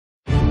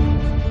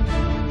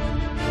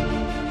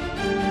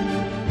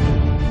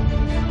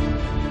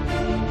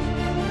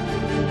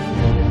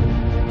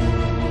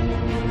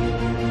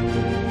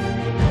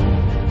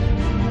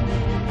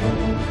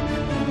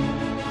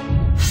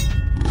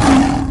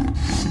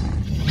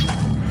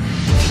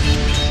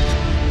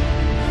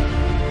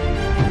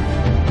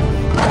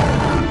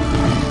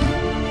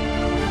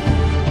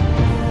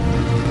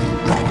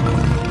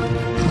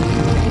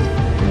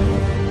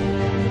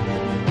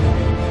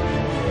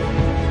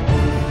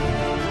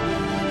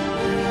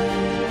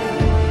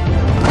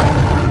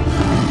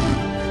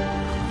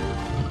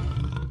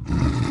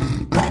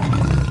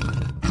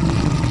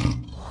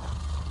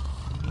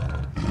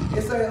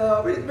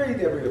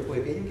there real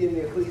quick, and you give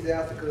me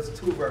Ecclesiasticus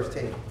 2 verse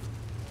 10.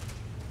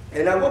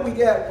 And now what we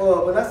got,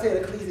 when I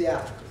said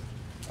Ecclesiasticus,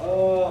 I'm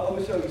going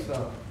to show you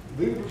something.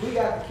 We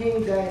got the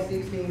King James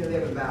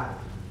 16:11 Bible.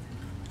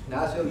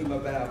 Now I'll show you my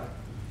Bible.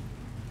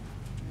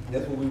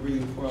 That's what we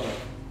read from.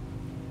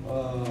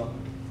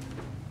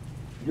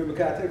 Give me,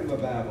 can I take my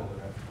Bible over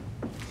there?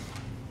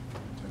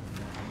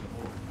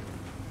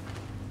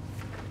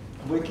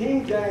 When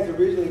King James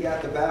originally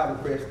got the Bible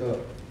pressed up,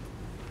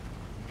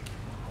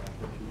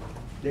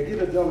 they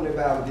get a Dominant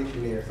Bible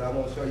Dictionary, so I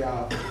want to show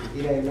y'all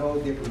it ain't no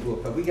different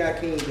book. But we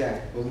got King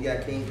James, but we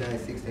got King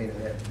James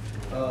 16:11.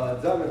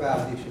 Dominant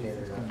Bible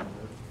Dictionary. Right?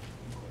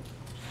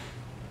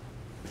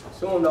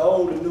 Showing the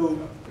old, the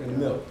new, and the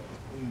middle.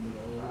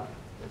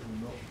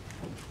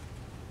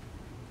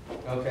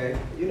 Okay,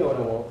 you know what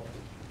I want.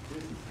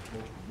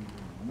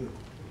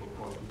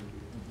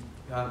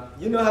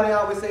 You know how they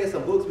always say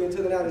some books been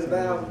taken out of the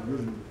Bible?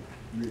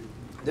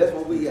 That's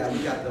what we got. We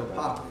got the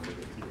Apocrypha.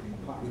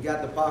 We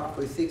got the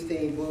Apocrypha,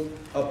 16 books.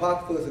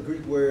 Apocrypha is a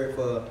Greek word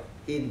for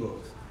hidden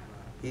books.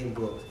 Hidden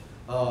books.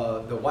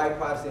 The white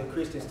Protestant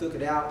Christians took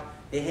it out.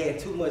 It had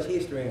too much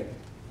history in it.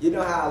 You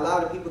know how a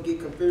lot of people get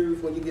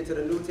confused when you get to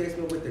the New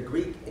Testament with the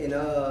Greek and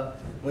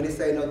when they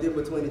say no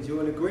difference between the Jew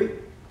and the Greek?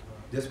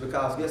 Just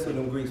because guess who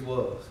them Greeks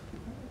was?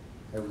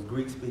 It was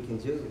Greek-speaking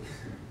Jews.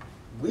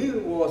 We were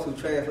the ones who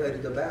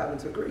translated the Bible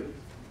into Greek.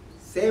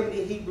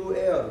 70 Hebrew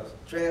elders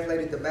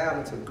translated the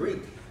Bible into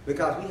Greek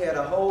because we had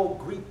a whole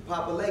Greek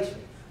population.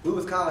 We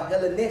was called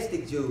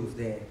Hellenistic Jews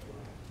then.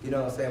 You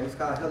know what I'm saying? We was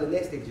called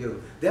Hellenistic Jews.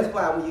 That's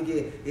why when you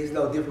get, it's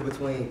no difference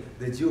between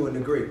the Jew and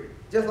the Greek.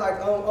 Just like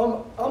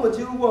I'm a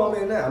Jew, where I'm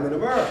in now, I'm in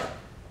America.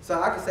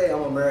 So I can say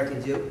I'm an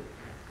American Jew.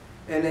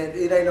 And then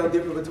it ain't no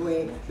difference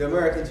between the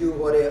American Jew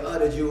or the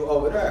other Jew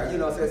over there. You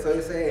know what I'm saying? So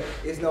it's saying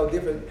it's no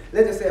different.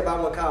 Let's just say if I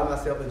want to call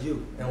myself a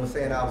Jew and was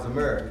saying I was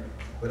American,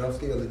 but I'm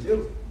still a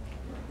Jew.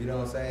 You know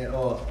what I'm saying?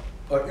 Or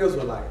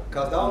Israelite.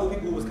 Because the only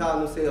people who was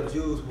calling themselves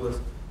Jews was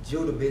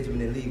Judah,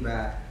 Benjamin, and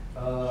Levi.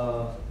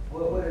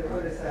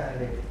 What is that?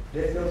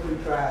 There's no 3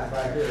 tribes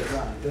right here.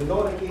 The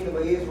northern kingdom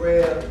of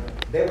Israel,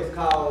 they was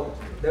calling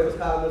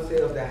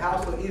themselves the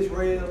house of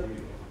Israel.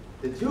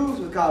 The Jews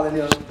was calling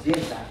them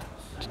Gentiles.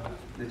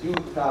 The Jews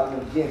was calling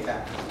them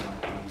Gentiles.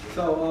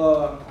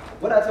 So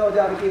what I told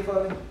y'all to get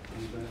for me?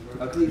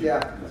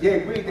 Ecclesiastes.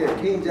 Yeah, read the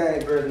King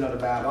James version of the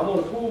Bible. I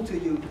want to prove to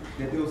you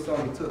that there was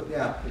something took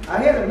down.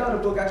 I had another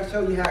book I can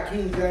show you how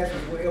King James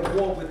was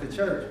involved with the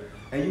church.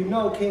 And you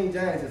know King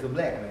James is a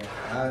black man.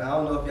 I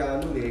don't know if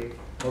y'all knew that.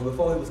 But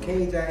before he was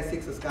King James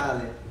 6 of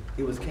Scotland,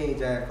 he was King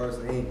James 1st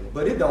of England.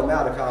 But it don't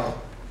matter because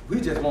we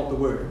just want the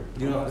word.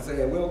 You know what I'm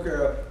saying? We don't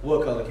care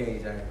what color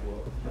King James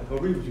was.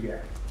 But read what you got.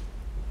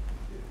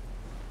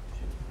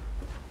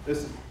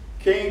 This is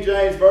King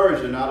James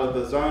Version out of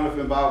the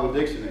Zondervan Bible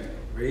Dictionary.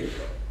 Read.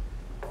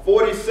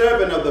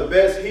 47 of the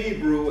best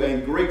Hebrew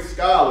and Greek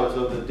scholars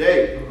of the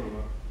day.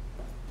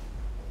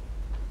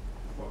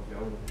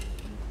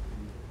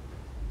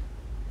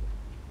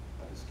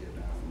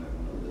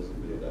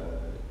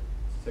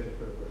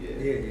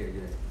 Yeah.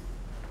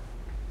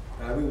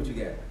 All right, read what you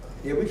got.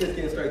 Yeah, we just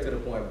getting straight to the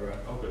point, bro.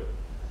 Okay.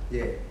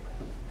 Yeah.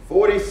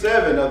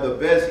 47 of the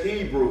best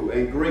Hebrew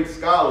and Greek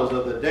scholars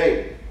of the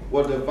day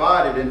were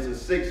divided into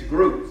 6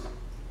 groups.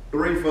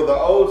 3 for the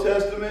Old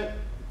Testament,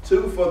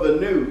 2 for the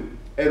New,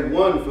 and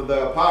 1 for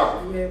the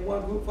Apocrypha. We had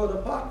 1 group for the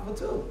Apocrypha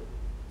too.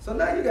 So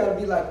now you gotta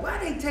be like, why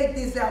they take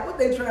this out? What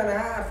they trying to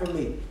hide from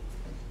me?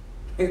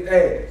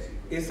 Hey,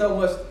 it's so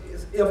much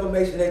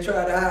information they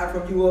try to hide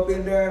from you up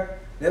in there.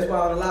 That's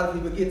why when a lot of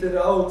people get to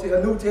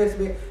the New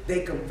Testament,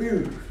 they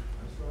confused.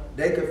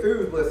 They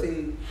confused, but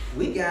see,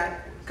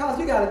 cause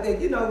you gotta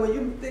think, you know, when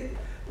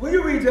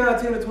you read John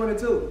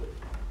 10:22,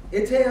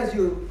 it tells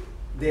you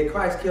that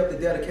Christ kept the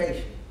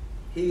dedication.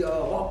 He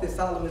walked in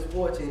Solomon's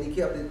porch and he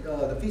kept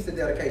the Feast of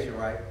Dedication,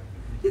 right?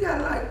 You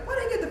gotta like, where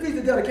they get the Feast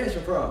of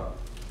Dedication from?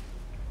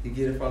 You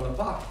get it from the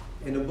Apocrypha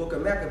in the book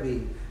of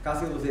Maccabees,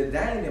 because it was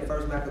ordained in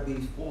 1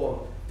 Maccabees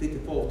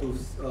 4:54 through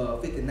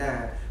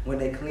 59 when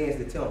they cleansed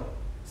the temple.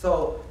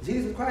 So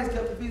Jesus Christ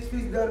kept the Feast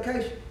of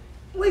Dedication.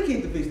 We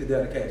keep the Feast of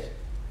Dedication.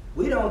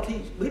 We don't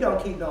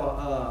keep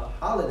no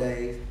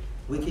holidays.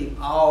 We keep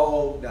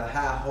all the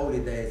high holy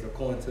days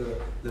according to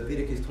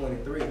Leviticus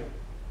 23.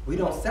 We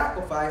don't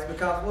sacrifice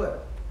because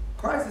what?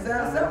 Christ is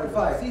our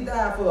sacrifice. He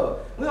died for us.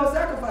 We don't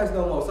sacrifice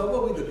no more. So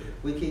what we do?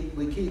 We keep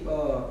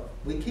the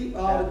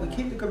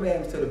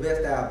commandments to the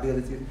best of our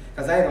abilities.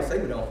 Because I ain't gonna say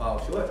we don't fall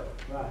short.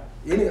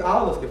 Right.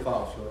 All of us can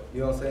fall short.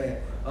 You know what I'm saying?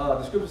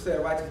 The scripture said,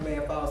 "A righteous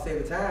man falls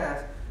 7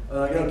 times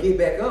and get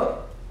back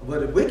up."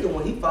 But the wicked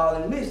one, he fall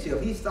in mischief.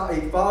 He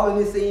fall in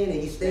his sin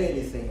and he stay in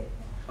his sin.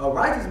 A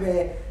righteous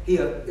man, he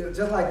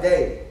just like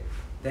David.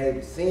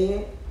 David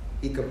sinned,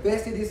 he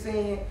confessed his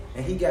sin,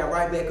 and he got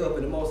right back up.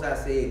 And the Most High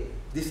said,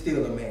 "This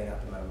still a man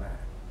after my mind."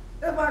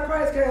 That's why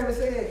Christ came and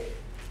said,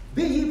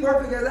 "Be ye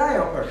perfect as I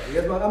am perfect."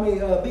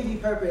 Be ye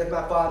perfect as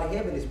my Father in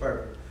heaven is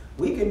perfect.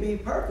 We can be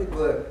perfect,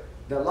 but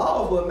the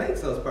law is what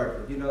makes us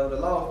perfect. You know, the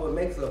law is what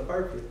makes us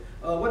perfect.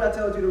 What I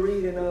told you to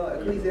read in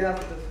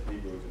Ecclesiastes.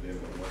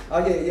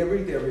 Oh, yeah,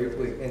 read that real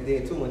quick. And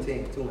then 2 and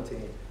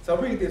 10. So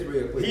read this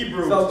real quick.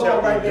 Hebrews so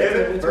chapter right back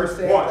 11, to verse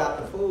what you 1. said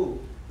about the food.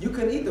 You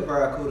couldn't eat the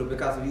barracuda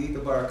because if you eat the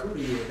barracuda,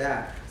 you'll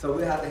die. So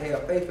we have to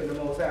have faith in the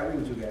Most High. Read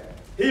what you got.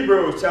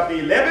 Hebrews chapter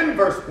 11,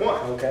 verse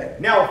 1. Okay.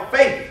 Now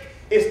faith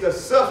is the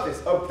substance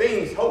of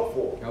things hoped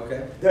for.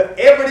 Okay. The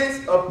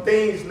evidence of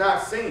things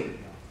not seen.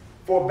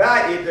 For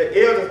by it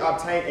the elders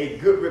obtain a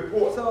good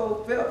report.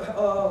 So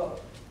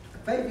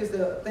faith is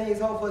the things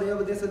hoped for, the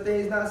evidence of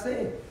things not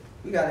seen.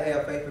 We got to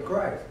have faith in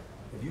Christ.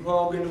 If you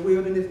hunger in the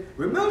wilderness,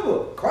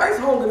 remember, Christ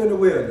hungered in the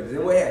wilderness.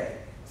 And what happened?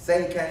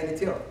 Satan came to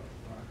tempt him.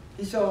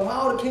 He showed him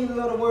all the kingdoms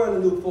of the world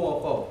in Luke 4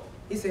 and 4.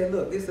 He said,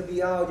 look, this will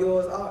be all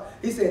yours.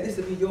 He said, this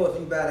will be yours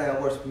if you bow down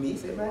and worship me. He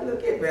said, man,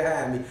 look, get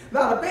behind me.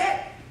 Matter of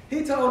fact,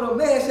 he told him,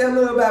 man shall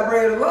live by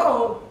bread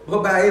alone,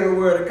 but by every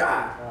word of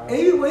God. And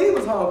he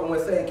was hungry when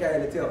Satan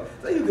came to tell him.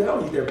 So you can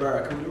don't eat that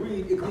barracuda.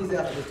 Read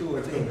Ecclesiastes 2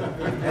 and 10.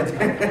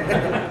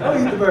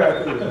 Don't eat the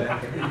barracuda,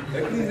 man.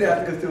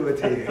 Ecclesiastes 2 and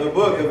 10. The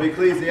book of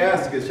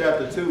Ecclesiastes,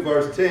 chapter 2,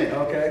 verse 10.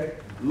 Okay.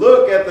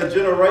 Look at the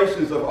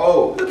generations of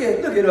old. Look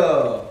at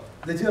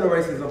the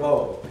generations of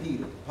old.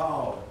 Peter,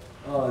 Paul,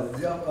 all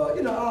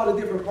the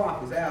different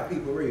prophets, how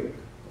people read.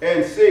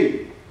 And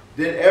see,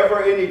 did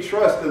ever any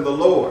trust in the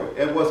Lord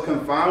and was Who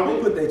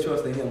confounded? put their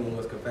trust in him and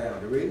was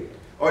confounded? Read.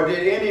 Or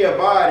did any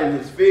abide in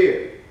his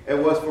fear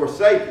and was The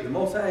forsaken?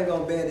 Most High ain't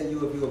going to abandon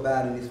you if you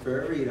abide in his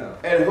fear. Read on.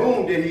 And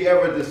whom did he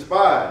ever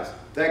despise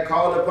that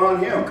called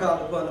upon You him?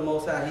 call upon the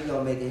Most High, he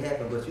going to make it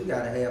happen, but you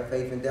got to have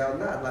faith and doubt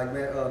not, like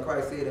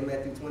Christ said in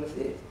Matthew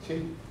 26.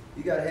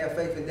 You got to have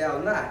faith and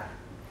doubt not.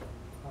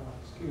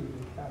 Excuse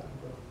me, Captain,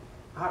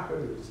 but I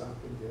heard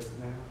something just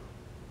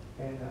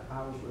now, and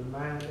I was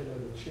reminded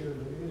of the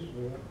children of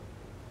Israel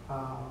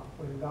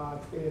when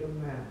God fed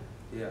them manna.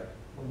 Yeah.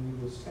 When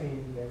you were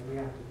saying that we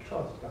have to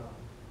trust God.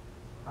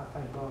 I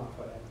thank God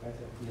for that. That's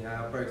it.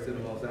 Yeah, I'll praise to the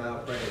Most High. I'll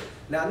praise.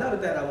 Now, another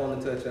thing I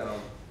want to touch on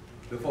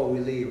before we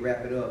leave,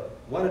 wrap it up.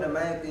 One of the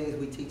main things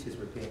we teach is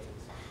repentance.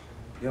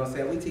 You know what I'm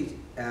saying? We teach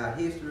our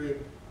history.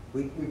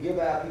 We give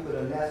our people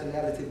the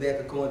nationality back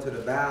according to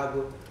the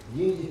Bible.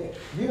 You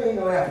ain't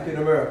no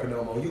African American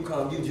no more. You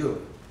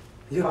Jew.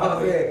 You know what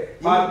I'm saying?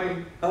 Pardon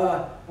me?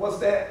 What's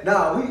that?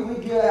 No, we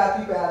give our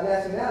people our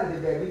nationality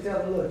back. We tell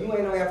them, look, you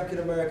ain't no African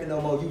American no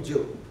more. You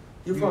Jew.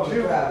 You from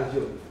the tribe of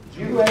Jew.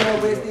 You ain't no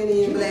West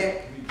Indian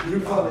black. You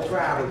from the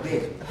tribe of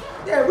Benjamin.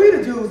 Yeah, we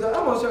the Jews. I'm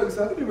going to show you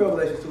something. Give me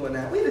Revelation 2 and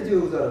 9. We the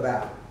Jews of the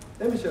Bible.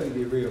 Let me show you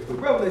this real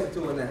quick. Revelation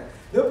 2 and 9.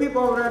 Them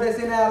people over there that's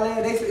in our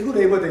land, they say,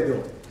 what they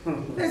doing?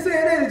 They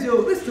saying they the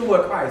Jews. Listen to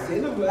what Christ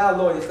said. Look what our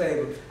Lord and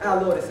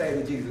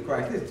Savior Jesus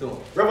Christ. Listen to him.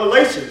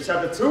 Revelation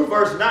chapter 2,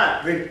 verse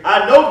 9.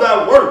 I know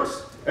thy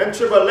works and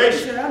tribulation.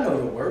 He said, I know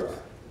your works.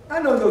 I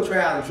know your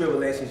trials and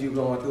tribulations you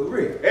going through.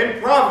 Read.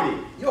 And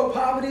poverty. Your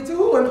poverty too?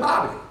 Who in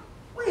poverty?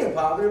 We in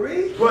poverty,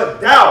 read. But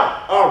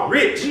thou art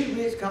rich. We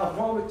rich, cause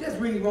Romans, just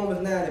read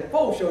Romans 9 and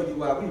 4 show you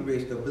why we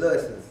rich. The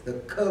blessings, the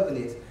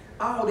covenants,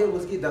 all that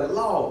was the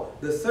law,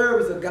 the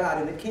service of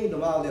God in the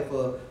kingdom, all that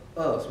for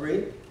us,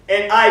 read.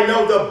 And I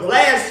know the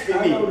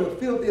blasphemy I know the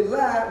filthy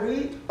lie,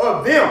 read.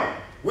 of them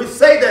which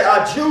say that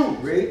are Jews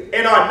Read.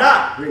 and are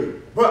not,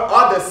 Read. but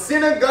are the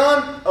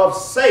synagogue of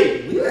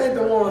Satan. We ain't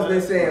the ones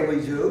been saying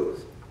we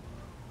Jews.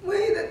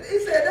 He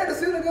said that the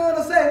synagogue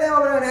of Satan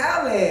now over in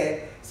our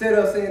land set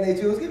up saying they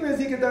Jews. Give me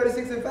Ezekiel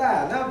 36 and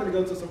 5. Now I'm going to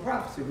go to some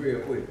prophecy real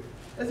quick.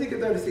 Ezekiel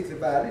 36 and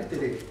 5. Listen to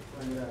this.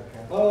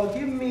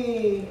 Give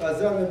me a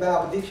Zerman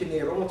Bible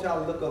dictionary. I want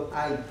y'all to look up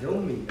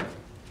Idumea.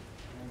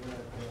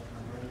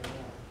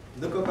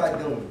 Look up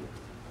Idumea.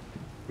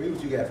 Read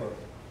what you got for me.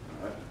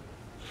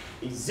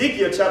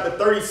 Ezekiel chapter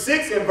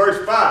 36 and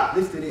verse 5.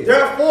 Listen to this.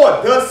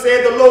 Therefore, thus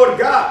said the Lord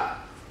God,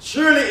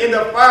 surely in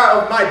the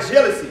fire of my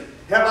jealousy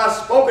have I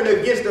spoken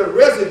against the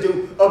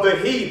residue of the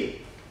heathen,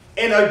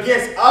 and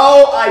against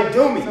all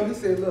Idumea. So he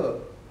said,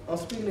 look, I'm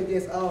speaking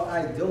against all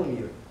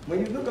Idumea.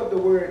 When you look up the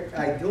word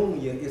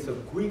Idumea, it's a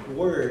Greek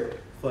word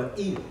for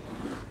evil.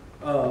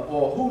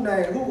 Or who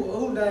name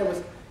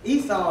was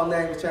Esau's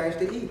name was changed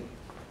to Edom.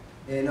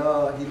 And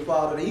he the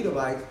father of the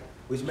Edomites,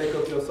 which make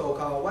up your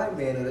so-called white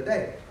man of the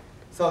day.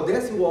 So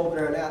that's who over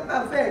there now.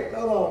 Matter of fact,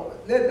 hold on,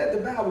 let the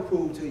Bible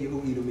prove to you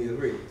who Edom is.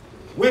 Read.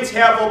 Which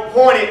have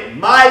appointed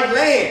my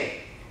land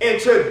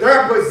into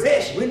their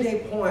possession. When they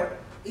point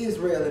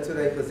Israel into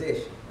their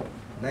possession,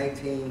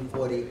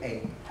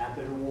 1948.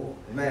 After the war.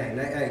 Man,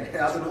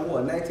 after the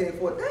war,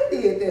 1940,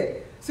 they did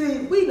that. See,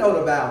 we know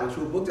the Bible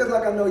true book, just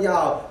like I know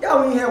y'all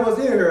wouldn't have us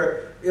in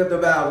here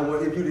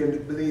if you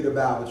didn't believe the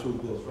Bible true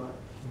book. Right?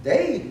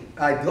 They,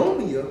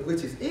 Idumea,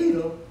 which is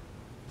Edom,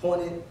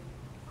 pointed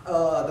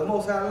the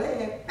Most High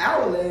land,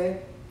 our land,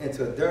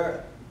 into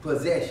their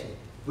possession.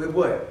 With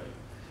what?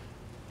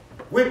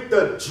 With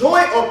the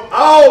joy of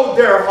all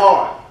their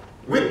heart,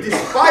 with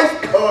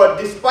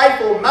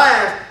despiteful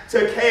minds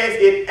to cast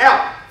it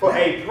out for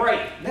a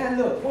prey. Now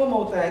look, one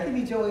more thing. Give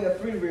me Joel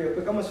 3 real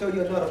quick. I'm going to show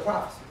you another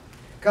prophecy.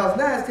 Because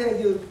now it's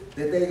telling you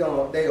that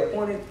they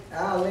appointed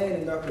our land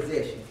in their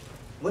possession.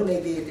 When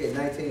they did that,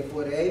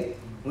 1948,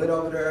 went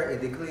over there and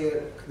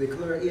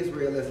declared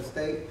Israel as a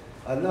state.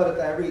 Another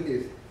thing, read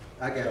this.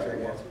 I got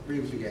you.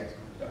 Read what you got.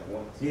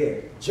 Yeah.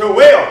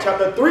 Joel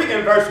chapter 3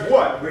 and verse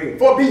 1. Read.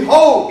 For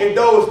behold, in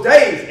those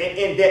days and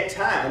in that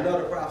time,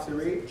 Another prophecy,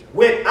 read.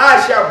 when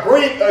I shall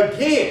bring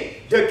again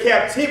the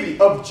captivity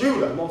of The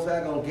Judah Most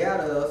High gonna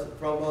gather us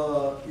from,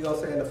 you know what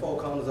I'm saying, the four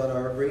corners of the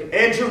earth, read.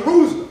 and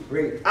Jerusalem,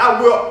 Read.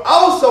 I will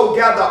also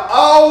gather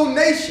all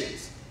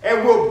nations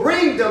and will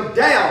bring them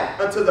down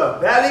unto the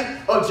valley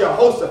of We're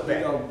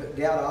Jehoshaphat. gonna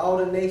gather all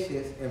the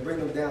nations and bring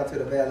them down to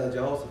the valley of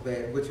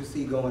Jehoshaphat. What you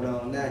see going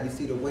on now, you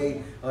see the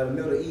way of the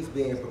Middle East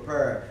being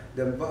prepared.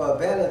 The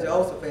valley of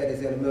Jehoshaphat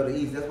is in the Middle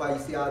East. That's why you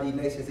see all these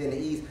nations in the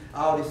East,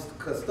 all this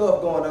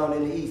stuff going on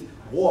in the East.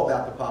 War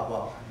about to pop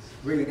off.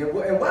 Read. And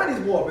why this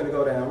war finna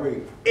go down?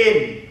 Read.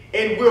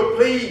 And will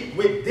plead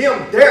with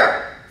them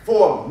there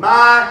for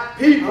my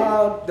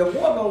people. The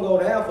war gonna go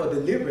down for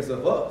deliverance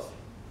of us.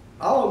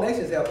 All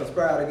nations have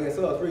conspired against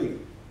us. Read.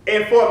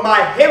 And for my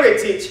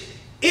heritage,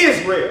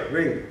 Israel,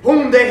 Read.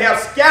 whom they have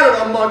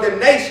scattered among the We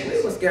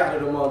nations. were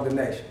scattered among the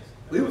nations.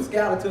 We were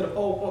scattered to the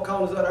four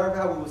corners of the earth.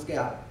 How we were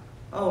scattered?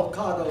 On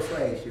cargo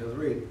slave ships.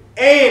 Read.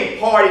 And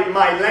parted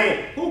my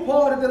land. Who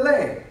parted the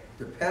land?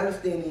 The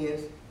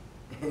Palestinians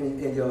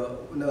and your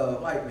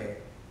white man,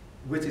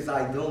 which is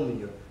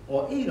Idumea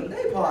or Edom.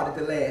 They parted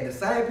the land. The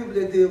same people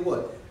that did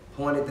what?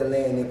 Pointed the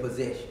land in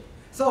possession.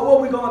 So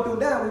what we're going through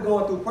now, we're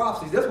going through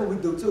prophecies. That's what we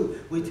do too.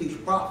 We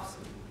teach prophecy.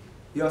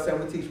 You know what I'm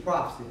saying? We teach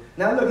prophecy.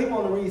 Now look, he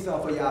want to read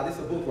something for y'all. This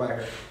is a book right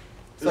here.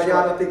 So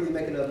y'all don't think we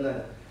making up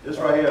nothing. This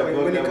right here,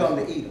 When it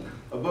comes to Edom.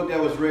 a book that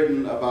was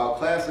written about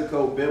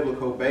classical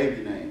biblical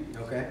baby names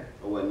Okay.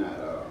 or whatnot.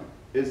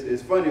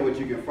 It's funny what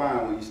you can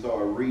find when you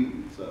start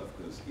reading stuff,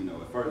 because you know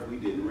at first we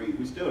didn't read.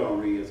 We still don't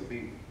read as a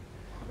people.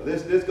 But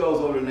this goes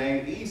over the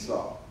name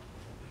Esau.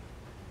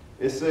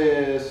 It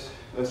says,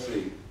 let's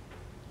see.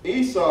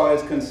 Esau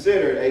is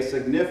considered a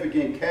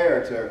significant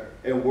character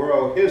in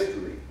world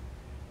history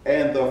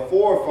and the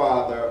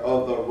forefather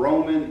of the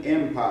Roman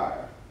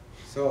Empire.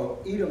 So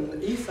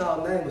Edom,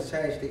 Esau's name was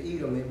changed to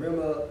Edom. And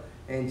remember,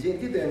 and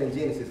get there in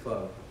Genesis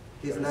for me.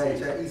 His name,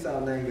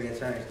 Esau's name being changed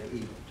to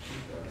Edom.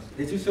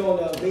 Did you show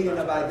him the meaning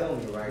of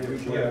Idumea, right?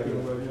 Yeah.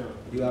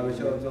 You already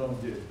showed it to him?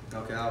 Yeah.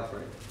 Okay, I'll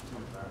pray.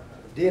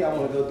 Then I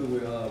want to go through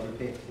with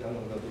repentance. I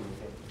want to go through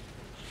repentance.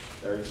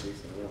 36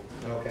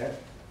 and 1. Okay.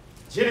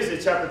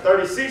 Genesis chapter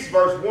 36,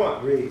 verse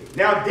 1. Read.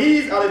 Now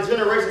these are the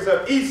generations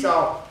of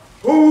Esau,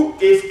 who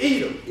is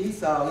Edom.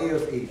 Esau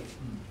is Edom.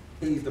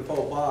 He's the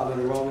forefather of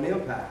the Roman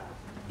Empire.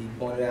 He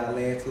pointed out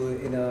land to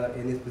it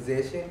in his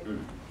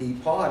possession. He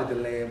parted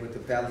the land with the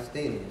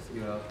Palestinians,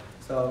 you know.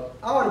 So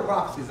all the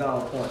prophecies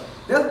are on point.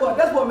 That's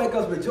what makes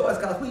us rejoice,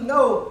 because we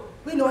know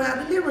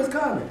how deliverance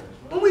coming.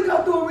 When we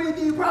go through and read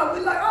these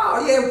prophecies, we like,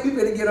 oh yeah, we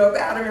better get up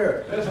out of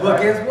here.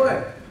 But guess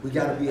what? We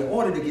got to be in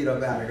order to get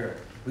up out of here.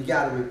 We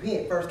got to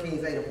repent. 1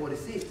 Kings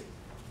 8:46.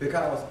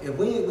 Because if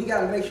we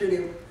got to make sure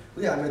that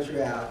we got to make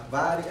sure our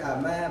body, our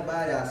mind,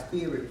 body, our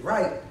spirit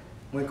right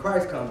when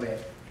Christ comes back.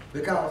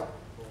 Because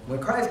when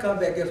Christ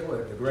comes back, guess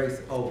what? The grace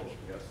is over.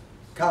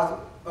 Because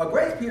a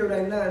grace period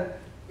ain't nothing.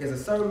 It's a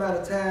certain amount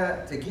of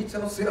time to get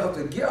yourself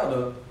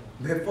together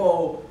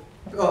before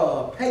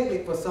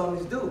payment for something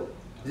is due.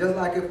 Just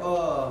like if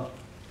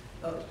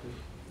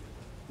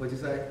what'd you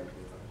say?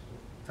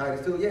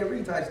 Titus 2? Yeah,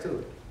 read Titus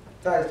 2.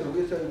 Titus 2,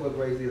 we'll show you what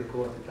grace is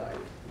according to Titus.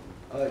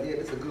 Yeah,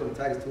 this is a good one.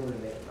 Titus 2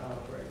 in that. I'll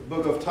pray.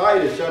 Book of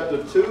Titus,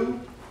 chapter 2,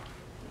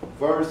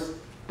 verse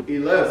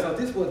 11. So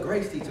this is what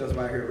grace teaches us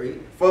right here,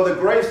 read. For the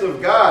grace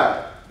of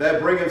God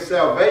that bringeth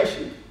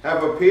salvation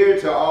have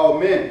appeared to all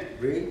men,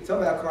 Read.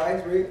 Talk about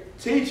Christ, read.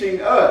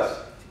 teaching us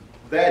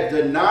that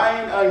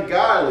denying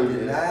ungodliness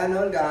Denying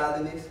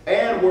ungodliness,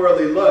 and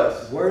worldly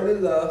lust, worldly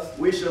lust,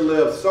 we should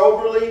live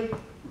soberly,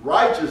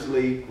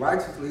 righteously,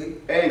 righteously,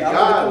 and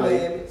following the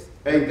commandments.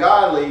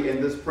 godly in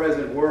this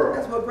present world.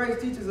 That's what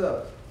grace teaches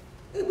us.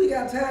 If we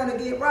got time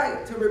to get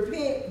right, to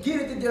repent,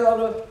 get it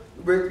together,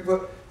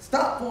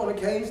 stop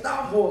fornicating,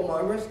 stop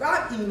whoremongering,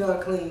 stop eating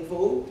unclean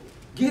food.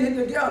 Get it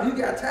together. You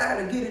got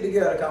time to get it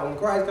together, because when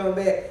Christ comes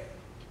back,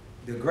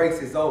 the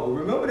grace is over.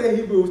 Remember that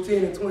Hebrews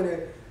 10 and 20.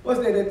 What's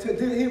that?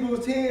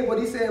 Hebrews 10, what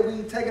he said,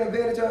 we taking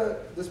advantage of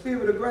the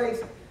spirit of grace.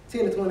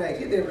 10 and 28.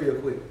 Get that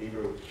real quick.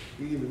 Hebrews.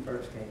 You give me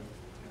first King.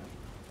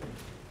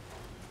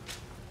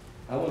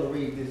 I want to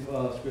read this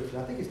scripture.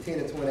 I think it's 10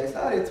 and 20. It's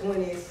out at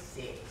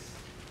 26.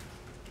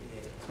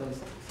 Yeah,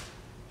 26.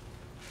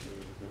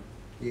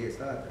 Yeah, it's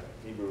out there.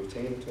 Hebrews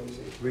 10,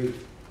 26. Read.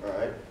 All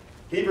right.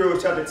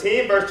 Hebrews chapter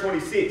 10, verse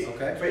 26.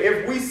 Okay. For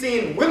if we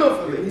sin If we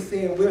willfully,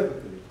 sin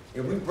willfully,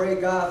 if we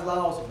break God's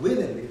laws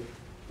willingly,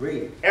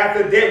 read.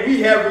 after that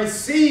we have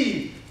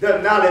received the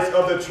knowledge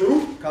of the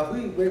truth, Because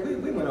we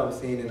went over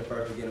sin in the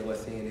first beginning, what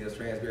sin is,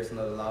 transgression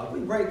of the law. We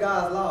break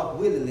God's laws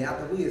willingly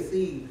after we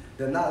receive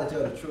the knowledge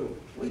of the truth.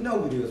 We know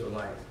we the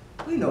Israelites.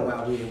 We know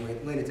why we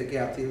went into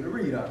captivity.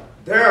 Read on.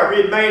 there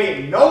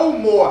remaineth no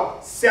more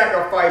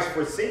sacrifice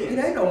for It sin,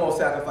 ain't no more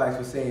sacrifice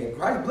for sin.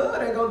 Christ's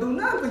blood ain't going to do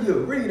nothing for you.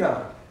 Read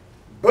on.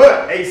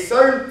 but a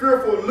certain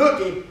fearful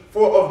looking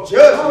for of Only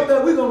judgment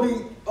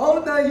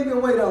thing you're going to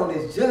wait on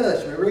is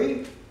judgment.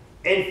 Read.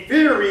 and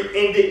fury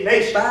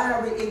indignation.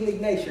 Fiery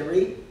indignation,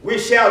 read.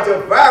 Which shall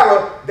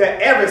devour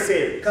the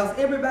adversary. Because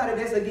everybody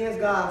that's against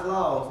God's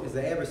laws is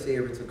an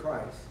adversary to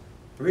Christ.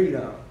 Read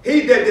on.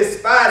 He that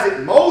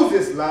despiseth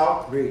Moses'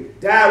 law Read.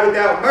 died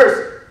without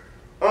mercy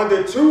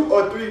under 2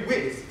 or 3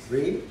 witnesses.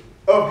 Read.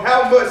 Of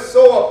how much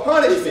sore He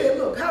punishment, said,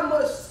 look, how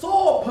much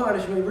sore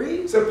punishment,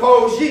 read.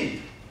 suppose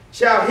ye,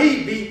 shall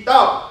he be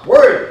thought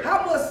worthy?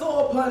 How much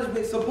sore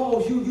punishment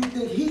suppose you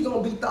think he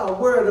gonna be thought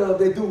worthy of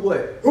that do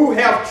what? Who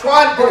have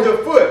trodden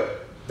underfoot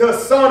the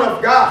Son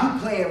of God, You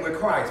playing with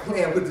Christ,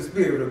 playing with the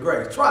Spirit of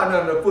grace, trying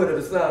under the foot of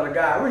the Son of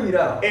God. Read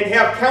on. and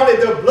have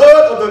counted the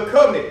blood of the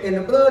covenant, In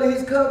the blood of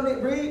his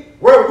covenant, read.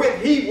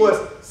 wherewith he was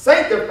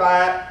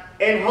sanctified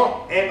and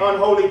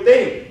unholy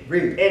thing,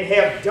 Read. and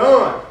have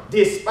done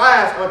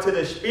despise unto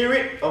the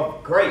Spirit of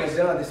And grace.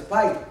 done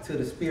despite to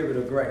the Spirit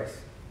of grace.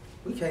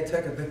 We can't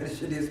take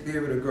advantage of this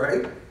Spirit of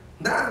grace.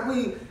 Nah,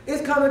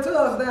 it's coming to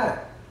us now.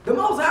 The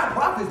Most High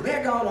prophets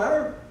back on the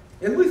earth.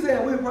 If we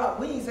saying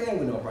we ain't saying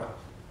we no prophets.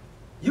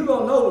 You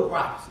gonna know the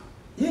prophecy.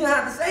 You don't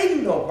have to say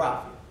you know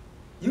prophet.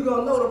 You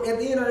gonna know them at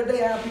the end of the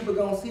day how people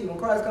gonna see when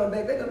Christ comes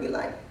back. They're gonna be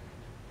like,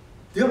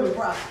 them the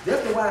prophets.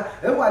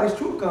 That's why this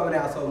truth coming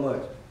out so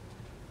much.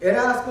 In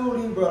our school,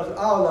 these brothers,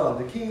 all of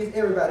them, the kids,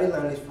 everybody, they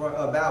learn this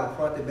Bible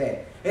front to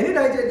back. And it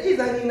ain't just, these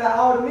ain't even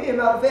our older men.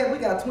 Matter of fact, we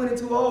got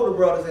 22 older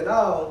brothers and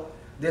all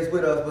that's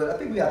with us, but I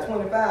think we got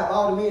 25.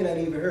 All the men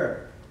ain't even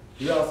here.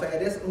 You know what I'm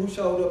saying? That's who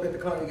showed up at the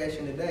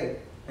congregation today.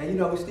 And you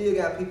know, we still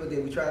got people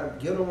that we try to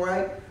get them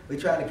right. We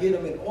try to get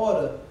them in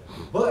order.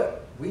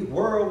 But we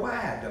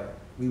worldwide, though.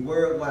 We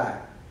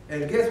worldwide.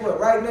 And guess what?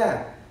 Right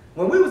now,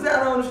 when we was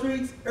out on the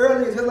streets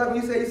earlier, just like when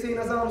you say you seen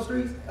us on the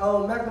streets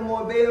on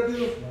McLemore,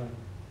 Bellevue,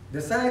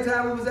 the same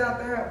time we was out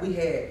there, we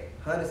had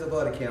hundreds of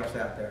other camps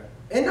out there.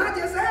 And not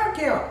just our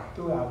camp.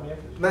 Throughout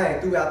Memphis.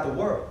 Man, throughout the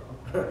world.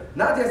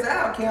 Not just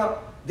our camp.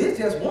 This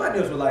just one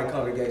Israelite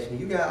congregation.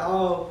 You got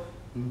all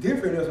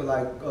different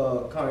Israelite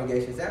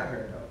congregations out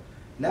here, though.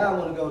 Now I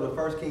want to go to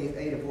 1 Kings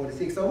 8 and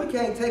 46. So we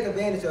can't take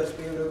advantage of the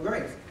Spirit of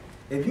grace.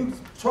 If you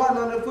try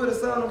under the foot of the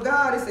Son of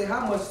God, they say,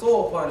 how much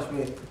sore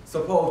punishment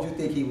suppose you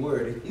think he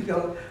worthy? You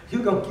gonna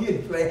get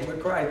it playing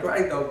with Christ.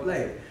 Christ don't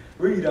play.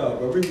 Read on,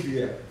 but read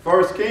that.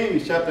 1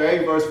 Kings chapter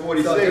 8, verse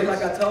 46. So just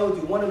like I told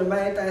you, one of the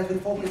main things we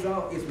focus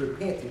on is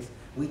repentance.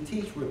 We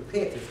teach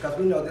repentance because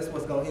we know that's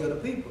what's going to heal the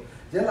people.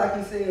 Just like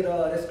he said,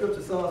 that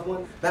scripture, Psalms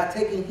 1, by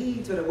taking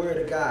heed to the word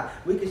of God,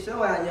 we can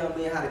show our young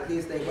men how to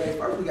kiss their ways.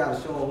 First, we got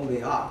to show them who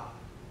they are.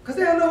 Because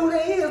they don't know who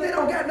they is. They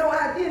don't got no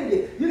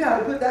identity. You got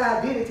to put the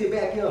identity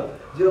back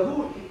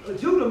in.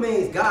 Judah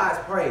means God's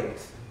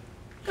praise.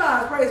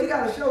 God's praise. You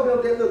got to show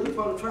them that, look, you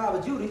from the tribe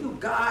of Judah. You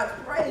God's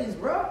praise,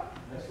 bro.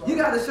 You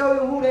got to show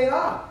them who they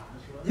are.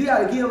 You got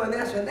to give them a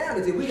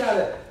nationality. We got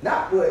to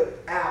not what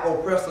our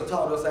oppressor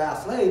taught us, our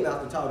slave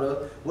master taught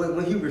us,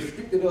 when he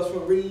restricted us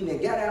from reading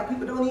and got out.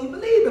 People don't even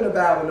believe in the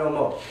Bible no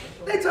more.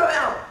 They told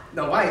out,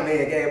 the white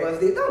man gave us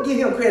this. Don't give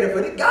him credit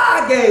for this.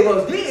 God gave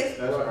us this.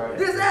 That's right.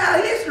 This is our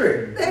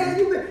history. Man,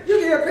 you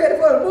give credit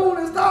for the moon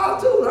and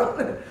stars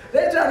too.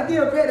 They try to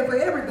give credit for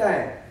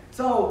everything.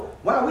 So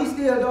while we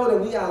still know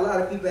that we got a lot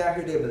of people out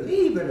here that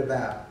believe in the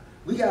Bible,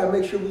 we got to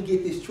make sure we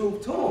get this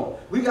truth to them.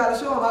 We got to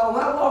show them.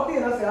 When I walked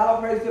in, I said, all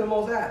praise to the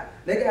Most High.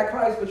 They got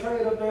Christ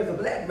portrayed up there as a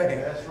black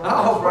man. That's right.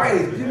 All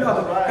praise, you know,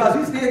 because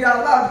we still got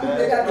a lot of people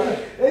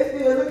they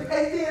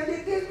still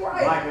think this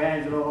right.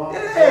 Michelangelo.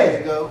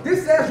 Yeah,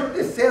 this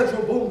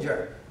Central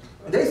Booger.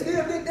 They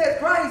still think that's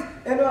Christ.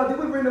 And did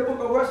we bring the book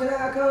of Russian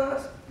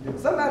icons?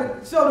 Somebody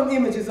show them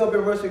images up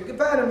in Russian.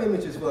 Find them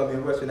images for me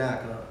in Russian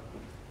icons.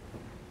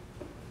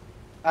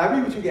 I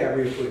read what you got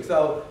real quick.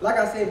 So, like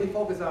I said, we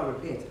focus on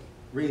repentance.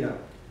 Read on.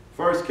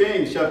 1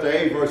 Kings chapter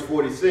 8, verse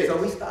 46.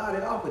 So we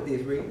started off with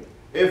this, read.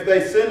 If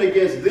they sin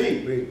against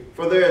thee, Read.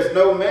 for there is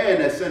no man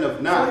that sinneth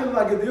So not. even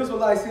like if the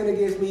Israelites sin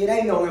against me, it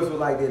ain't no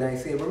Israelite that ain't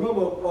sin.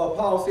 Remember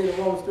Paul said in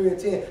Romans 3 and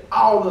 10,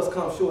 all of us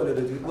come short of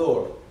the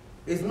glory.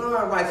 It's none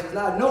righteous,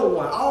 not no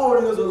one. All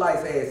the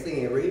Israelites had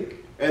sin, read.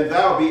 And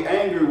thou be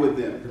angry with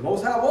them, The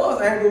Most High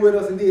was angry with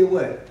us and did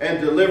what? and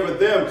deliver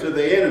them to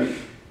the enemy,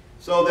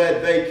 so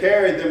that they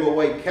carried them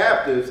away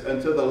captives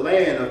unto the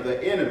land of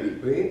the enemy,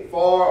 Read.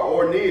 far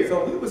or near.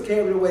 So we was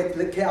carried away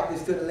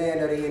captives to the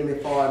land of the enemy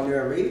far and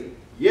near, read.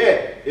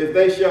 Yet, if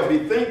they shall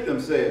bethink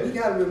themselves We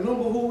got to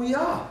remember who we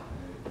are.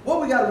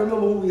 What we got to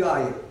remember who we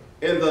are here?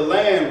 in the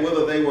land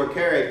whither they were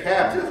carried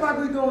captive, Just like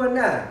we doing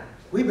now.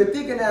 We've been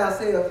thinking to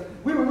ourselves,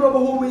 we remember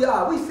who we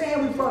are. We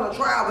saying we from the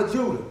tribe of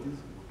Judah.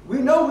 We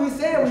know we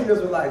saying we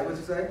Israelites. What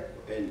you say?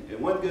 and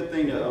one good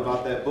thing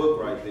about that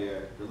book right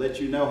there, to let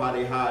you know how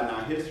they hide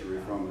our history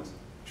from us,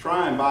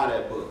 try and buy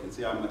that book and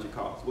see how much it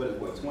costs. What is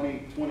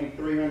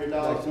 $2,300,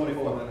 Like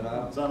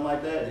 $2,400, something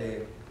like that?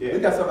 Yeah. We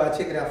got somebody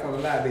checking out from the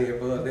library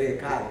for us. They in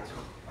college.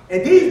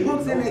 And these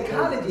books in their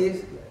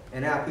colleges,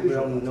 and our people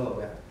don't even know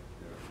about it.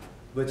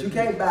 But you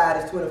can't buy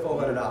this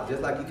 $2,400,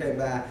 just like you can't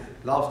buy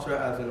Lost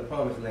Tribes in the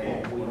Promised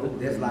Land.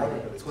 That's like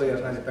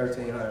 $1,200,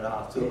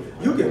 $1,300 too.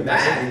 You can buy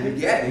it and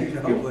you get it, you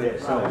know, but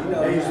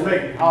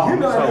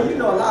you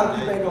know, a lot of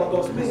people ain't gonna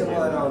go spend the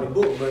money on the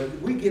book,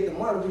 but we get the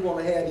money, we want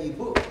to have these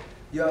books.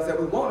 You know what I'm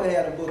saying? We want to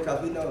have the book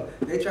because we know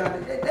they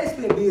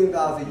spend billions of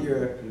dollars a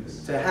year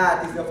to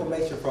hide this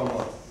information from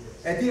us.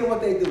 And then what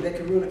they do, they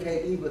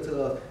communicate evil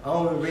to us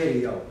on the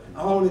radio,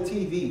 on the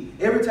TV.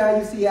 Every time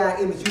you see our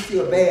image, you see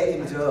a bad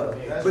image of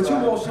us. But you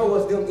won't show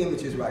us them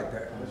images right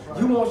there.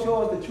 You won't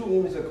show us the true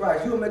image of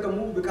Christ. You'll make a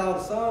movie called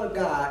The Son of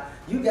God.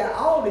 You got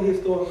all the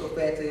historical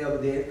facts and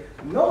evidence,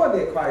 knowing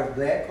that Christ is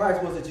black.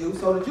 Christ was a Jew,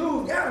 so the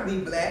Jews got to be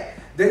black.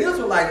 The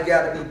Israelites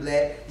got to be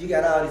black. You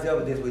got all these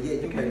evidence, but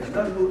yet you can't. They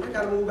got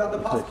to move about the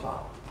Apostle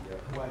Paul.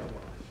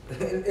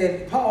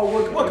 And Paul,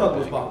 what color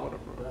was Paul?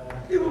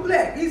 He was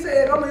black. He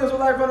said, I'm an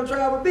Israelite from the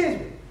tribe of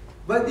Benjamin.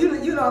 But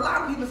you know, a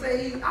lot of people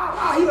say, he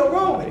a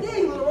Roman. Yeah,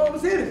 he was a Roman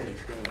citizen.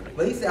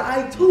 But he said,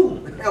 I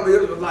too am an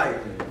Israelite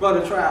from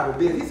the tribe of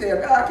Benjamin. He said,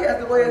 if God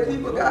cast away his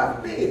people, God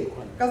forbid.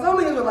 Because I'm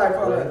an Israelite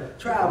from the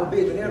tribe of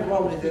Benjamin. That's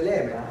Romans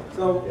 11.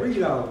 So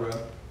read on, bro.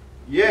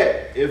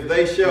 Yet, if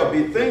they shall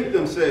bethink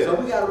themselves. So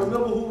we got to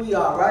remember who we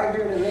are right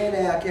here in the land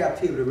of our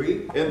captivity.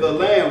 Read. In the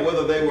land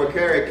whither they were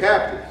carried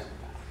captives.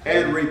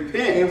 And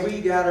repent. And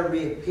we got to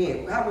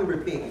repent. How do we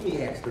repent? Give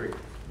me Acts 3,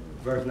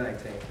 verse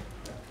 19.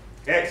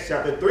 Acts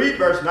chapter 3,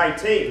 verse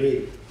 19.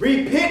 Read.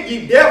 Repent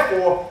ye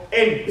therefore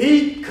and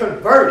be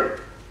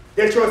converted,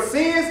 that your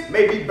sins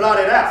may be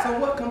blotted out. So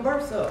what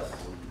converts us?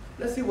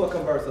 Let's see what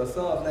converts us.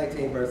 Psalms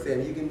 19, verse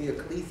 7. You give me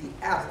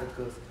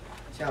Ecclesiasticus,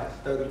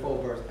 chapter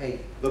 34, verse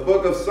 8. The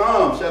book of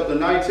Psalms, chapter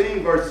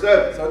 19, verse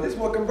 7. So this is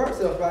what converts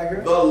us right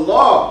here. The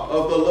law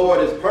of the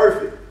Lord is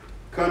perfect,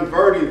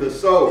 converting the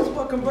soul. This is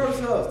what converts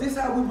us. This is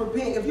how we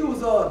repent. If you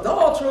was an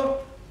adulterer,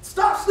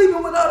 stop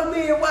sleeping with other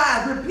men and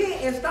wives.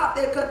 Repent and stop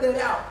that, cut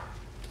that out.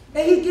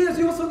 And he gives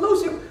you a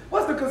solution.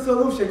 What's the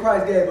solution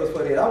Christ gave us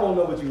for that? I want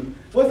to know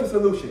what's the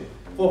solution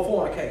for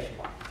fornication?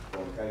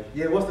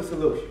 Yeah, what's the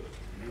solution?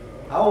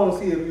 I want to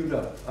see if you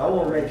know. I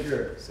want to make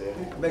sure.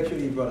 Make sure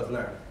these brothers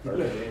learn.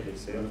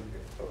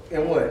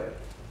 And what?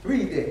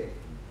 Read that.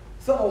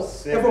 So,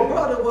 if a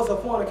brother was a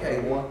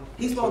fornicator,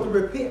 he's supposed to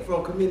repent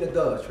from committing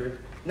adultery.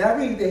 Now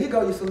read that. Here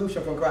go your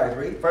solution from Christ.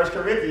 Read. 1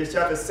 Corinthians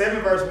chapter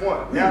 7, verse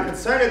 1. Now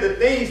concerning the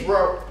things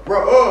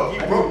whereof ye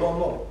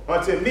wrote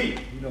unto me,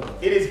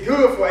 it is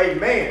good for a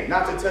man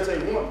not to touch a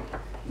woman.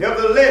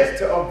 Nevertheless,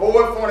 to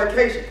avoid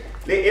fornication,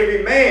 let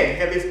every man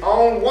have his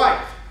own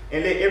wife,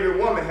 and let every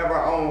woman have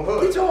her own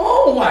husband. Get your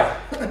own wife.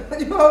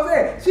 You know what I'm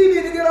saying? She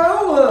need to get her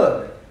own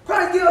husband.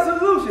 Christ give us a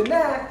solution.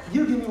 Now,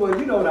 you give me what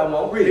you know what I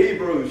want. Read.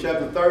 Hebrews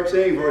chapter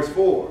 13, verse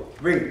 4.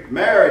 Read.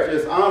 Marriage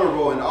is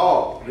honorable in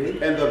all,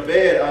 and the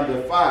bed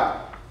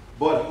undefiled.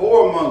 But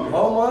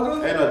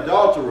whoremongers and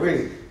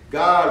adulterers,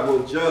 God will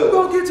judge. You're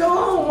going to get your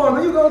own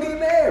woman. You're going to get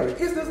married.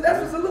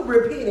 That's a little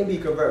repent and be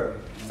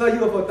converted. So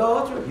you're an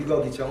adulterer, you're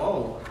going to get your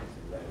own woman.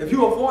 If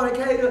you're a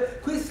fornicator,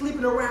 quit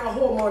sleeping around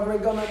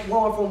whoremongering, going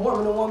from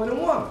woman to woman to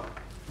woman.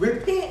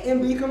 Repent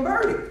and be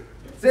converted.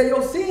 So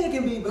your sin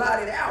can be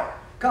blotted out.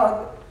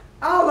 Because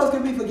all of us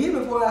can be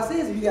forgiven for our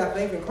sins if you got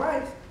faith in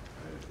Christ.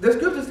 The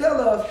scriptures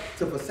tell us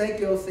to forsake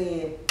your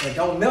sin and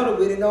don't meddle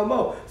with it no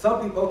more.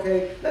 Some people,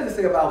 okay, let's just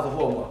say if I was a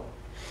whoremonger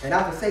and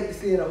I forsake the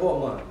sin of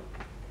whoremonger.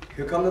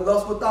 Here come the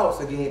lustful thoughts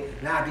again.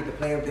 Now I get to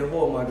play with the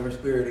whoremongering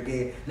spirit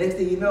again. Next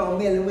thing you know, I'm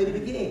meddling with it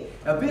again.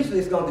 Eventually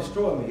it's going to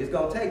destroy me. It's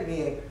going to take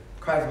me, and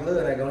Christ's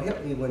blood ain't going to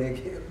help me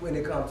when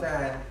it comes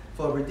time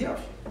for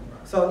redemption.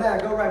 So now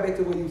go right back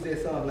to when you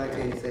said Psalm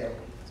 19:7.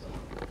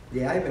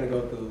 Yeah, I ain't gonna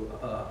go through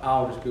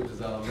all the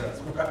scriptures on this.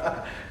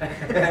 I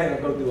ain't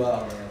gonna go through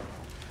all of them.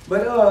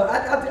 But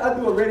I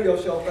do a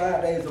radio show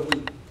 5 days a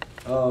week.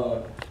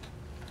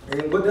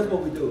 And that's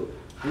what we do.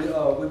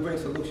 We bring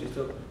solutions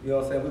to, you know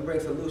what I'm saying? We bring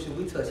solutions.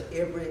 We touch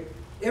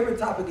every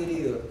topic it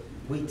is.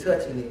 We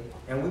touching it,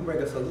 and we bring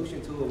a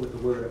solution to it with the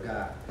Word of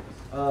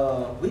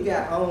God. We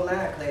got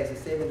online classes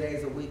 7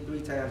 days a week,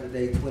 3 times a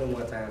day,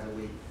 21 times a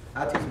week.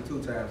 I teach them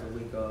 2 times a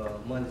week,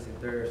 Mondays and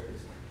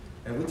Thursdays.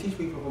 And we teach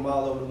people from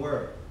all over the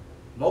world.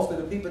 Most of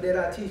the people that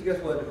I teach, guess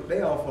what?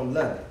 They are from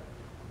London.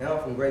 They are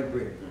from Great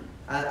Britain.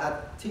 I'm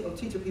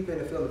teaching people in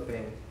the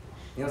Philippines.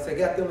 You know what I'm saying?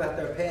 Got them out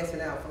there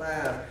passing out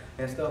flyers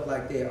and stuff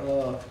like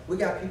that. We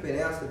got people in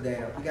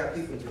Amsterdam. We got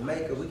people in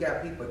Jamaica. We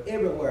got people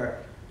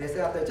everywhere that's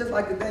out there. Just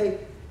like today,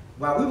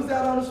 while we was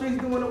out on the streets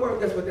doing the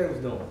work, that's what they was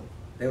doing.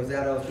 They was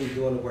out on the streets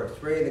doing the work,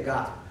 spreading the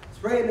gospel,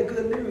 spreading the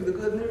good news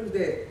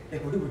that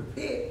if we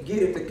repent,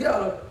 get it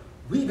together,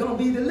 we gonna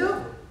be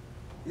delivered.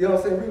 You know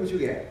what I'm saying? Read what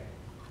you got.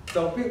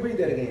 So read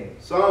that again.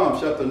 Psalm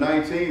chapter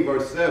 19,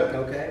 verse 7.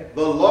 Okay.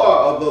 The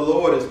law of the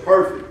Lord is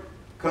perfect,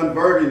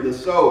 converting the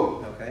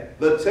soul. Okay.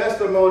 The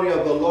testimony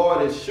of the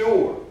Lord is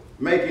sure,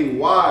 making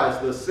wise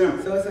the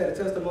simple. So it said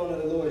the testimony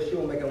of the Lord is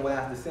sure, making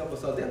wise the simple.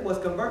 So that's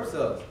what converts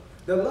us.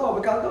 The law,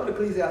 because go to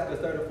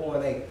Ecclesiastes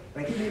 34:8.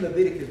 And give me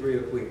Leviticus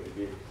real quick.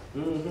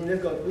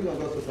 Let's go. We're going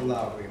to go through some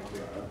law real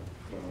quick.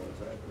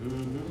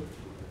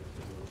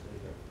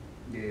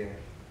 Yeah.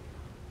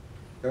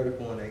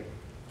 34:8.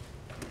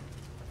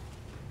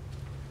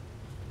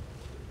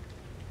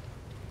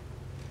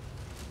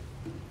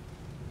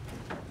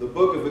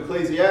 book of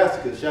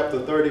Ecclesiastes,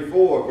 chapter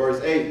 34,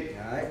 verse 8.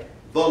 All right.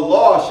 The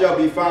law shall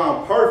be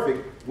found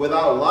perfect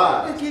without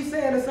lies. They keep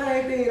saying the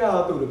same thing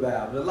all through the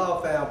Bible. The law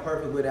found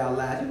perfect without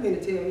lies. You mean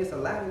to tell me it's a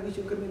lie that we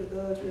should commit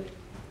adultery?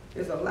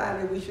 It's a lie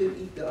that we should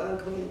eat the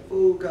unclean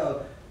food?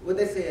 Cause what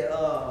they said,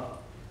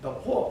 the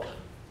pork,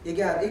 it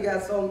got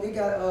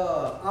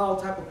all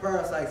type of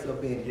parasites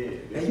up in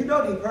it. Yeah. And you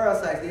know these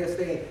parasites, they're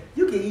saying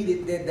you can eat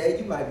it that day,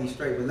 you might be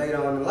straight, but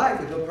later on in life,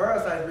 if the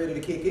parasites ready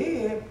to kick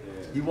in,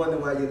 you wonder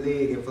why your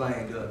leg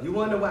inflamed up. You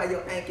wonder why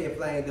your ankle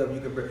inflamed up.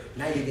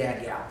 Now you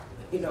got gout.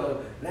 You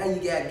know, now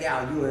you got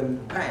gout. You in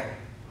pain.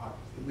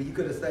 You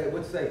could have said,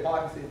 what you say,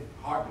 Parkinson?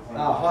 Heart disease.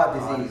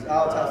 Heart disease.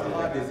 All types of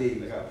heart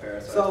disease. They got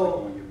parasites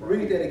So on your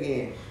brain. read that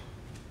again.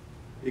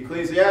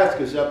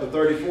 Ecclesiastes chapter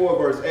 34,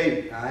 verse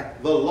 8. All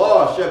right. The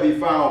law shall be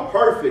found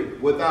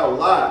perfect without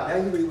lies.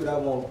 Now you read what I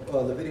want.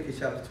 Leviticus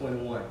chapter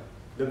 21.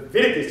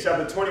 Leviticus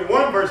chapter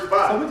 21, verse 5.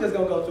 So we're just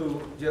gonna go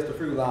through just a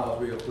few laws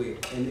real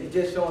quick, and it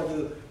just showing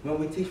you when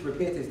we teach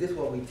repentance. This is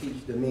what we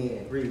teach the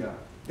men. Read on.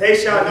 They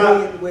shall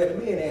not. Well, the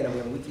men and the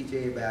women, we teach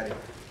everybody.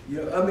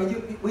 You know, I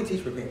mean, we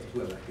teach repentance.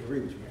 We're like,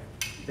 read what you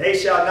got. They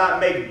shall not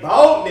make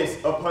baldness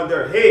upon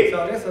their heads.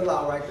 So that's a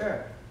law right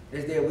there.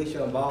 It's that we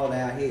shall bald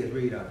our heads.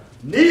 Read on.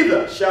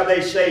 Neither shall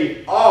they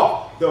shave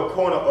off the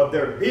corner of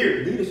their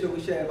beard. Neither should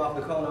we shave off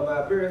the corner of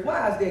our beards.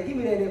 Why is that? Give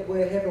me that what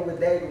happened with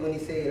David when he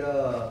said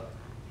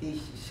he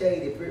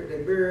shaved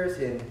the beards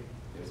and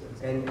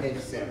 2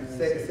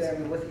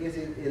 Samuel, what is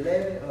it,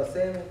 11 or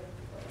 7?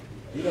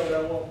 You know what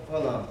I want?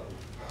 Hold on.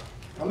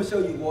 I'm gonna show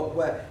you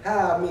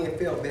how men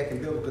felt back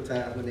in biblical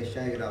times when they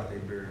shaved off their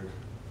beards.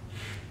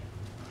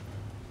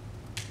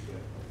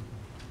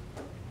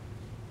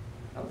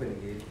 I'm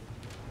finna get it.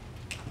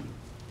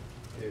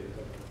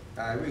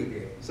 All right, read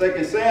that.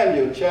 2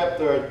 Samuel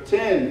chapter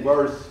 10,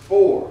 verse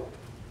 4.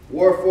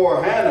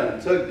 Wherefore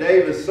Hannah took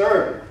David's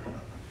servant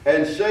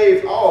and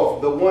shaved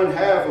off the one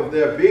half of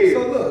their beard.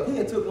 So look, he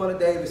had took one of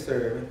David's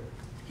servants.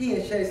 He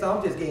had shaved, so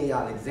I'm just giving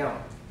y'all an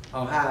example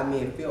on how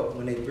men felt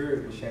when their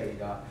beard was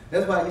shaved off.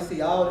 That's why you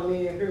see all the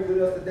men here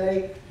with us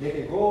today, they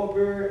can grow a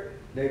beard,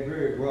 their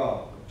beard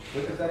grow.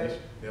 What you say?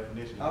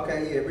 Definition.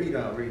 Okay, yeah, read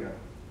on.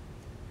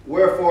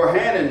 Wherefore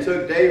Hannah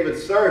took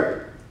David's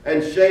servant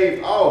and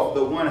shaved off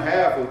the one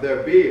half of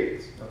their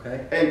beards,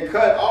 Okay. and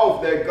cut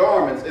off their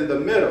garments in the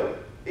middle,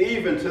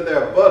 even to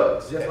their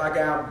buttocks. Just like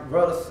our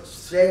brothers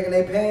shagging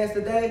their pants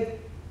today,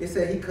 it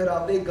said he cut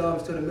off their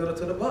garments to the middle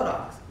to the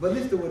buttocks. But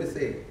listen to what it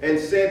said. And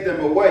sent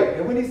them away.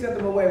 And when he sent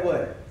them away,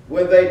 what?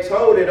 When they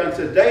told it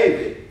unto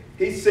David,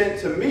 he sent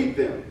to meet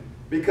them,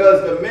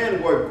 because the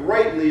men were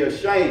greatly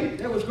ashamed.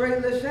 That was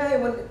greatly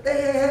ashamed when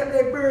they had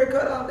their beard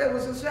cut off. That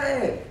was a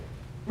shame.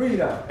 Read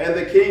on. And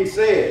the king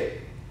said,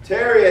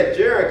 Tarry at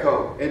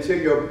Jericho until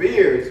your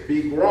beards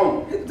be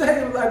grown.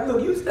 David was like,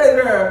 look, you stay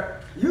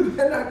there. You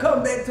cannot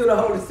come back to the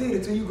holy city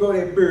till you grow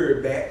that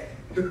beard back.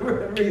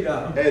 Read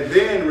on. And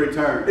then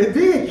return. And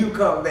then you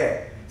come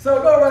back.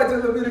 So go right to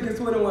Leviticus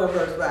 21,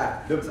 verse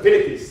 5.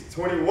 Leviticus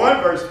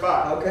 21, verse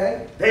 5.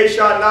 Okay. They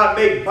shall not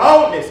make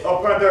baldness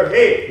upon their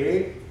head.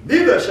 Read.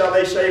 Neither shall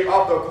they shave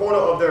off the corner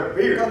of their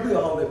beard. Because we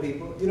are holy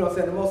people. You know what I'm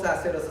saying? The Most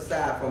High set us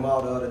aside from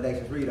all the other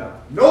nations. Read on.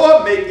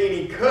 Nor make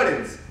any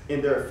cuttings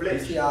in their You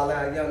flesh. see all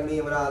our young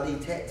men with all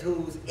these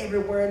tattoos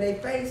everywhere in their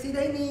face. See,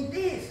 they need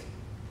this.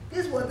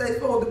 This is what they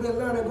supposed to be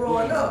learning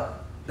growing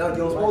up. No, you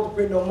don't supposed to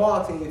print no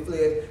marks in your flesh.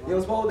 You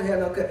don't supposed to have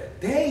no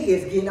cut. They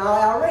is getting all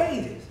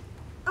outrageous.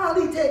 All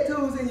these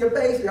tattoos in your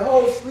face, your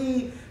whole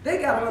sleeve. They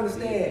got to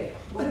understand,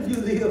 what if you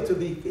live to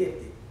be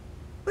 50?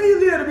 When you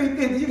live to be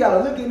 50, you got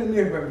to look in the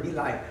mirror and be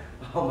like,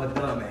 oh, I'm a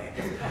dumb ass.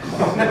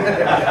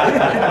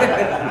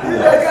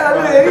 You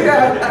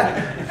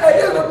gotta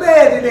just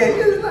imagine that.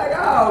 You're just like,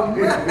 oh,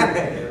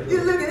 man.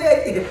 You look at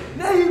that.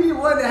 Now you be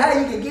wondering how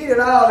you can get it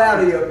all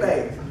out of your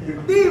face.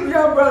 These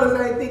young brothers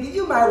ain't thinking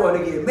you might want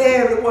to get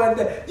married one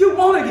day. You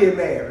want to get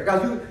married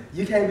because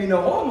you can't be no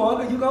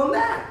whoremonger, you're going to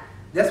die.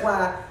 That's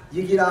why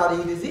you get all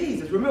these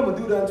diseases. Remember,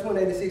 Deuteronomy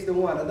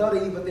 28:61,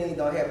 another evil thing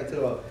don't happen to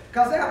them.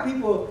 Because our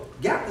people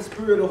got the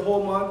spirit of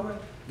whoremongering,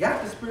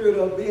 got the spirit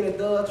of being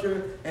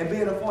adulterer and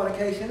being a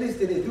fornication. Listen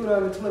to this,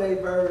 Deuteronomy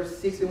 28, verse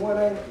 61,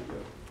 ain't it?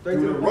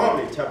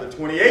 Deuteronomy chapter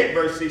 28,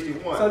 verse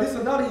 61. So this is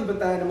another evil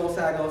thing the Most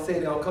High gonna say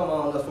they don't come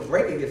on us for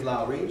breaking his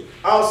law, read.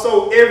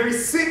 Also every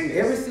sickness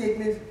Every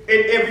sickness,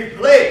 and every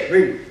plague,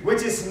 read.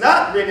 which is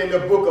not written in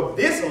the book of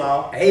this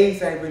law,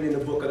 AIDS ain't written in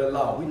the book of the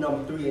law. We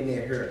number 3 in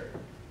there here.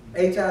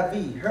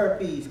 HIV,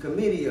 herpes,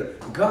 chlamydia,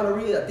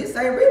 gonorrhea. This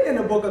ain't written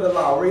in the book of the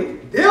law,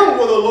 read. them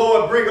will the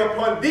Lord bring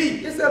upon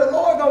thee It said the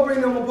Lord gonna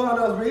bring them upon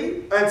us,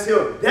 read.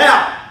 until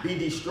thou be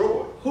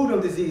destroyed. Who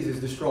them diseases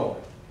destroying?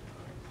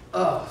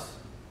 Us,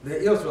 the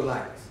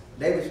Israelites.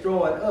 They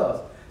destroying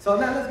us. So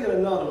now let's get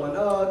another one.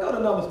 Go to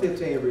Numbers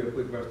 15 real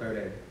quick, verse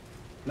 38.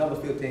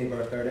 Numbers 15,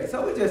 verse 38.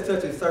 So we just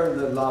touching certain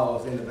little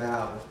laws in the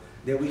Bible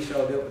that we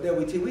show, that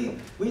we teach.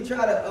 We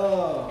try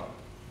to,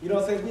 you know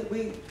what I'm saying?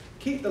 We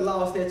keep the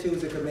law,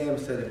 statutes, and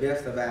commandments to the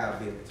best of our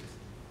abilities.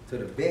 To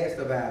the best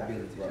of our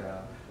abilities,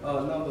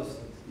 y'all. Numbers,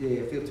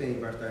 15,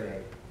 verse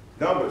 38.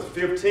 Numbers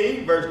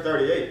 15, verse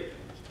 38.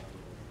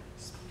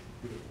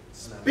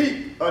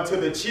 speak unto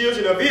the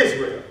children of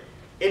Israel,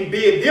 and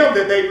bid them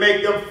that they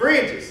make them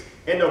fringes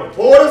and the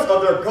borders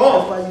of their That's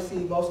garments. why you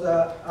see most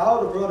of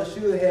all the brothers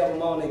should have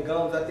them on their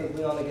gums. I think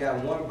we only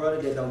got one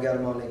brother that don't got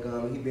them on their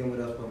gums. He been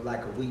with us for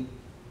like a week.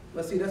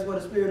 But see, that's where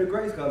the spirit of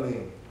grace come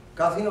in.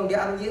 Cause he don't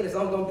got them yet. It's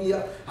only gonna be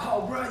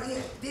oh bro,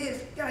 yeah,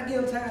 this gotta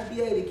give him time to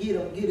be able to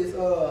get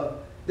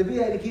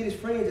his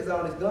fringes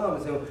on his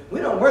garments. And we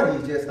don't wear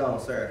these just on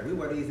Saturday. We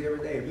wear these every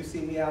day. If you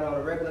see me out on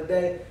a regular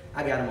day,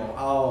 I got them on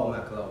all my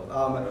clothes.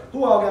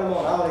 Who all got them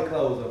on all their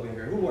clothes up in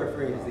here? Who wear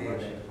fringes every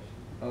day?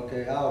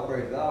 Okay, all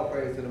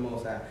praise to the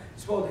Most High. You're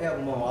supposed to have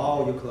them on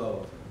all your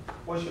clothes.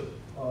 What's your,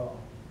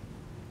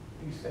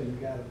 you say you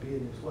got a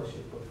business, what's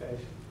your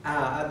profession?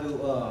 I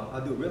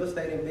do real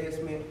estate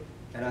investment,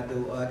 and I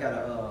got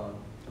a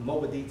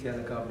mobile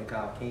detailing company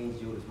called King's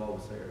Judas Mobile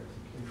Service.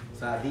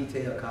 So I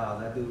detail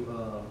cars. I do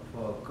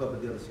for a couple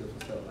of dealerships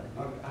and stuff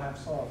like that. I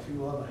saw a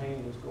few other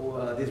hands go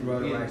up. This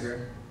brother right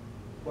here.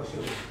 What is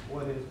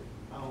it?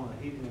 I own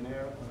a heating and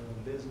air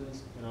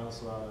business, and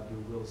also I do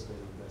real estate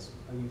investment.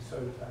 Are you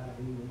certified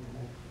in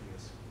that?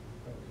 Yes.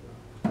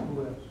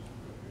 Who else?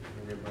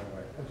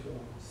 That's your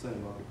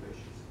Same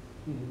occupations.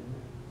 heating and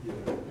Yeah,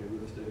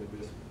 real estate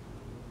investment.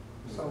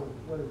 air. So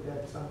what is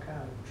that, some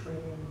kind of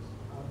trends?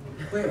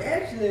 Well,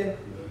 actually,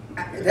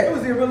 they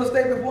was in real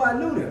estate before I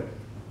knew them.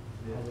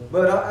 Yeah.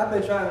 But I've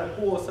been trying to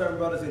pull certain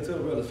brothers into the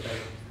real estate.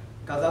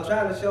 Because I'm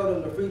trying to show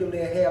them the freedom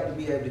they have to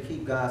be able to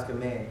keep God's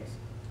commandments.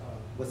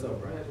 What's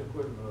up, bro? Let me ask you a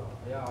question,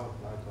 y'all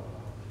like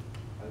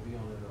be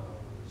on the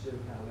Chevy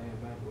County Land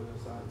Bank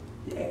website?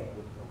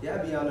 Yeah, I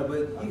be on there,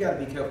 but you gotta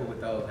be careful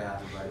with those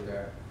houses right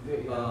there.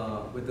 Yeah.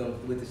 With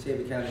the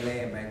Chevy County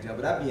Land Bank jump,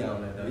 but I be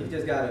on there though. You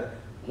just gotta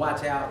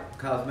watch out,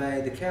 cause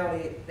man, the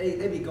county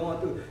they be going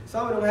through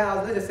some of them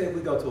houses. They just say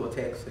we go to a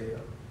tax sale.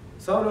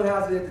 Some of them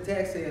houses at the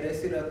tax sale, they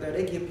sit up there,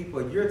 they give people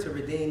a year to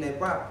redeem their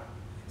property.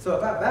 So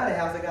if I buy the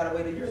house, I gotta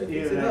wait a year to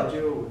fix it up.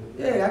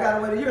 Yeah, I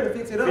gotta wait a year to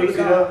fix it up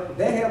because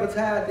they have a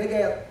time. They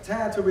got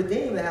time to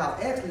redeem the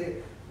house. Actually,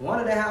 one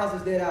of the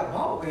houses that I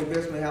bought, the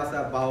investment house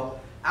I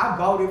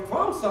bought it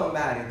from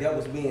somebody that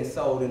was being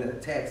sold in a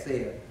tax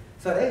sale.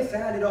 So they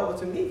signed it over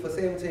to me for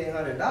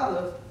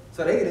 $1,700,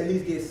 so they could at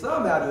least get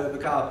some out of it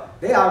because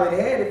they already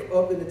had it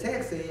up in the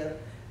tax sale.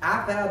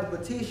 I filed the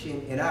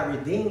petition and I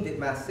redeemed it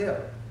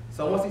myself.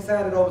 So once he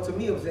signed it over to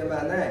me, it was in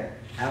my name.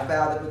 I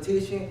filed the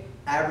petition.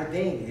 I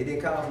redeemed it. It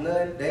didn't cost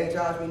nothing. They ain't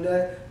charged me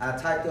nothing. I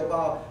typed up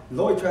all.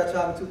 Lloyd tried to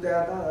charge me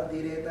 $2,000. I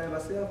did everything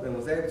myself and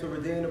was able to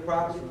redeem the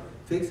property,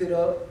 fix it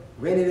up,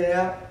 rented it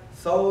out,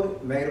 sold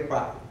it, made a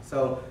profit.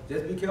 So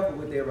just be careful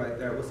with that right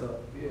there. What's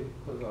up? Yeah,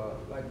 because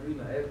like the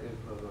reason I asked this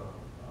because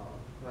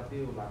I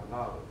deal with like a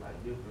lot of like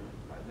different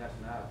like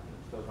nationalities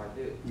and stuff like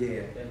that.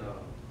 Yeah. And a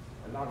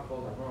lot of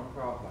folks I run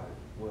across like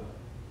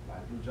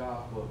do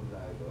jobs for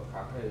like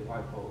Caucasian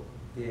white folks.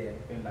 Yeah.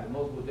 And like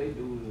most what they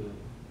do is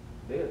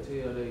they'll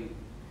tell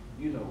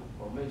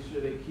or make sure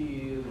their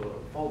kids or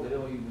folks that they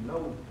don't even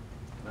know,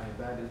 like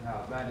buy this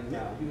house, That's and,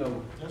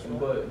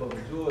 right. but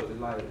majority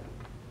like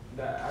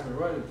that I've been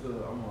running to.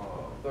 I'm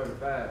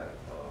 35.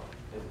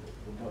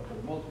 But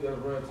most people I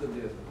run to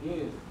this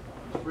again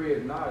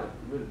spread knowledge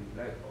really be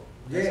black folks.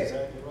 Yeah. That's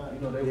exactly right.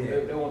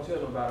 They won't tell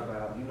them about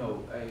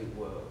hey,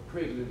 well,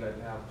 Craigslist got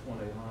the house for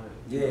 $2,800.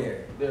 Yeah.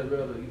 They're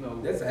rather,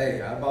 That's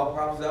I bought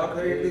properties out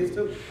Craigslist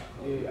too.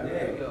 Yeah, I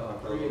think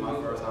my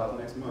first house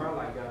next month. Probably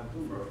like got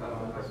two First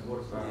like house.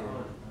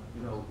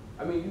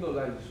 $4,500.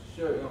 Like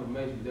share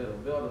information that are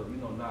better,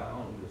 not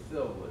only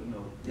yourself, but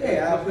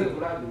Yeah, that's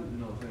what I do. You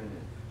know what I'm saying?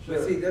 But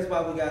see, that's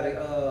why we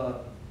gotta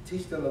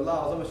teach them the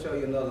laws. I'm gonna show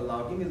you another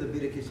law. Give me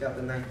Leviticus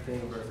chapter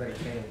 19, verse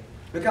 18.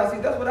 Because see,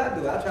 that's what I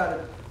do. I try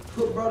to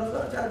hook brothers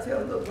up. I try to tell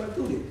them, look, bro,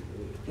 do this. You know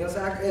what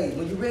I'm saying? Hey,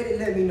 when you ready,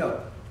 let me know.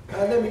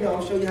 Let me know. I'm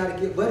gonna show you how to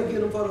where to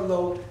get them for the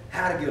low,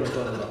 how to get them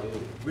for the low.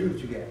 Read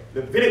what you got.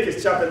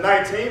 Leviticus chapter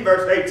 19,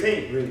 verse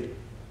 18. Read it.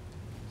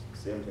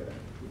 17.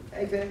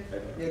 18.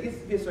 Yeah,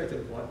 get straight to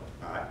the point.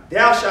 All right.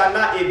 Thou shalt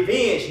not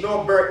avenge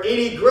nor bear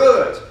any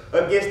grudge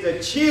against the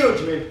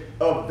children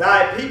of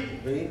thy people,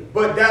 Read.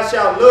 but thou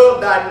shalt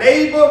love thy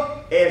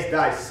neighbor as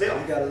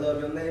thyself. You gotta love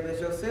your neighbor as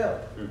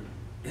yourself.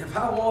 If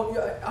I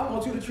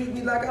want you to treat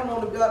me like I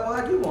want to be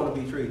like you want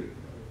to be treated.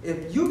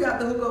 If you got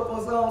to hook up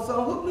on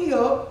something, hook me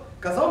up,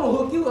 cause I'm gonna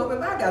hook you up if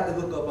I got to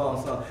hook up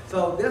on something.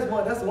 So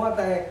that's one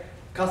thing,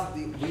 cause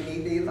we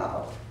need these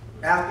laws.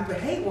 Our people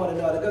hate one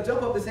another. Go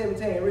jump up to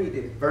 17 and read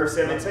this. Verse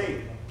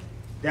 17.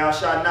 Thou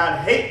shalt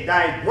not hate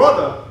thy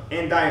brother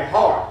in thy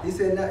heart. He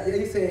said,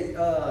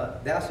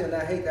 thou shalt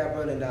not hate thy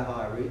brother in thy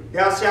heart. Read.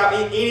 Thou shalt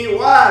in any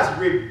wise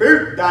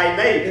rebuke thy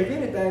neighbor. If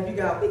anything,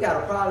 we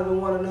got a problem with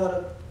one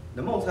another,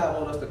 the Most High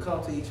want us to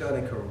come to each other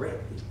and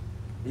correct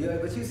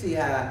it. But you see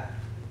how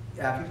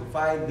people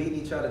fighting,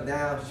 beating each other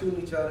down,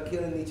 shooting each other,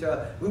 killing each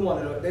other.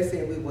 They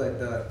said we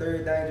the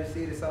third dangerous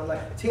city, something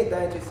like 10th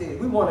dangerous city.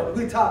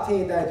 We top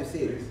 10 dangerous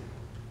cities.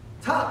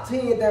 Top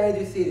 10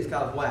 dangerous cities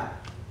cause why?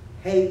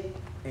 Hate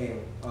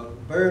and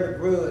bear the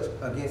grudge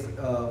against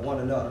one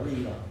another.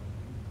 Read on.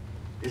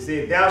 It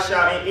said, thou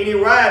shalt in any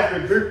wise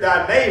rebuke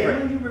thy neighbor.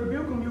 And when you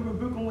rebuke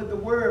them with the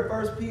word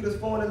 1 Peter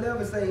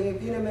 4:11 say,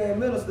 if any man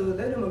minister,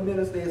 let him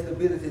minister in the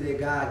ability that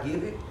God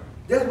give it.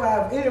 That's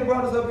why if any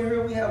brothers up in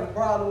here, we have a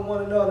problem with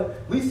one another,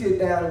 we sit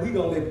down and we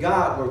gonna let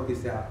God work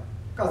this out.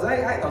 Because I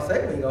ain't gonna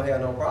say we ain't gonna have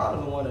no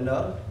problems with one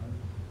another.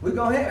 We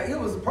gonna have, it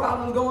was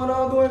problems going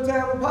on during the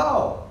time with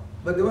Paul.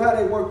 But the way how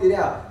they worked it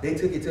out, they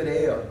took it to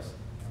the elders.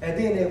 And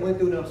then they went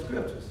through them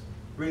scriptures.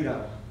 Read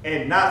on.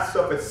 And not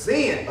suffer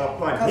sin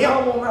upon Because I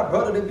him. don't want my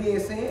brother to be in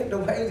sin. The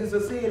wages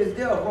of sin is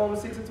death.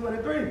 Romans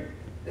 6:23.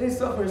 They ain't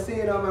suffering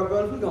sin on my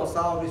brothers. We're going to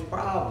solve this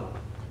problem.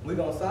 We're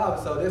going to solve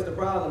it. So that's the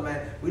problem,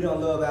 man. We don't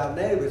love our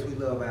neighbors. We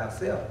love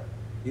ourselves.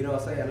 You know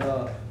what I'm saying?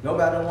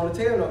 Nobody don't want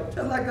to tell them.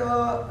 Just like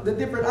the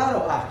different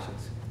auto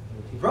auctions.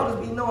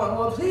 Brothers be knowing,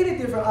 well, see the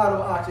different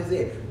auto auctions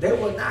there. They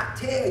will not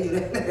tell you.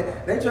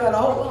 They try to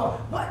hold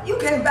on. But you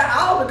can't buy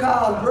all the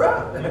cars,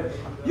 bro.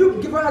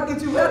 You can probably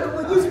get you after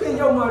when you spend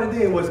your money,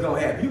 then what's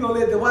going to happen? You going to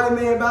let the white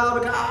man buy all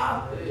the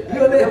cars? You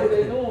gonna let... What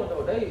they doing,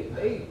 though,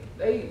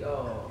 they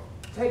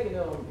taking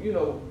them, you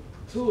know,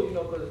 to it, you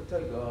know, because it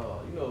take,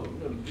 you know,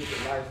 to get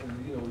the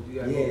license, you know, what you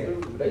got to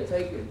go through.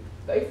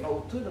 But they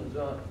float to them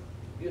junk,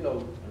 you know,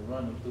 and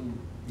run them through.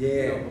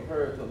 You know,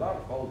 compared to a lot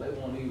of folks, they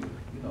won't even,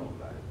 you know,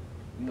 like,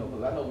 you know,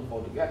 because I know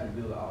before they got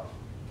the dealer option.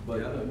 But,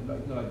 you know,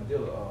 like the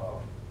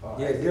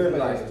dealer, dealer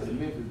license. To the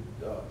Memphis,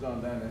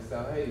 John down in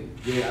South Haven.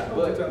 Yeah, I know but,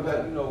 what you're talking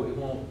about. You know, it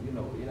won't, you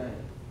know, it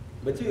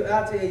ain't. But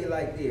I'll tell you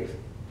like this.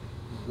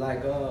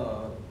 Like,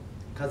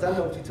 because I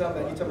know what you're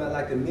talking about. You're talking about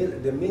like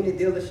the mini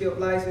dealership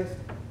license,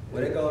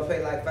 where they go and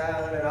pay like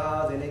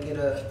 $500 and they get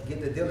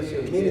the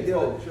dealership, mini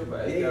dealership.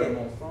 Yeah.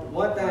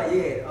 One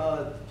thing,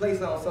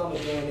 place on some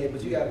is doing it,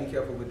 but you got to be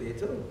careful with that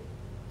too.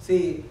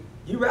 See,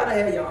 you rather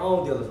have your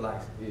own dealer's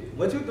license. Yeah.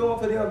 What you doing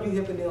for them, you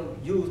helping them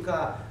use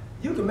car.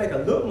 You can make a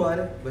little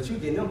money, but you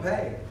getting them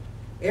paid.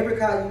 Every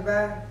car you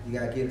buy, you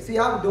got to get it. See,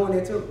 I was doing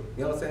that too.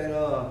 You know what I'm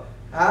saying?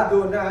 I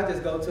do it now. I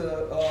just go to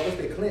what's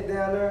that, Clint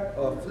down there,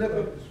 or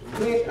Flipper.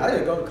 Clint. I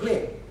just go to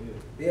Clint.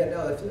 Yeah,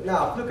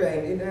 no, Flipper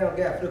ain't. They don't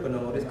got Flipper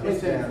no more. This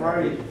Clint down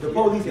there. The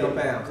police don't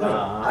found Clint.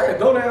 I just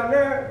go down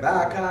there,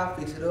 buy a car,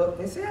 fix it up,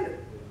 and sell it.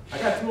 I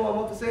got 2 of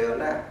them up for sale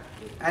now.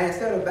 And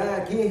instead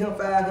of giving him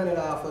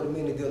 $500 for the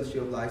mini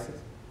dealership license,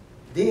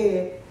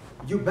 then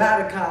you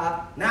buy the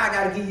car. Now I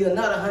got to give you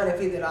another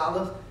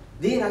 $150.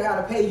 Then I got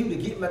to pay you to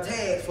get my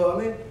tags for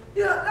me.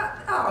 Yeah,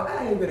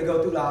 I ain't gonna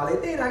go through all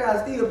that. Then I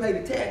gotta still pay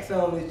the tax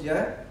on this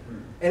junk.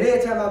 And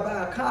every time I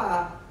buy a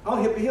car,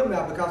 I'm helping him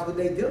out because with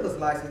their dealer's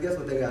license, guess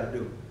what they gotta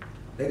do?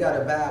 They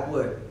gotta buy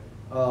what?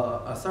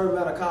 A certain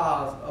amount of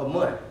cars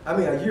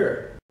a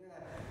year.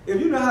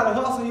 If you know how to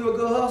hustle, you're a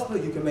good hustler,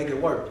 you can make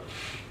it work.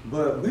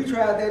 But we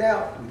tried that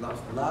out, we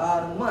lost a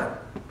lot of money.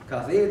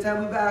 Because every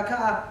time we buy a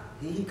car,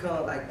 he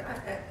comes like,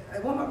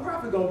 where my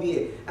profit gonna be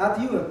at?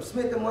 After you have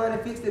spent the money,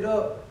 fixed it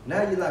up,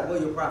 now you're like, where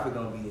your profit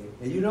gonna be at?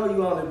 And you know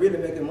you only really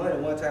making money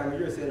one time a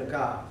year selling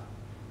cars.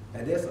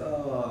 And that's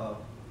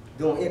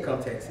doing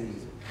income tax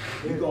season.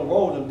 You're gonna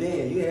roll them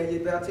then. You had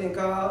you about 10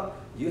 cars,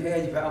 you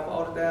had you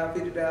about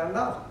 $40,000,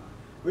 $50,000.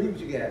 Read what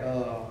you got.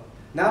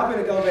 Now I'm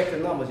gonna go back to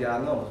numbers,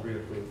 y'all. Numbers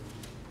real quick.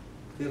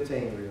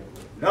 15 real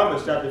quick.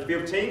 Numbers chapter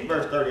 15,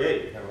 verse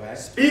 38. All right.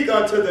 Speak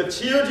unto the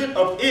children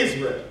of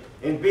Israel,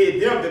 and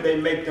bid them that they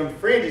make them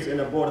fringes in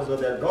the borders of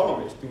their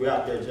garments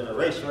throughout their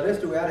generation. So that's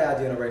throughout our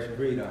generation.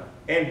 Read on.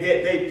 And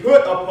that they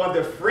put upon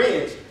the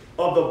fringe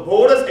of the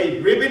borders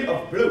a ribbon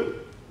of blue.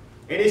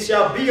 And it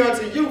shall be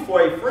unto you for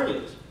a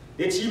fringe,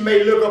 that ye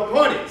may look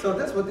upon it. So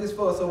that's what this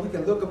for, so we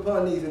can look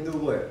upon these and do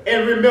what?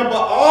 And remember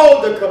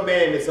all the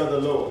commandments of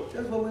the Lord.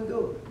 That's what we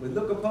do. We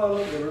look upon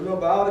them and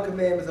remember all the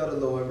commandments of the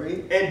Lord.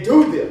 Read. And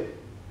do them.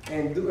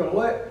 And do them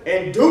what?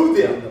 And do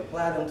them. And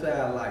apply them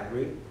to our life.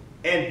 Read.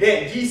 And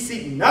that ye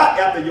seek not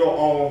after your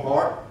own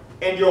heart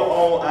and your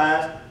own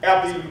eyes,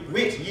 after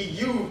which ye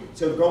use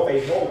to go a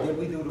whore. Then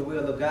we do the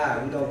will of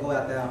God. We don't go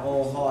after our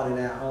own heart and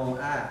our own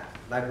eyes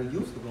like we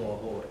used to go a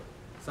whore.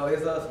 So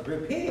it's us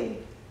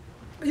repenting.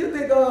 You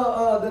think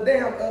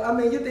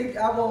you think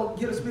I won't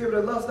get a spirit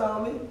of lust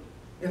on me?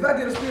 If I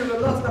get a spirit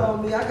of lust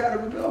on me, I gotta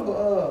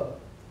remember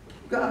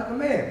God's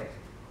commandments.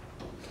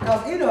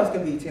 Because any of us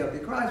can be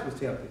tempted. Christ was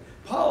tempted.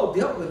 Paul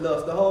dealt with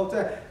lust the whole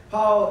time.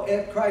 Paul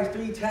asked Christ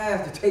 3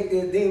 times to take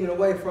that demon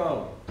away from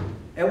him.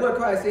 And what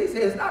Christ said, he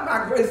said, it's not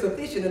my grace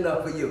sufficient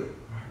enough for you.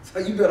 So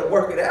you better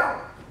work it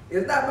out.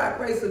 It's not my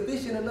grace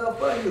sufficient enough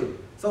for you.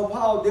 So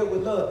Paul dealt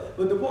with love.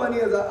 But the point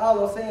is,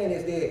 all I'm saying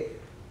is that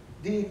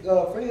these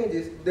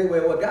fringes,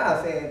 what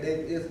God's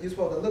saying, you're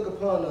supposed to look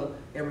upon them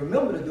and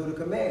remember to do the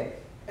command.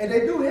 And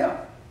they do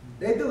help.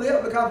 They do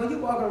help because when you're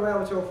walking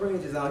around with your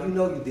fringes on, you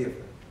know you're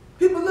different.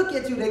 People look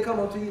at you, they come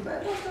up to you,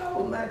 man, what's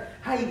up, man?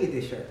 How you get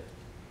this shirt?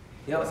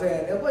 You know what I'm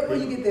saying? Where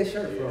you get that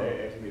shirt from?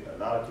 A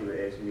lot of people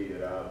ask me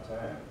that all the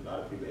time. A lot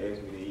of people ask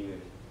me to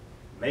even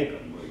make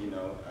them, but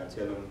I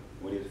tell them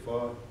what it's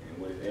for and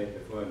what it's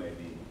actually for, and they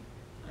be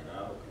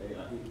like,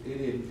 okay.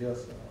 It isn't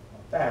just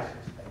a fashion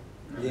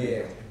statement.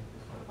 Yeah.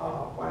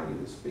 While you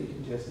were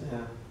speaking just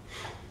now,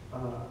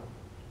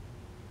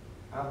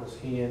 I was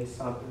hearing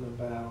something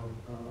about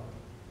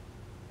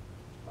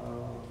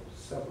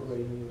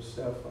separating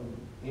yourself from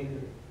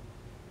any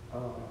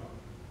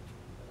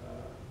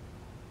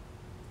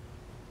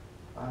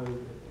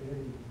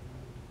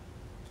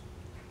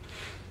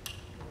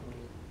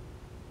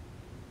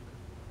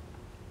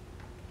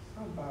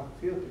Something about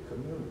filthy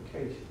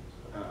communications.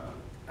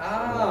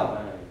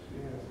 Ah,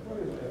 Yeah, what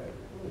is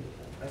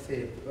that? I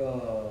said,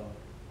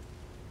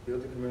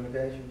 filthy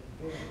communication.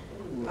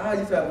 Yeah,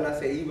 You talking when I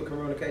say evil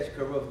communication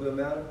corrupts good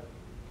manner?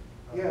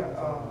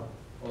 yeah,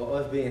 Or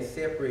us being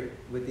separate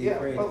with these yeah,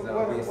 friends,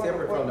 but being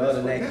separate from the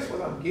other this nations.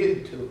 what I'm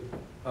getting to.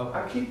 Okay.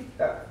 I keep,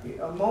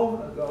 a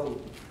moment ago,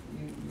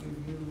 you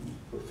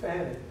used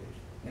profanity,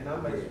 and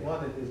I'm just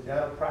wondering, is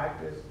that a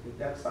practice? Is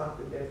that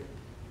something that,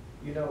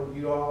 you know,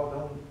 you all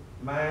don't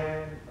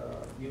mind?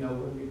 You know,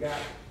 when you got,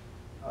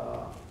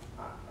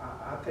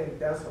 I think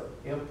that's an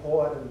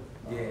important,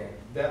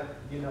 that,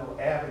 you know,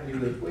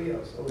 avenue as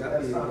well. So is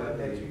that something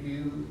that you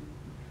use?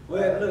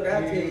 Well, look,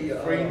 I tell you,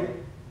 freely?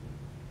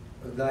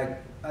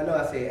 like, I know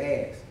I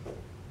said ass.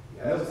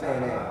 Yes, You know what I'm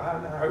saying?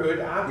 I heard,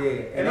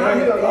 And and I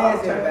hear a lot of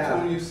ass in the times Bible.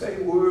 when you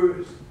say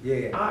words,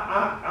 Yeah.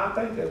 I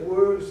think that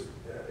words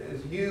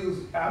is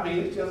used, I mean,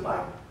 it's just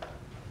like,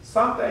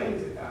 some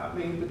things, I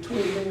mean,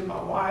 between me and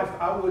my wife,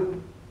 I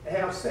wouldn't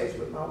have sex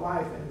with my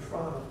wife in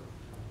front of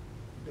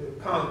the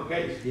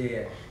congregation.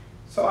 Yeah.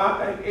 So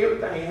I think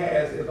everything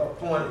has its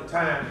appointed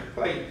time and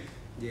place.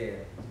 Yeah.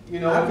 You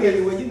know, I feel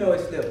you when you know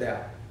it slipped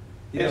out.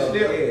 You It know,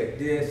 slipped?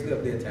 Yeah, it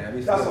slipped that time.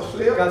 It That's slipped. a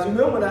slip? Because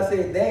remember when I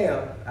said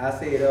damn, I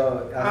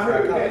said, I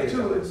heard caught that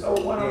too, and so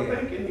what I'm Yeah.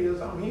 thinking is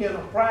I'm hearing a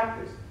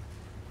practice.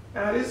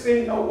 Now this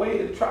ain't no way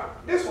to try,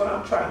 this is what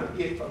I'm trying to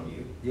get from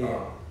you.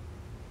 Yeah.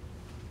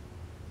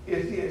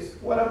 Is this,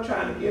 what I'm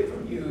trying to get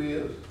from you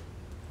is,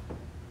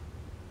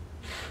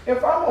 if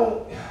I'm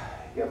on,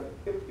 if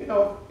you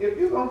know, if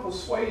you're gonna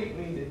persuade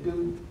me to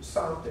do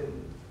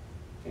something,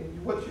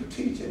 and what you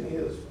teaching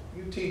is,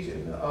 you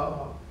teaching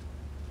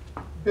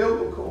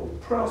biblical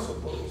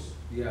principles,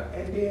 Yeah.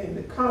 and then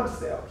the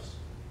concepts,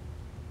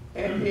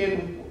 and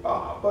then,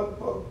 but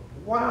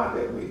why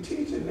that we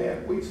teaching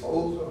that, we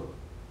supposed to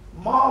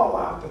model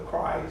after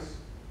Christ,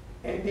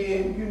 and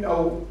then, you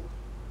know,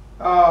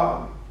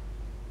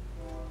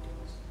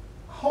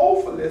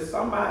 hopefully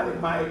somebody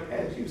might,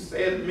 as you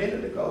said a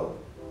minute ago,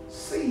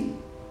 see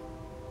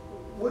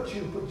what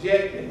you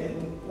projecting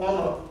and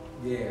wanna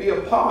be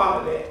a part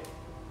of that.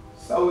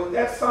 So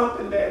that's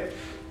something that,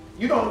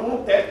 you don't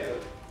want that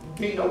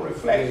to be no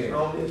reflection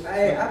on this.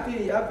 Hey, I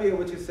feel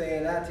what you're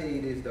saying. I tell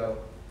you this though.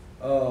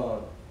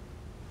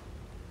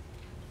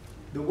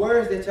 The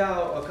words that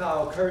y'all are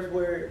called curse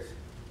words,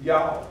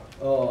 Y'all.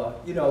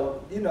 you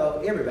know,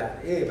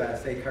 everybody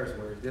say curse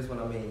words. That's what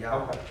I mean,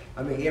 y'all. Okay.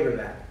 I mean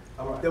everybody.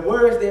 All right. The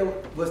words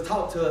that was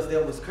taught to us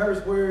that was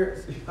curse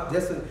words,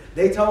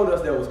 they told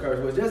us that was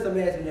curse words. Just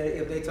imagine that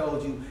if they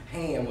told you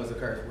hand was a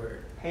curse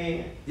word.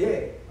 Hand. Yeah.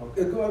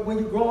 Okay. When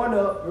you're growing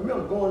up,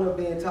 remember growing up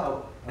being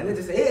taught, and they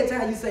just say, every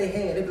time you say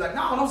hand, they be like,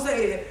 no, don't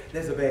say that.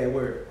 That's a bad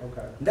word.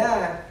 Okay.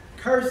 Now,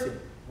 cursing.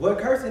 What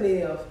cursing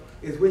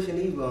is wishing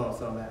evil on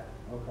somebody.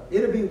 Okay.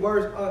 It'll be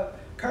worse.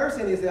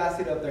 Cursing is that I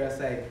sit up there and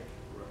say,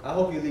 I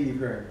hope you leave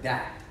here and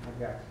die. I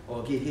got you.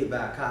 Or get hit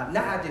by a car.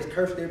 Now I just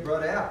curse their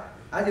brother out.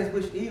 I just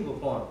wish evil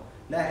for him.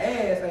 Now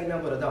ass ain't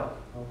nothing but a donkey.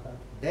 Okay.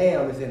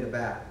 Damn is in the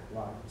Bible.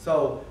 Right.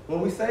 So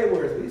when we say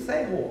words, we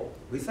say whore.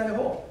 We say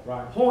whore.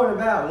 Right. Whore in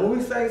the Bible. When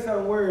we say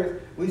certain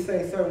words, we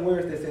say certain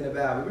words that's in the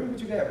Bible. Read what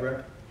you got,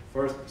 bro.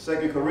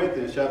 2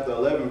 Corinthians chapter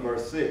 11,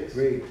 verse 6.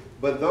 Read.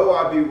 But though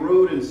I be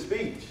rude in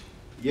speech,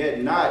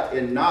 yet not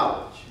in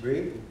knowledge.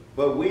 Read.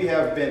 But we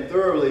have been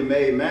thoroughly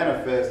made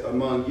manifest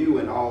among you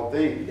in all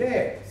things.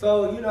 Yeah.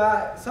 So, you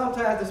know,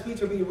 sometimes the speech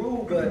will be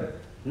rude, but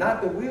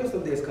not the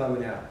wisdom that's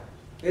coming out.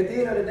 At the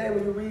end of the day,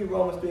 when you read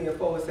Romans 3 and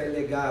 4, it say,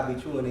 let God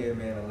be true and every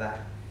man a lie.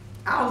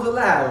 I was a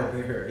liar up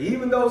in here,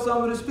 even though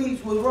some of the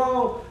speech was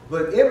wrong,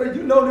 but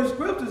you know the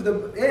scriptures,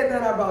 everything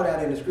I brought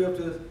out in the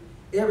scriptures,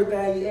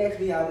 everything you asked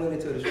me, I went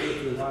into the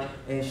scriptures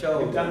and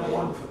showed. You've done a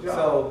wonderful job.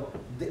 So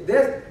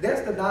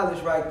that's the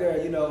knowledge right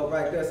there, you know,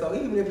 right there. So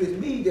even if it's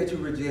me that you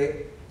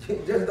reject,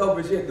 just don't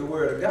reject the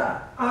word of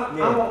God.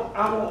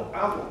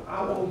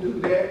 I won't do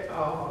that.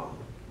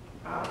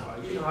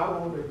 You know, I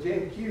won't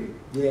reject you.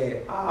 Yeah.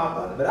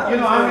 But I you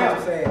know, I have.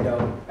 what you're saying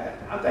though.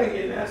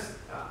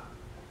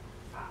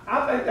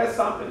 I think that's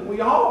something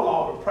we all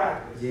ought to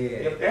practice. Yeah.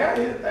 If there's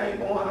anything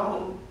going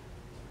on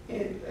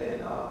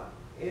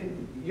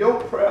in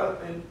your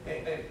presence,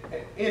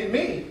 in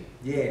me,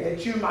 Yeah.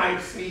 that you might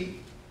see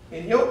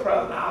in your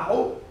presence, I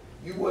hope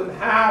you wouldn't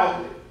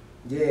howl it.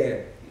 Yeah.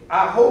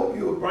 I hope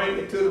you would bring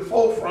it to the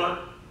forefront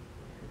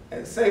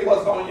and say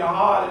what's on your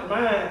heart and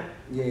mind.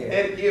 Yeah.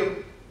 And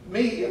give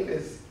me, if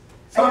it's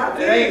Hey,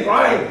 something that ain't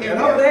right, give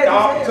me I'm glad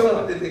the you said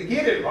opportunity to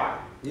get it right.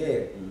 Yeah.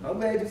 I'm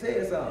glad you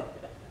said something.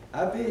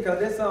 I feel because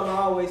that's something I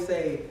always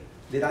say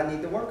that I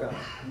need to work on.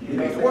 You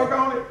need to work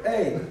on it?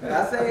 Hey,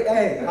 I say,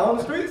 hey, on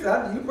the streets,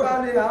 you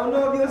probably, I don't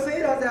know if you've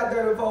seen us out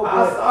there before.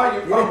 I saw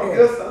you from a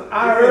distance.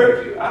 I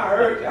heard you.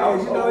 I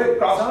was you know,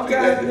 across the street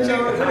at the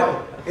chicken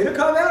house. It'll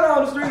come out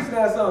on the streets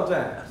now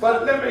sometimes.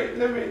 But let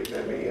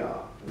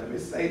me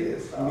say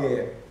this.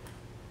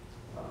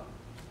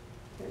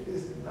 and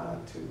this is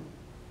not to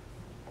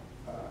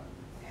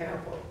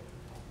hamper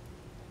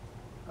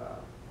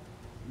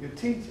your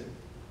teaching.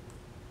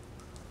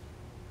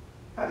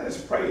 I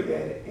just pray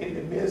that in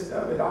the midst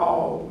of it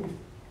all,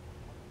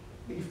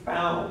 we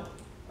found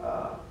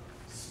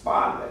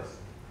spotless.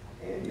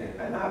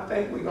 And I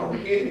think we're going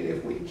to get it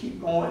if we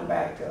keep going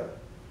back to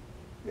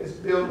this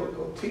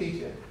biblical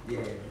teaching.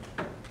 Yeah.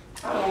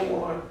 I don't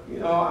want,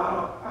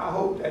 I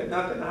hope that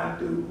nothing I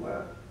do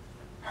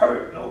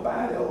hurt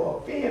nobody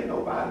or offend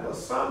nobody, but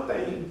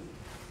something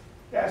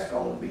that's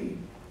going to be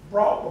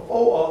brought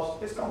before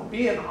us, it's going to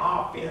be an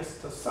offense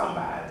to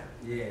somebody.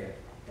 Yeah.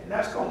 And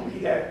that's going to be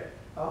that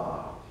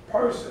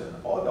person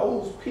or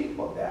those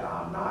people that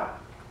are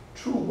not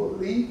true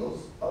believers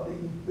of the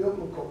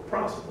biblical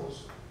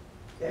principles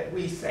that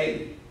we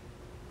say,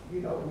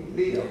 we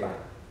live by.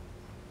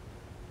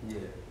 Yeah.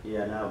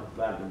 Yeah, now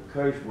about the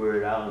curse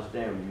word, I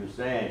understand what you're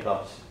saying,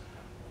 because,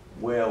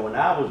 well, when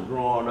I was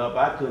growing up,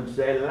 I couldn't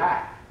say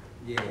lie.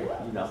 Yeah.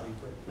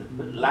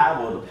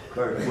 Lie was a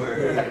curse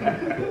word.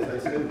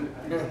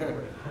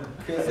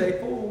 Couldn't say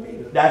fool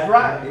either. That's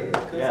right. Yeah,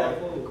 couldn't say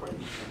fool.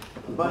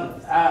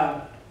 But,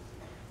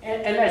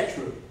 and that's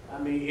true. I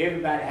mean,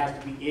 everybody has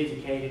to be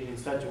educated in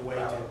such a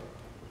way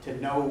to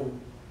know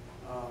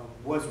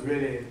what's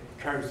really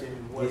cursing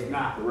and what's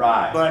not.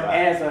 Right. But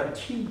right. as a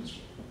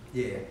teacher,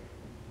 Yeah.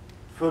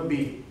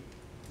 forbid.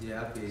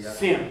 Yeah, I feel you.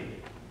 Simply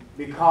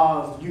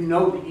because you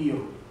know the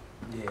ill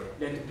Yeah.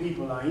 that the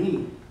people are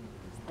in.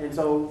 And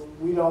so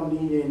we don't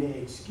need any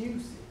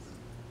excuses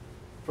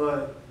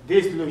for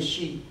this little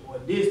sheep or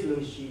this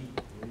little sheep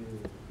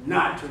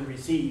not to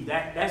receive.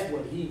 That's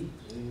what he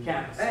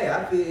kind of said. Hey,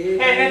 I feel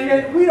it. And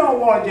then we don't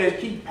want to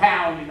just keep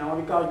pounding on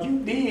it, because you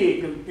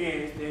did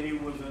confess that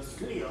it was a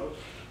slip,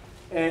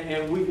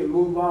 and we can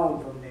move on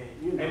from that.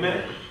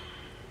 Amen.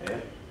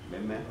 Yeah.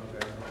 Amen.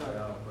 Okay.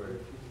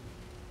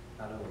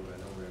 I know where.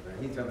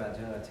 He's talking about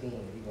John 10.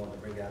 He wanted to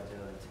bring out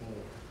John 10.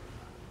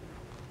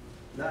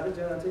 No, it's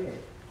John 10.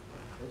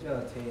 It's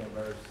John 10,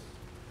 verse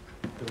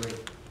 3.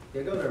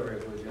 Yeah, go there real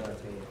quick, John 10.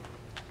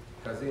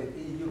 Because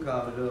you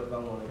called it up. I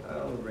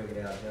want to bring it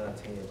out, John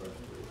 10, verse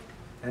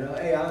 3. And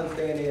hey, I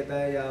understand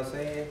everything y'all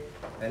saying.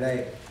 And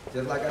hey,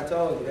 just like I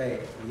told you, hey,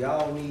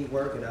 y'all need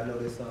work, and I know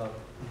there's something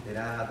that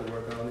I have to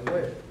work on as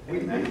well.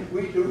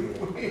 We do.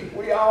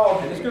 We all.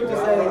 And the scripture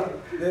say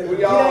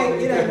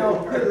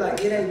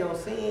it ain't no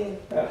sin.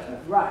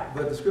 Right.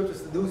 But the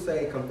scriptures do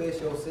say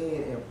confess your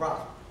sin and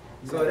prosper.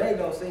 So it ain't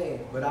no sin.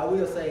 But I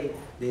will say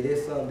that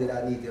it's something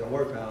that I need to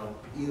work on,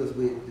 is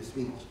with the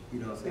speech. You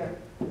know what I'm saying?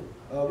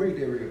 Read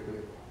that real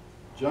quick.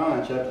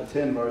 John chapter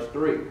 10, verse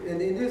 3.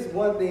 And then this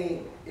one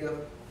thing, if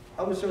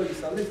I'm gonna show you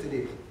something. Listen to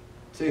this.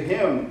 To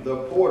him the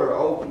porter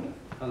opened.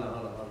 Hold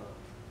on.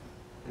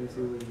 Let me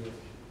see what it is.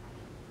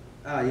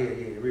 Yeah,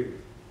 read it.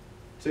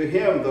 To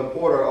him the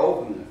porter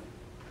openeth,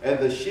 and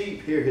the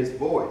sheep hear his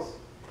voice,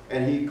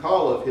 and he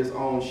calleth his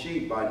own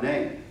sheep by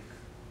name,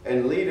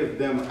 and leadeth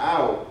them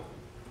out,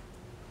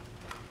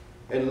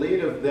 and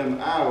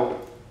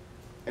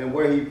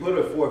where he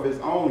putteth forth his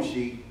own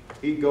sheep,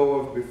 he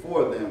goeth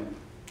before them,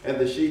 and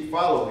the sheep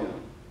follow him,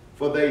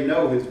 for they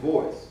know his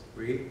voice.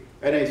 Read.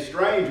 And a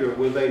stranger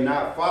will they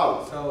not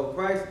follow. So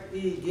Christ,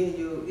 he getting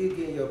you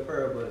a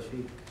parable of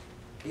sheep.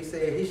 He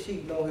said his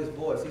sheep know his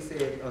voice. He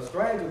said a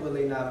stranger will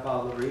they not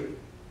follow. Read.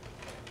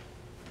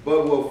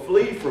 But will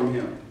flee from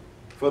him,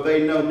 for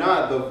they know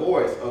not the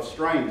voice of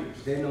strangers.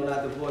 They know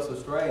not the voice of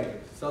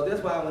strangers. So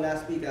that's why when I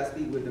speak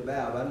with the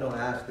Bible. I know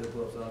I step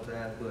up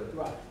sometimes, but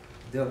Right.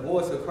 the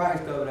voice of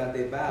Christ coming out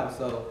their Bible.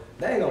 So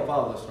they ain't gonna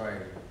follow a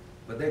stranger,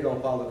 but they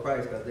gonna follow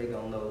Christ because they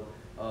gonna know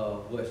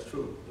what's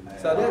true.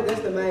 So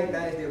that's the main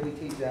things that we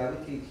teach out.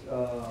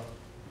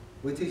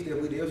 We teach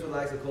that we the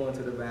Israelites according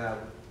to the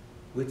Bible.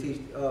 We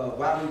teach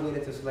why we went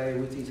into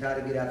slavery. We teach how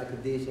to get out the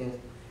conditions,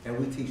 and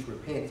we teach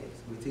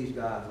repentance. We teach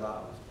God's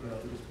laws. To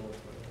this point.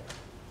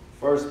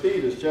 1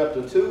 Peter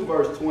chapter 2,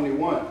 verse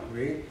 21.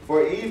 Read.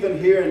 For even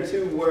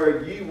hereunto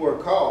where ye were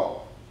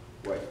called.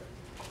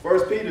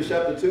 1 Peter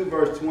chapter 2,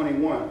 verse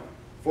 21.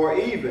 For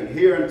even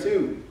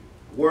hereunto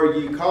were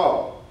ye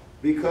called,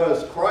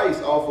 because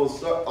Christ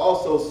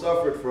also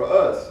suffered for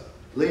us,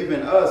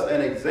 leaving us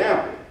an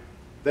example,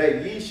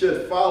 that ye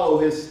should follow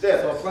his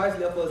steps. So Christ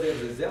left us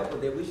as an example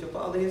that we should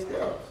follow his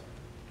steps.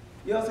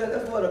 You know what I'm saying?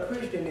 That's what a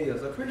Christian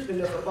is. A Christian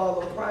is a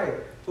follower of Christ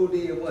who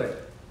did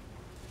what?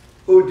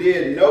 Who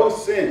did no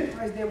sin.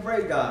 Christ didn't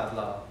break God's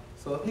law.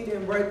 So if he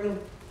didn't break them,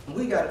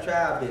 we got to try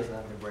our best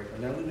not to break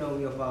them. Now we know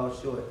we'll fall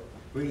short.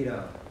 Read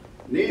on.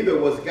 Neither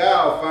was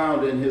guile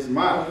found in his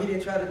mouth. He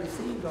didn't try to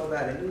deceive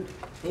nobody.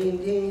 He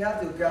didn't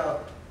have to go.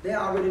 They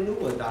already knew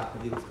what doctor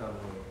he was coming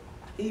with.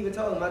 He even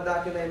told them, my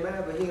doctor ain't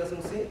mine, but he is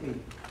who sent me.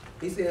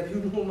 He said, if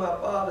you knew my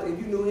Father, if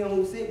you knew him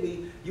who sent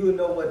me, you would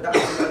know what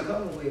doctrine I'm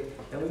coming with.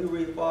 And when you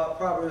read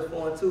Proverbs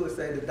 4:2, it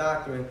says the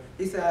doctrine.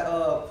 He said,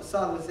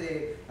 Solomon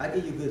said, I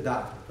give you good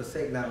doctrine,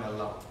 forsake not my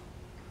law.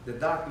 The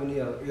doctrine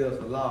is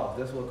the law.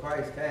 That's what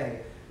Christ came.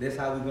 That's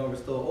how we're going to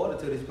restore order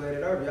to this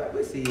planet Earth. Y'all,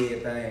 we see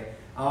everything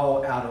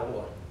all out of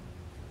order.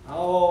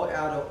 All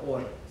out of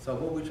order. So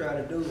what we're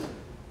trying to do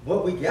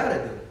what we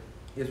gotta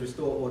do is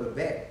restore order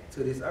back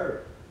to this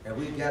earth. And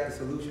we got the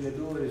solution to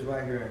do it is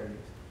right here in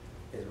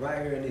this. It's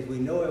right here in this. We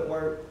know it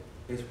worked.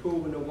 It's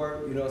proven to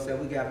work. You know what I'm saying?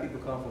 We got people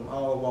come from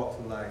all walks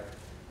of life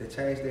to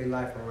change their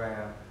life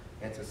around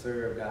and to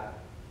serve God.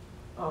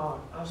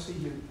 I see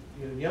you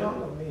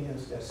younger men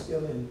that's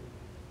still in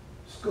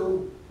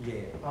school.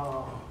 Yeah.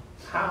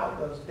 How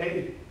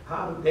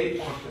do they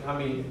function? I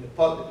mean, in the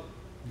public.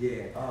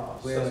 Yeah.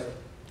 Well, system.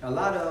 a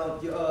lot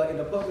of in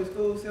the public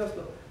school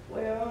system.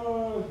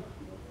 Well,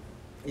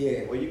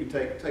 yeah. Well, you can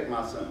take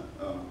my son.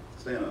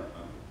 Stand up.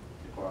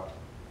 Be quiet.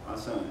 My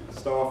son,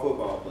 star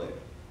football player.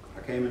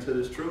 I came into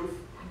this truth,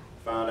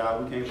 found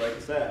out we can't break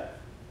the Sabbath.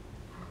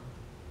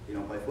 He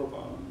don't play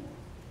football anymore.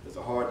 It's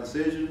a hard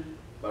decision,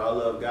 but I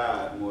love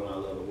God more than I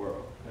love the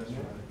world. That's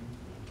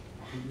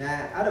right.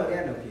 Now, I don't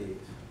got no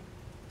kids.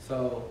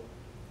 So,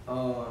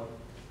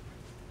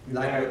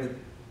 like, I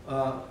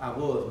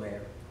was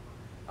married.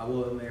 I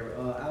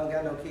don't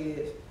got no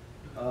kids.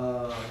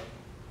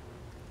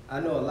 I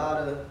know a lot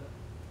of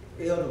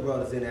elder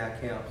brothers in our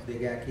camps. They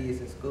got kids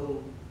in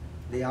school.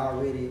 They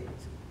already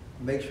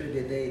make sure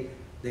that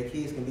their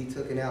kids can be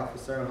taken out for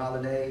certain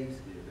holidays,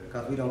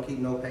 because we don't keep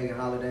no pagan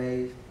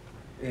holidays,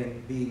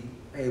 and be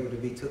able to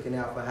be taken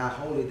out for high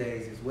holy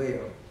days as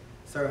well.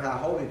 Certain high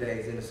holy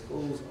days, and the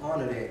schools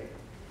honor that. You know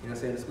what I'm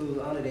saying? The schools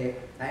honor that.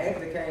 I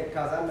actually came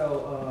because I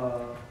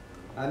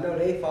know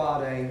their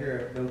father ain't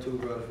here. Them two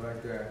brothers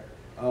right there.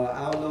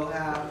 I don't know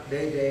how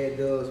their dad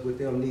does with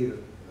them neither.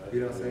 You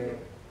know what I'm saying?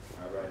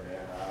 All right, man.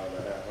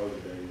 All that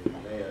holidays we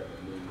have,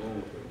 and new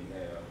moons that we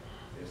have,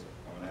 it's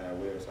on our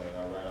website.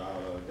 I write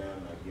all of them down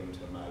and I give them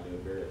to my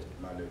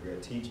little girl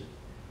teacher,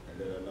 and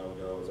let her know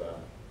those are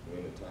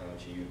when the time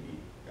she would be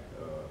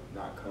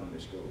not coming to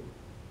school.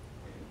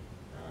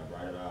 And I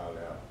write it all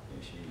out,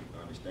 and she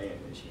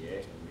understands, and she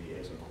asks me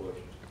some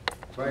questions.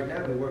 Right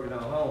now we're working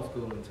on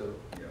homeschooling too.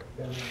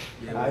 Yeah.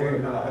 Yeah, I we're heard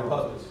working on about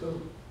public homeschooling.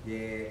 school. Yeah,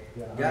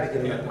 Yeah, gotta get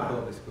them I into understand.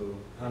 public school.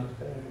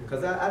 Understand.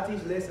 Cause I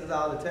teach lessons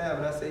all the time,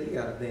 and I say you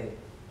gotta think.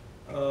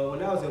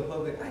 When I was in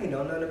public, I ain't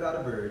know nothing about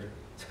a virgin.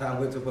 So I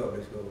went to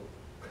public school.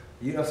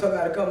 You know,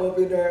 somebody come up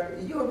in there,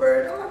 you a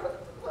virgin? I'm like,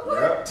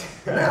 what?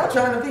 Now I'm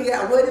trying to figure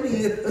out what it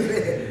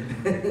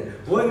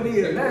is. What it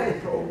is now.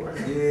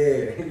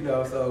 Yeah, you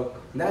know, so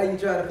now you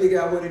trying to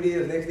figure out what it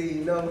is. Next thing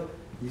you know,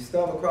 you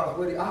stumble across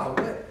what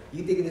what?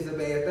 You thinking it's a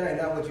bad thing,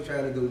 not what you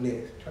trying to do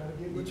next.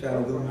 You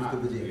trying to lose the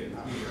virginity.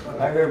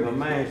 I heard my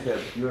man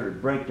said you ought to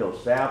break your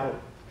Sabbath.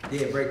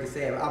 Yeah, break the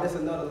Sabbath. Oh, that's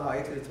another law,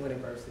 Exodus 20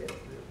 verse 7.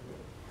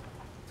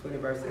 20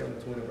 verse 7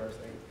 to 20 verse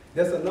 8.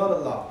 That's another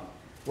law.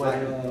 What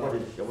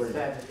Like, is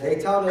that? they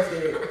taught us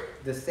that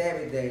the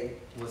Sabbath day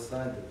was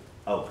Sunday.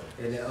 Okay.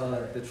 And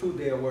the true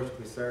day of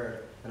worship is Saturday.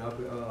 And let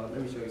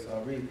me show you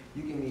something. Read.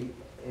 You give me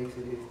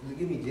Exodus. You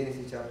give me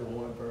Genesis chapter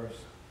 1 verse.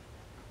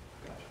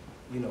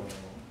 You know.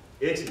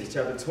 Exodus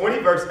chapter 20,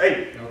 verse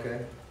 8. Okay.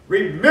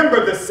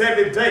 Remember the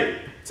seventh day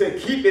to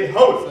keep it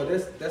holy. So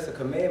that's a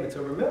commandment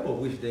to remember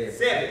which day.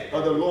 Sabbath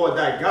of the Lord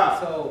thy God.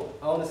 So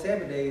on the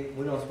Sabbath day,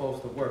 we're not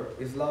supposed to work.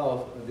 It's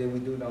laws that we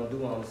don't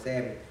do on the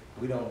Sabbath.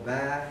 We don't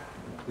buy,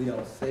 we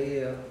don't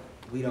sell,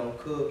 we don't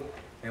cook,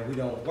 and we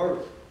don't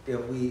work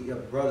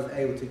if brothers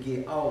able to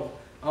get off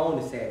on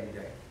the Sabbath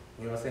day.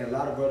 You know what I'm saying? A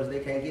lot of brothers,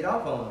 they can't get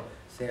off on the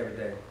Sabbath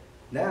day.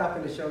 Now I'm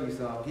going to show you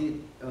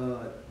something.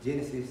 Get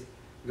Genesis.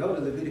 Go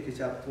to Leviticus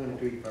chapter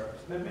 23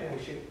 first. Let me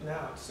ask you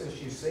now,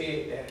 since you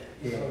said that,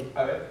 you Yeah.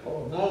 know,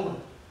 for a moment,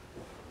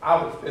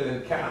 I was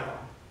feeling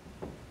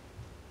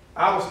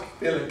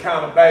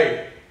kind of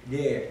bad.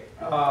 Yeah.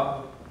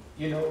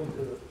 You know,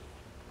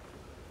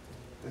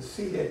 to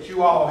see that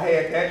you all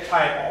had that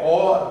type of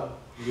order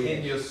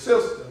in your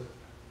system,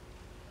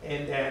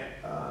 and that,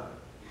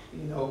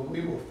 you know,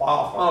 we were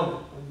far from it.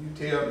 When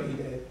you tell me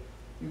that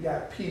you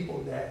got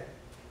people that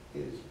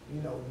is,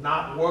 you know,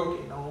 not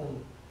working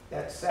on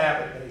that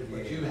Sabbath day,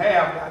 but you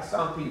have got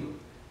some people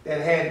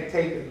that hadn't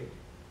taken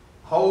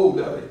hold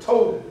of it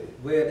totally.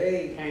 Well,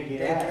 they can't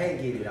get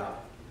it off.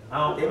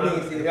 It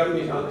means help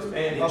me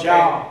understand the Okay,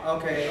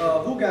 job. okay.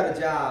 Who got a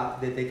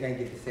job that they can't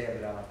get the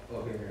Sabbath off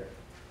over here?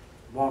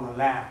 Won't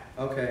allow.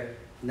 Okay.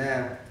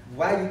 Now,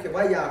 why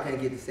y'all can't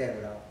get the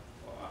Sabbath off?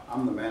 Well,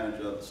 I'm the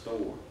manager of the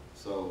store,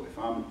 so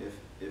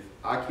if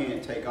I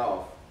can't take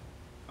off,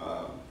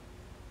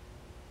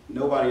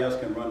 nobody else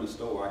can run the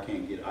store. I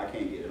can't get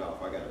it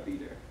off. I got to be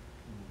there.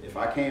 If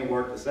I can't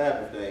work the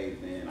Sabbath day,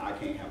 then I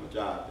can't have a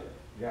job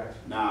there. Gotcha.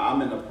 Now,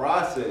 I'm in the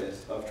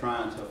process of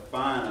trying to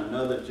find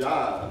another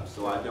job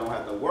so I don't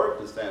have to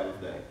work the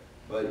Sabbath day.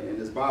 But in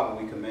this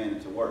Bible, we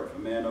commanded to work. If a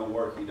man don't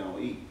work, he don't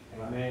eat.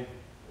 Amen.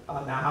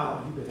 Now, how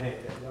long you been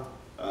at that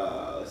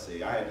job? Let's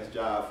see, I had this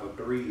job for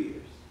 3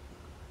 years.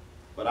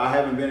 But I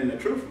haven't been in the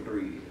truth for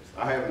 3 years.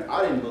 I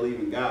didn't believe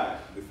in God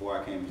before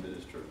I came into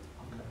this truth.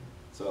 Okay.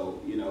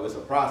 So, you know, it's a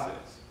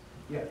process.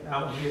 Yeah, now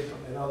I want to hear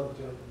from that other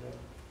gentleman.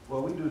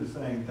 Well, we do the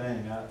same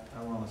thing.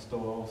 I run a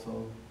store also,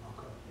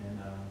 Okay. and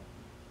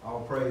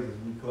all praises,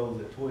 we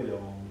close at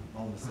 12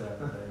 on the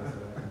Sabbath day.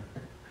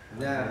 So.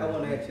 Now, I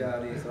want to ask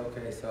y'all this.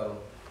 Okay, so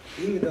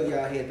even though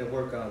y'all had to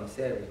work on the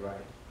Sabbath,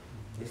 right?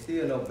 There's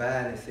still no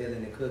buying and selling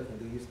and cooking.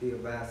 Do you still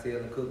buy, sell,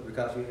 and cook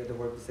because you had to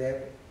work the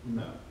Sabbath?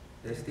 No.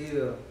 They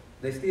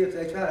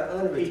try to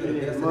honor it to the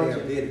best of their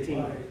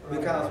ability.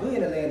 Because we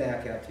in the land of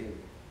our captivity.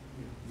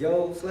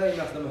 Your slave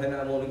master might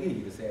not want to give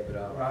you the Sabbath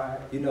off. Right.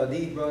 You know,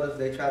 these brothers,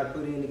 they try to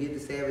put in to get the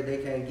Sabbath, they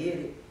can't get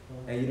it.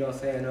 And you know what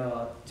I'm saying?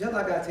 Just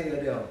like I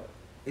tell them,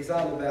 it's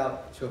all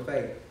about your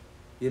faith.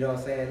 You know what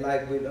I'm saying?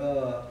 Like with,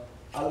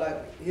 I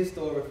like his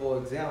story, for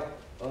example,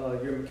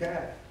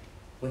 Jeremiah.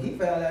 When he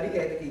found out he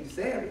had to keep the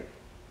Sabbath,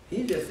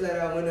 he just flat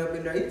out went up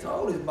in there. He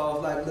told his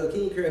boss, like, look, he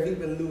didn't care if he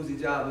been lose his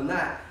job or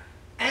not.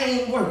 I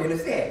ain't working the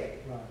Sabbath.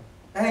 Right.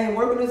 I ain't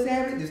working the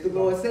Sabbath. This the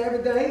Lord's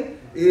Sabbath day.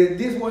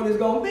 This one is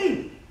going to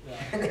be.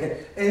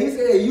 And he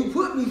said, you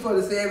put me for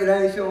the Sabbath,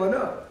 I ain't showing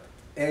up.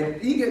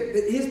 And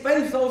his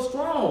faith so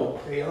strong.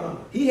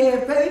 He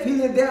had faith, he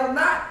didn't doubt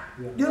not.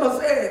 You know what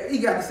I'm saying? He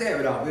got the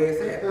Sabbath off every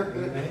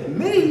Sabbath.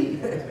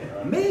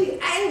 me,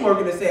 I ain't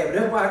working the Sabbath.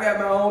 That's why I got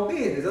my own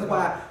business. That's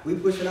why we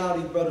pushing all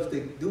these brothers to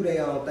do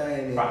their own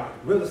thing and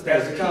real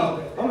estate.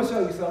 I'm going to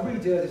show you something.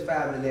 Read Judges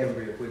 5 and 11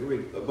 real quick.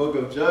 Read. The book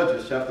of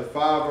Judges, chapter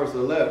 5, verse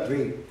 11.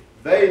 Read.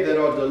 They that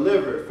are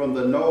delivered from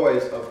the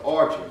noise of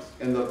archers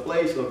in the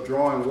place of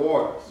drawing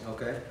waters.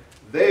 Okay.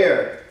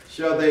 There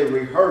shall they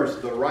rehearse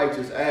the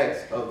righteous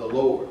acts of the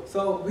Lord.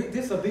 So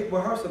this is a big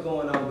rehearsal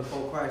going on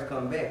before Christ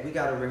come back. We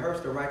got to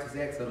rehearse the righteous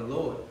acts of the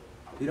Lord.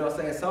 You know what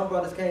I'm saying? Some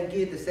brothers can't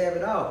get the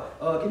Sabbath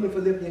off. Give me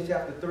Philippians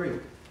chapter 3.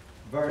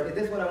 Is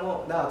this what I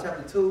want? No,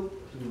 chapter 2,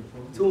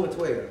 2 and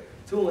 12.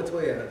 2 and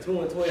 12,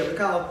 2 and 12.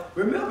 Because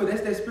remember,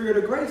 that's that spirit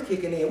of grace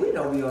kicking in. We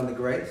know we under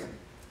grace.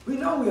 We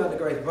know we under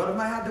grace. Brother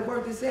might have to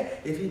work the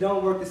Sabbath. If he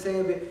don't work the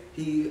Sabbath,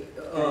 he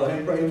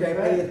can't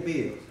pay his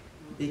bills.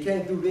 He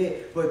can't do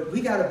that. But we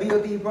got to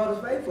build these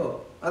brothers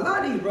faithful. A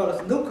lot of these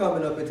brothers new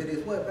coming up into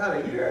this, what,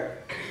 about a year?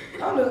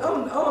 I'm the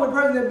only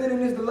person that's been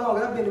in this the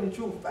longest. I've been in the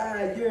truth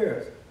 5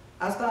 years.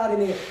 I started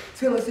in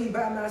Tennessee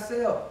by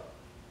myself.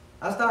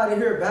 I started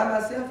here by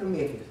myself in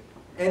Memphis.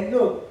 And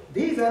look,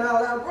 these ain't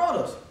all our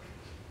brothers.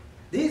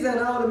 These ain't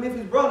all the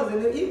Memphis brothers,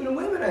 and even the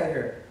women ain't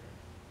here.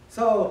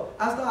 So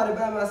I started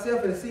by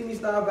myself, and see me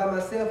start by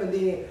myself, and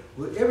then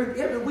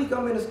every week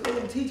I'm in the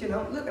school teaching,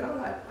 I'm looking, I'm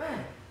like,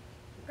 man,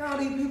 all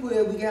these people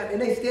that we got,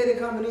 and they steady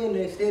coming in,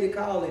 they steady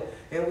calling,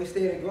 and we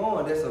steady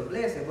growing. That's a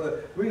blessing.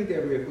 But read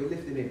that real quick.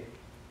 Listen in.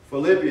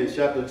 Philippians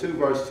chapter 2,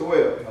 verse 12.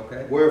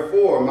 Okay.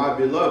 Wherefore, my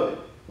beloved,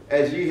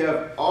 as ye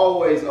have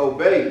always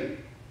obeyed,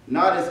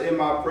 not as in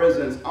my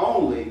presence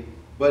only,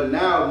 but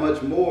now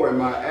much more in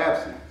my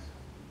absence,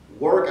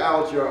 work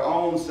out your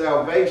own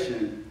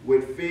salvation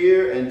with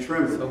fear and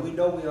trembling. So we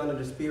know we under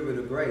the spirit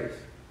of grace.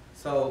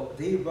 So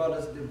these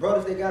brothers, the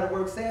brothers that got to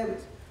work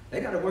Sabbaths, they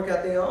got to work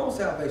out their own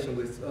salvation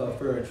with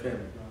fear and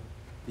trembling.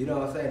 You know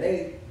what I'm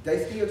saying?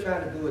 They still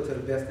trying to do it to the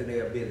best of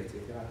their ability.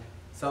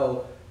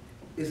 So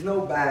it's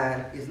no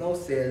buying, it's no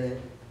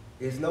selling,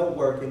 it's no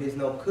working, it's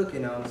no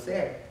cooking on the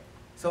Sabbath.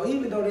 So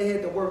even though they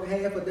had to work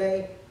half a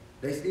day,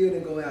 they still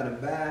didn't go out and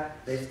buy,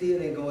 they still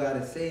didn't go out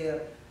and sell.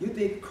 You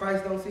think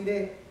Christ don't see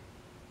that?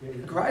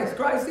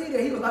 Christ see that.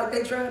 He was like,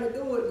 they trying to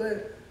do it,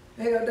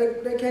 but hell,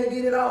 they can't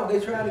get it off.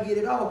 They trying to get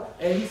it off.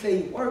 And he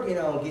said he's working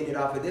on getting it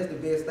off. And that's the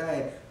best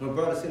thing when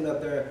brothers sitting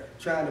up there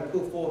trying to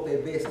put forth their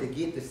best to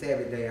get the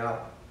Sabbath day off.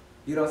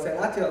 You know what I'm saying?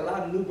 I tell a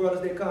lot of new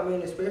brothers that come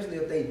in, especially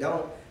if they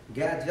don't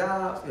got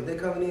jobs, if they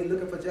coming in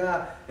looking for a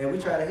job, and we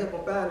try to help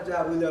them find a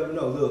job, we let them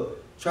know,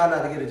 look, try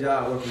not to get a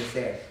job working the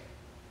Sabbath.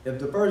 If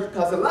the first,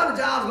 because a lot of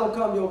jobs going to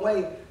come your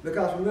way,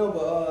 because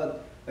remember,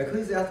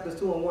 Ecclesiastes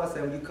 2 and 1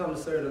 says, when you come to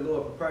serve the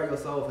Lord, prepare your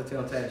soul for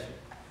temptation.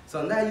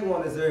 So now you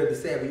want to observe the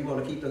Sabbath, you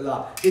want to keep the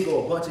law. Here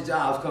go a bunch of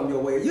jobs come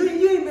your way. You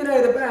ain't been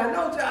able to find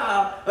no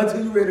job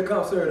until you ready to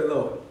come serve the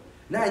Lord.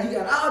 Now you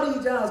got all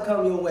these jobs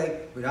come your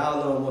way, but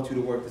all of them want you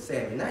to work the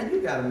Sabbath. Now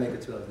you got to make a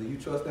choice. Do you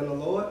trust in the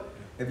Lord?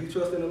 If you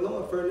trust in the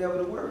Lord, fear never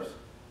the worst.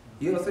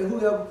 You know what I'm saying?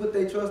 Whoever put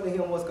their trust in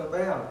him was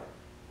confounded.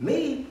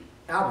 Me,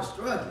 I was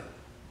struggling.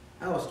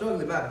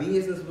 My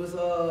business was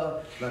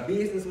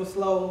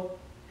slow.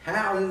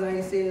 Houses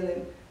ain't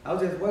selling. I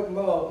was just working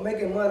more,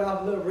 making money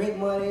off little rent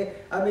money.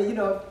 I mean, you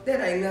know,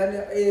 that ain't nothing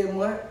every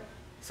month.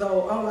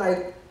 So I'm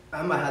like,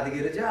 I might have to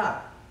get a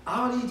job.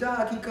 All these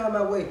jobs keep coming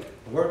my way.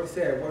 Work the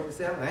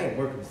Sabbath. I ain't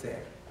working the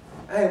Sabbath.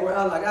 I ain't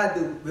working like I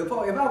do.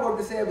 Before, if I worked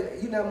the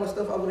Sabbath, you know how much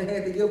stuff I would have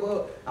had to give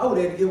up. I would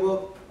have had to give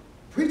up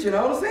preaching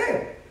on the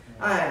Sabbath.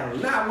 I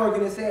am not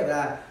working the Sabbath.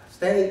 I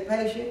stayed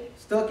patient,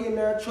 stuck in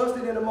there,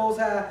 trusted in the Most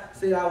High,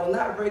 said I will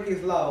not break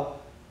His law.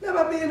 Now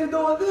my business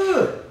doing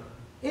good.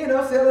 You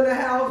know, selling the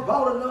house,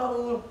 bought another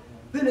one,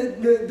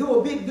 do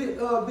a big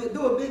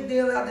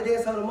deal after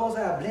that, so the Most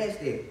High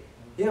blessed it.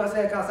 You know what I'm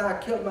saying? Because I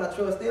kept my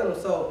trust in Him.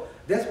 So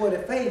that's where the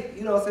faith,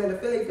 you know what I'm saying? The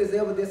faith is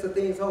evidence of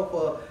things hoped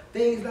for.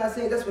 Things not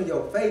seen, that's when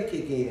your faith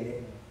kick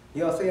in.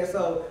 You know what I'm saying?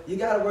 So you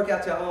got to work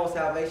out your own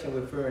salvation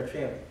with fear and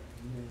trembling.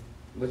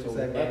 What you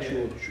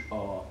say?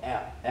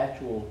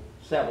 Actual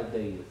Sabbath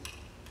days.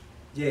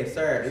 Yes,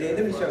 sir. And then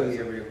let me show you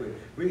here real quick.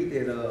 Read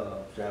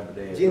that Sabbath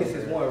days.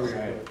 Genesis 1 real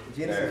quick.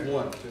 Genesis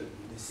 1.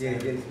 Yeah,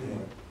 Genesis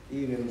 1.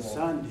 Even more.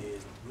 Sunday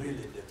is really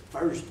the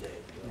first day.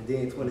 And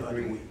then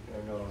 23.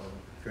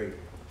 Great.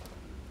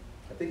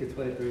 I think it's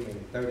 23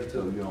 and 32.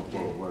 So you don't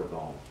put work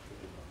on.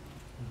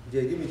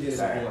 Yeah, give me Genesis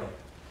 1.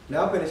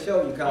 Now I'm going to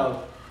show you,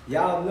 because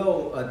y'all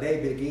know a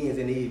day begins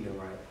in the evening,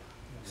 right?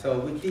 So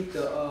we keep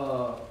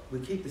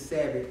the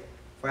Sabbath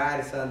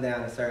Friday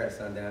sundown and Saturday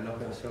sundown. I'm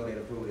going to show that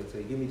and prove it to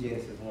you. Give me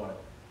Genesis 1.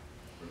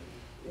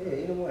 Yeah,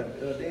 either one.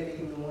 Day and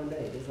evening one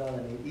day. That's all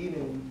I need.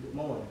 Evening,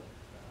 morning.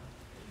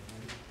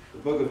 The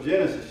book of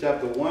Genesis,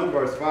 chapter 1,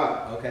 verse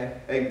 5. Okay.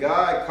 And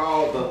God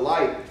called the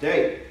light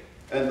day,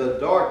 and the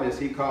darkness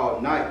he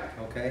called night.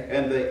 Okay.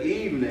 And the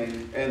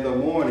evening and the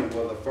morning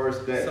were the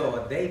first day.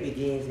 So a day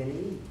begins in the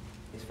evening.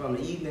 It's from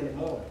the evening to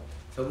morning.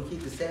 So we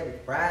keep the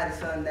Sabbath Friday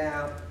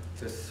sundown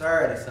to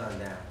Saturday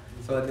sundown.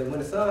 So when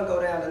the sun go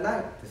down at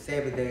night, the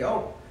Sabbath day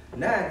over.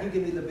 Now you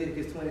give me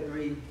Leviticus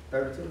 23,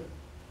 32.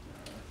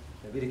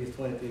 Leviticus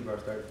 23,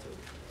 verse 32.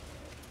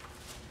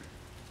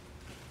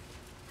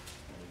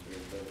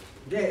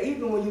 Yeah,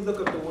 even when you look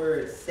up the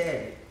word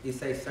Sabbath, it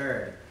says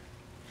Saturday.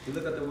 You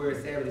look up the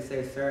word Sabbath, it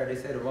says Saturday.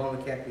 They say the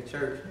Roman Catholic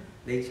Church,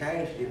 they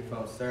changed it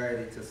from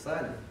Saturday to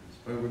Sunday.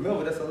 But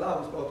remember, that's a law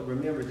we're supposed to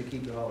remember to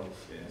keep it holy.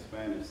 Yeah, in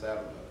Spanish,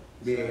 Sabbath.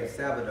 Yeah,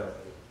 Sabbath.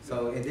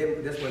 So and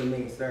then, that's what it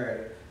means,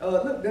 Saturday.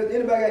 Look, does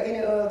anybody got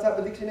any type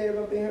of dictionary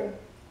up in here?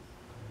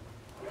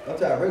 I'm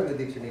talking regular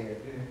dictionary.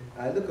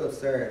 I look up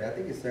Saturday. I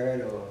think it's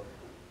Saturday or.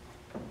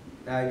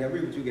 Now I gotta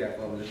read what you got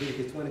for me.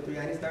 Leviticus 23,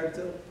 I need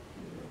 32.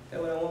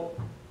 That what I want?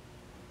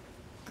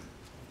 I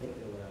think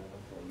that's what I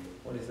want from you.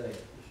 What did it say?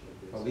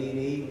 From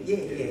evening?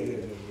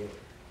 Yeah.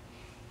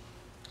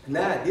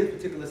 Now this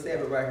particular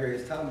Sabbath right here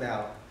is talking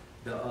about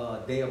the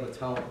Day of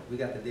Atonement. We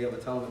got the Day of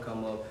Atonement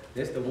come up.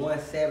 That's the one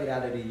Sabbath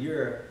out of the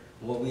year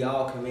where we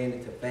all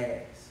commanded to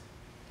fast.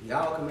 We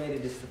all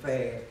commanded us to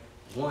fast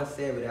one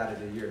Sabbath out of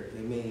the year.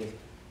 It means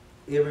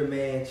every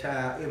man,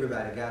 child,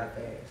 everybody got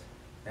to fast.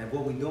 And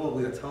what we doing,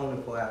 we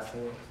atoning for our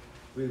sins.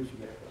 Read what you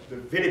got.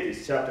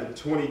 Leviticus chapter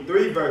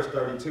 23, verse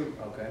 32.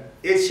 Okay.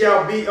 It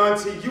shall be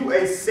unto you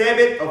a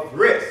Sabbath of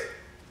rest,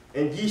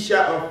 and ye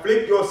shall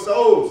afflict your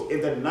souls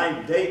in the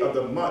 9th day of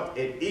the month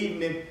at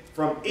evening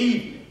from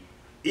evening.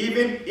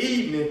 Evening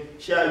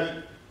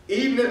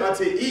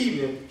unto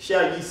evening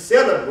shall ye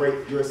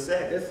celebrate your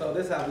Sabbath. So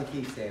this is how we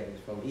keep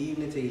Sabbath, from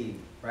evening to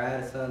evening.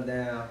 Friday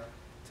sundown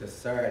to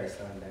Saturday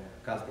sundown.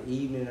 Because the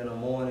evening and the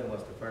morning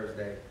was the first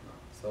day.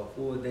 So a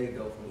full day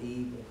go from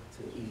evening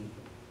to evening.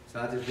 So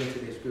I just went to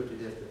this scripture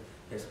just to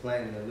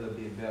explain it a little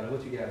bit better.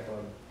 What you got for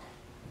me?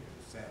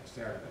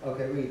 Saturday.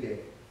 Okay, read that.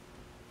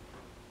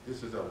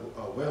 This is a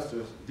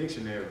Webster's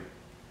dictionary.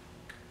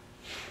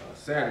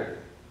 Saturday,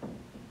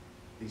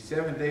 the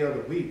 7th day of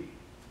the week,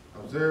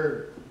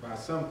 observed by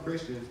some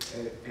Christians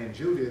and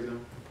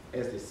Judaism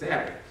as the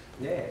Sabbath.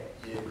 Yeah.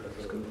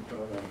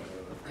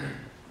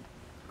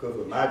 Because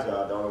with my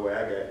job, the only way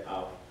I got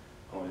out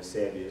on the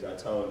Sabbath is I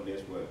told them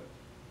this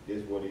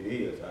is what it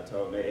is. I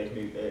told them, they asked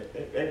me,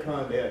 they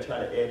come there and try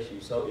to ask you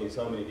in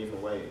so many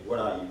different ways, what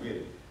are you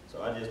really?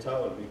 So I just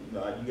told them, you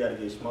got to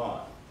get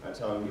smart. I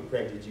told them, we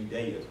practice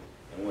Judaism.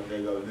 And when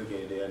they go look at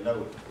it, they'll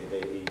know that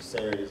they leave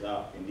Saturdays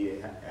out, and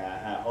then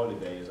our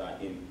holidays are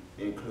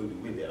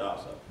included with that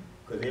also.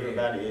 Because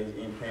everybody is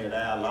implanted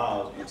our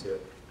laws into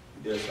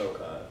their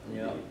so-called.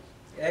 Yeah.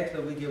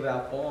 Actually, we give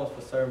out forms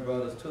for certain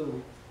brothers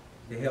too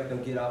to help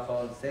them get off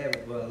on the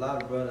Sabbath. But a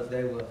lot of brothers,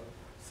 they were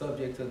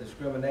subject to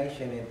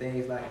discrimination and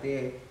things like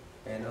that.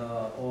 And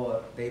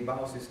or they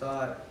bosses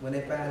start, when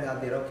they find out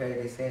that, okay,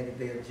 they saying that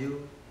they're a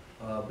Jew,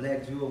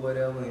 black Jew or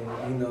whatever,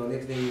 and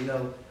next thing you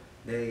know,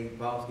 they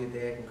boss get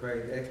to acting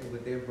crazy. Actually,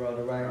 with their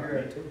brother right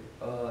here,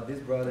 this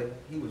brother,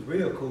 he was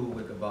real cool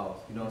with the boss.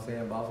 You know what I'm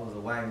saying? Boss was a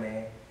white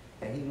man,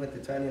 and he went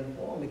to turn in the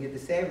form to get the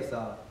Sabbath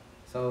off.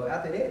 So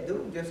after that,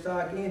 dude just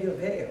started getting him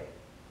hell.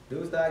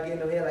 Dude started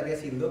getting him hell. I guess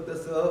he looked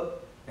us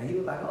up, and he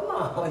was like, hold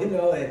on,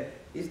 and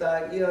he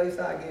started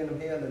getting him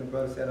hell. And the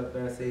brother sat up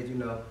there and said,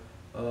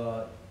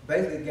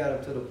 basically got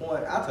him to the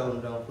point. I told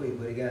him don't quit,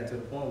 but he got to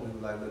the point where he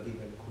was like, look, he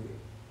finna quit.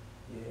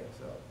 Yeah.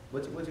 So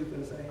what you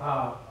finna say?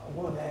 I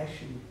want to ask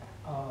you,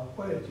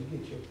 where did you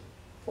get your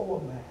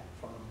format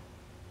from?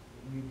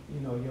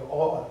 Your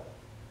order.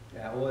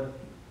 Yeah, order.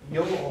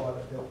 Your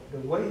order, the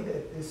way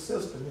that this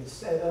system is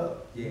set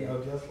up. Yeah.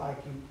 Just like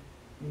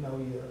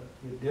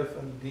your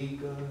different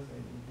deacons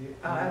and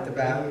different. I have to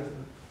Bible.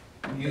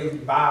 You use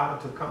the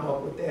Bible to come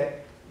up with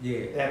that.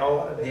 Yeah. That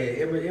order.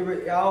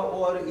 Every all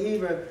order,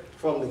 even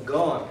from the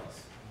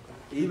garments.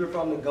 Even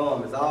from the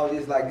garments. All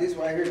this like this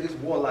right here, this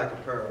worn like a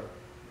pearl.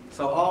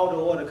 So all the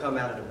order come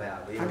out of the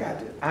Bible.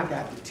 I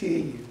got to tell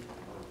you,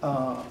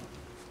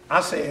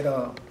 I said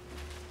I'm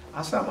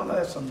gonna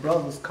let some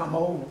brothers come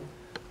over.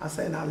 I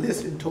said, and I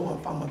listen to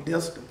them from a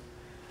distance.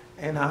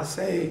 And I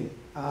say,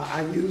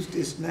 I use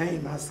this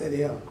name, I said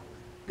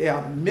they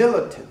are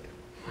militant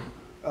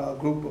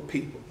group of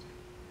people.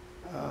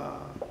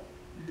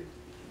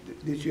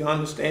 Did you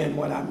understand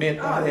what I meant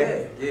by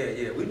that?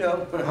 Yeah, we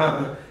know.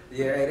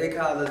 Yeah, they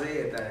call us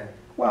everything.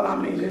 Well, I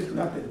mean, there's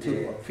nothing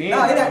to offend.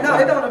 No,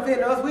 it don't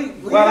offend us.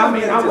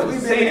 I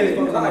wasn't saying it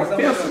in an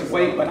offensive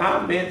way, but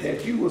I meant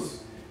that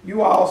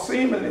you all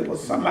seemingly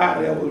was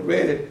somebody that was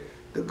ready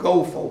to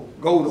go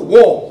to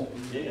war.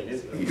 Yeah,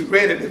 He's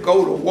ready to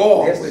go to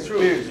war. That's the with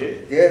truth.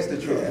 spiritual. That's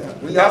the truth.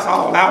 Yeah. That's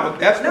all I was.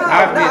 That's No, what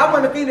I meant. I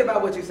wasn't offended by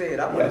what you said.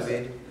 I wasn't Yes.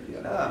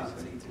 offended. Nah.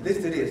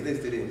 Listen to this.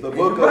 Listen to this. The And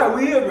book you're of-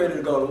 right, we are ready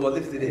to go to war.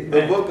 Listen to this.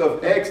 The book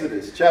of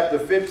Exodus, chapter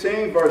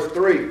 15, verse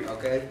 3.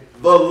 Okay.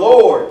 The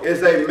Lord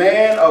is a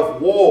man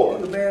of war.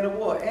 He's a man of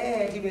war.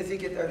 And even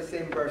Ezekiel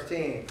 37, verse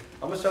 10.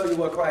 I'm going to show you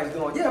what Christ's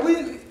doing. Yeah,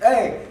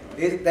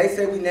 they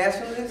say we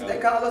nationalists. They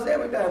call us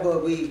everything,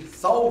 but we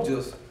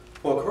soldiers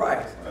for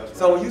Christ. That's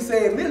So when you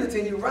say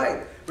militant, you're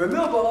right.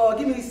 Remember,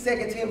 give me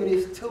 2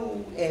 Timothy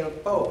 2 and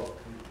 4.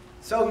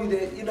 Show you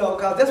that,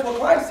 because that's what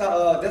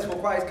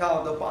Christ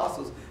called the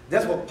apostles.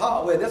 That's what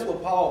Paul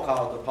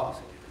called the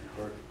apostles.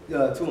 2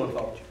 and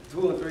 4.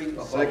 2 and 3.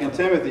 2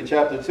 Timothy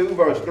chapter 2,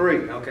 verse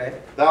 3. Okay.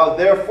 Thou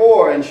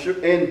therefore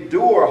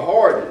endure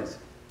hardness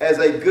as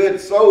a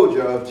good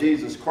soldier of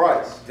Jesus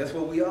Christ. That's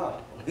what we are.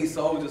 We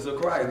soldiers of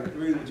Christ.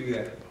 Read what you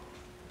got.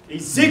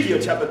 Ezekiel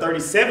chapter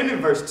 37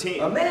 and verse 10.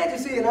 Imagine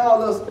seeing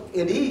all us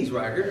in these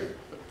right here.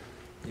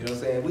 You know what I'm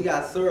saying? We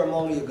got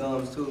ceremonial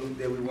gums too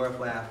that we wear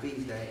for our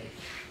feast days.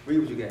 Read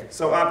what you got.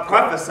 So I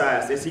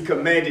prophesied as he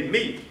commanded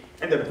me,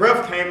 and the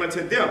breath came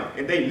unto them,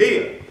 and they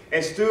lived,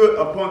 and stood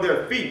upon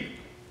their feet,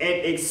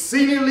 an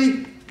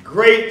exceedingly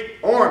great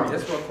army.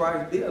 That's what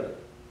Christ built.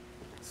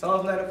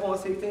 Psalms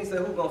 94:16 said,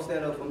 who's going to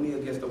stand up for me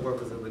against the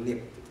workers of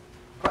iniquity?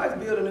 Christ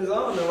building his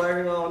army right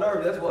here on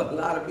earth. That's what a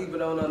lot of people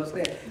don't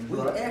understand.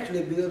 We're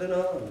actually building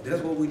an army.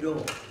 That's what we're doing.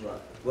 Right.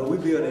 Well, we're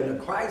building a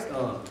Christ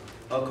army.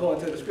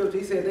 According to the scripture,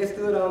 he said they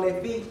stood on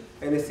their feet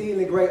and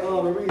exceedingly great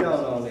army. Read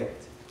on that.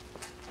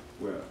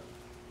 Well,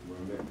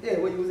 yeah,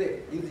 where you was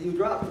at? You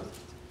dropped it.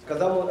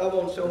 Because I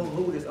want to show them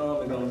who this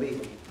army going to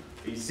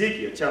be.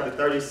 Ezekiel chapter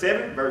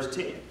 37, verse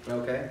 10.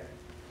 Okay.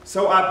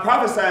 So I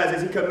prophesied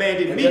as he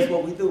commanded And me. that's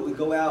what we do. We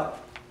go out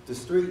the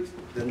streets,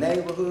 the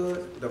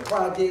neighborhoods, the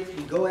projects.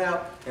 We go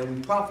out and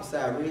we prophesy,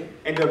 read.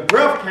 And the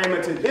breath came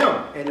unto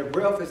them. And the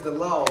breath is the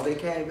law. They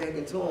came back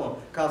into them.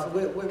 Because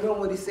remember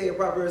what he said in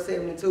Proverbs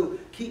 72,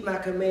 keep my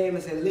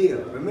commandments and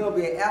live. Remember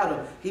in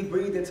Adam, he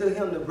breathed into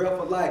him the breath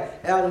of life.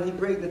 Adam, he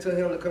breathed into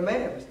him the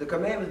commandments. The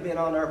commandments been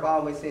on earth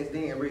always since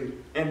then, read.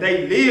 And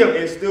they lived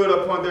and stood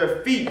upon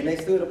their feet. And they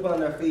stood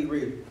upon their feet,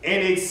 read.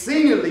 An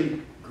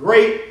exceedingly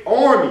great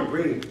army.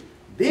 Read.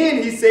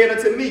 Then he said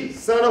unto me,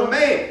 Son of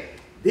man,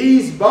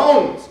 these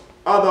bones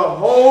are the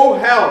whole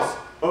house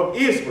of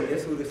Israel.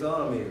 That's who this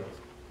army is.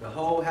 The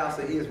whole house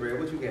of Israel.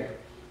 What you got?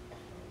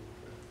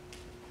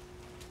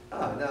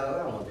 Oh, no,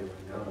 I don't want to do it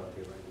right now. I don't want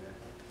to do it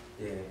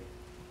right now.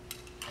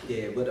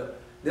 Yeah. Yeah, but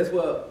that's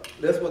what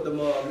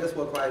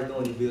Christ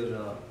doing. He building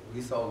up.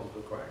 We soldiers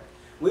for Christ.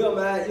 We don't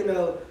mind, and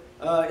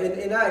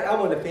I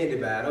wasn't offended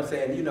by it. I'm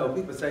saying,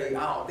 people say,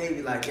 oh, they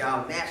be like,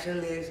 y'all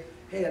nationalists.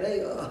 Hell,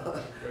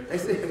 they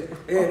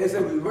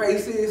said we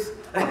racist.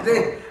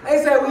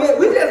 They said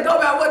we just go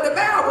by what the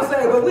Bible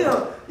say, but we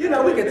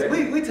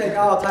don't. We take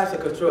all types of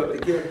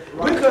constructive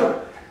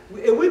criticism.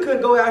 We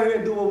couldn't go out here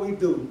and do what we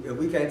do if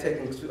we can't take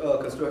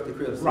constructive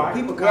criticism. Right.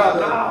 People call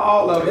not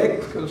all of it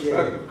is yeah.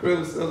 constructive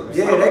criticism.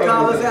 Yeah, they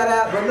call us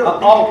out, but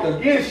look, all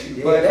against you.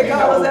 yeah, But they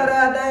call us out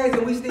our names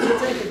and we still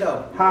take it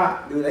though. Huh?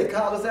 Dude, they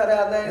call us out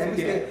our names and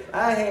we Yeah. still.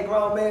 I had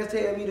grown men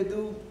tell me to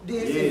do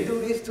this and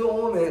do this to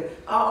them and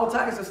all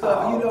types of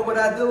stuff. And you know what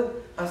I do?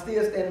 I'm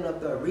still standing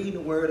up there reading the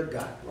word of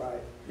God. Right.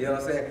 You know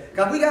what I'm saying?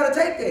 Because we got to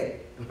take that.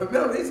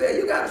 Remember, he said,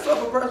 you got to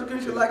suffer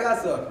persecution like I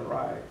suffer.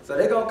 Right. So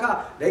they call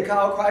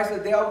Christ the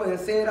devil and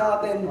said all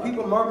that, and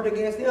people murmured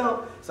against him.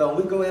 So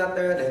when we go out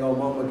there, they're going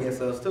to murmur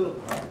against us too.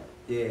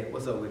 Yeah,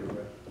 what's up with it,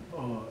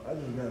 bro? I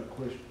just got a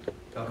question.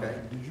 Okay.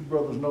 Did you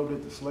brothers know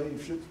that the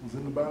slave ships was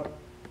in the Bible?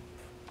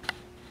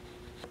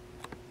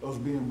 Us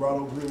being brought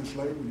over here in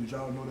slavery, did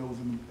y'all know that was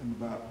in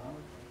the Bible?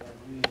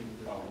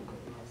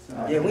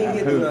 Yeah, we ain't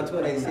get through on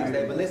 26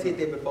 days, but let's hit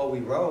that before we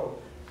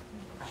roll.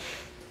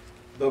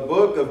 The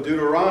book of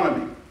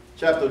Deuteronomy,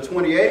 chapter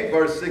 28,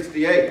 verse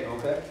 68.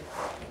 Okay.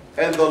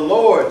 And the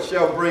Lord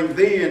shall bring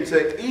thee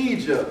into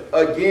Egypt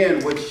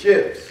again with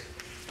ships,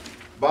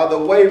 by the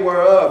way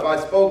whereof I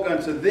spoke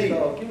unto thee.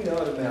 So, give me the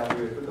other map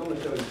here, because I'm going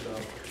to show you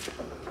something.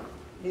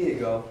 Here you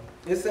go.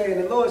 It's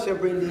saying the Lord shall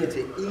bring thee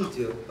into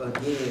Egypt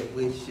again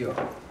with ships.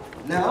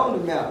 Now, on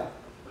the map,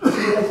 let's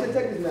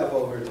take this map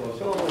over here to him.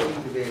 Show him where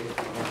Egypt is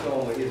and show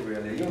him where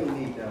Israel is. You don't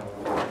need that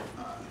one.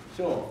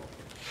 Show him.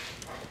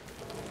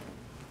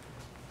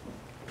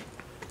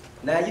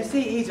 Now you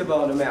see Egypt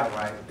on the map,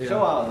 right? Yeah. Show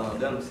all of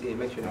them. Let them see it.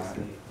 Make sure they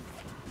see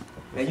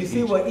it. Now you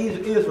see what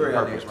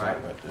Israel is, right?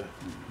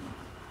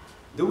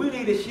 Do we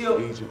need a ship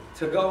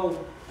to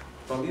go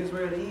from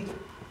Israel to Egypt?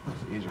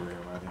 Israel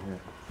right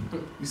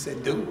here. You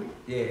said do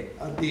we? Yeah.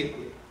 I did.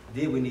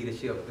 Did we need a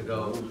ship to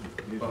go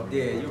from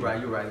there? You're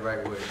right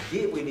word.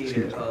 Did we need a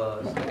ship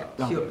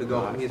to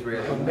go from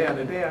Israel From there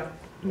to there?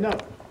 No.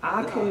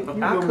 I couldn't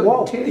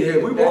tell Yeah,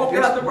 you. we walked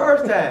out the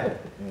first time.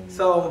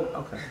 So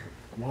Okay.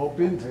 I'm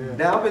hoping.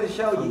 now I'm going to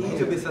show you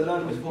Egypt is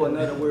synonymous for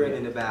another word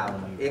in the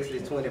Bible.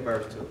 Exodus 20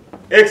 verse 2.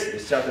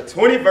 Exodus chapter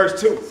 20, verse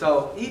 2.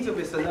 So Egypt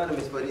is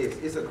synonymous for this.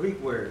 It's a Greek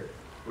word.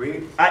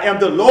 Read. I am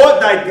the Lord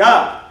thy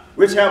God,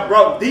 which have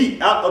brought thee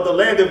out of the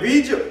land of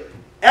Egypt,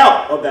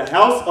 out of the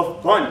house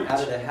of bondage.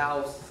 Out of the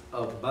house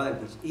of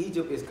bondage.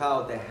 Egypt is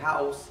called the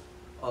house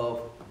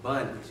of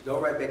bondage. Go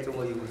right back to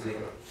where you was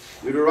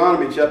at.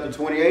 Deuteronomy chapter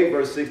 28,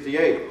 verse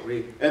 68.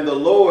 Read. And the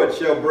Lord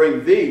shall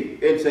bring thee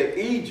into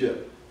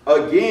Egypt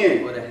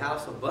again. Or the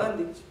house of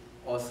bondage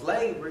or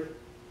slavery.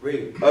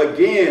 Read.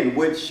 Again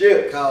with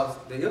ships. Because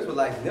the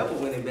Israelites never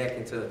went back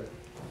into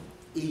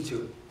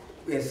Egypt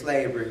in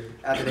slavery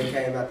after they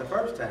came out the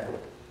first time.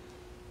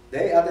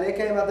 After they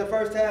came out the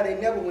first time,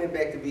 they never went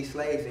back to be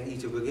slaves in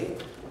Egypt again.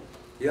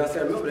 You know what I'm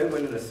saying? Remember, they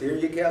went into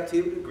Syrian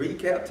captivity, Greek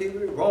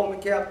captivity,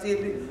 Roman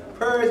captivity,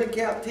 Persian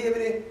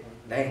captivity.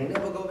 They ain't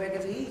never go back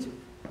into Egypt.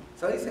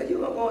 So he said, you're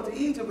going to go into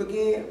Egypt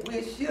again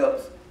with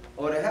ships,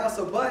 or the house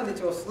of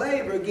bondage or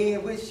slavery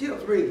again with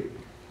ships. Read.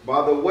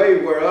 By the way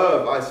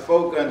whereof I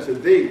spoke unto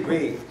thee,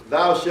 Read.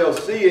 Thou shalt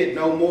see it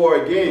no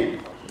more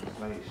again.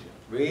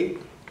 Read.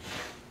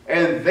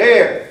 And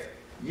there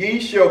ye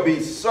shall be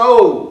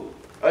sold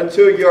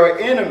unto your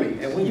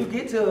enemies. And when you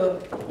get to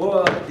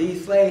where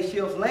these slave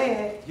ships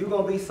land, you're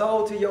going to be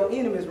sold to your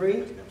enemies.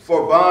 Read.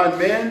 For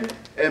bondmen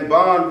and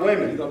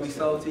bondwomen. You're going to be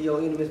sold to your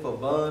enemies for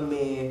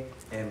bondmen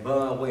and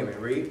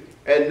bondwomen. Read.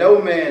 And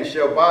no man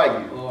shall buy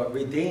you. Or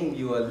redeem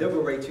you or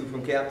liberate you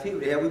from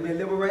captivity. Have we been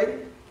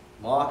liberated?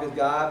 Marcus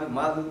Garvey,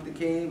 Martin Luther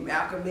King,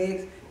 Malcolm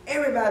X.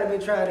 Everybody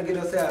been trying to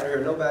get us out of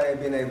here. Nobody ain't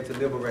been able to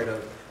liberate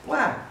us.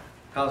 Why?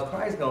 Because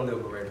Christ gonna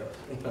liberate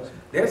us.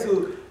 That's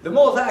who, the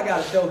Most High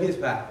got to show his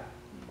power.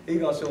 He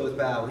gonna show his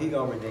power. He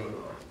gonna redeem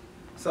us.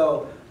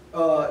 So,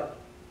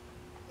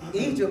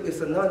 Egypt is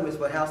synonymous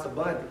with house of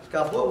bondage.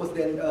 Because what was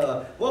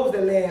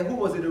the land, who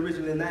was it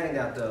originally named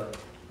after?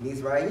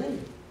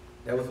 Mizraim.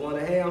 That was one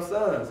of Ham's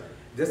sons.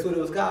 That's what it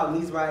was called,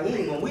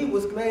 Mizraim. When we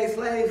was made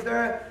slaves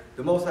there,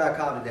 the Most High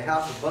called it the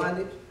house of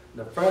bondage,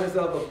 the furnace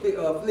of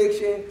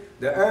affliction,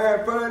 the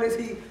iron furnace.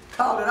 He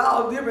called it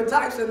all different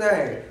types of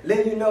names,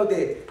 letting you know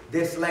that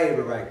there's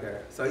slavery right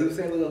there. So he was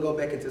saying we're going to go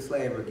back into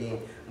slavery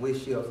again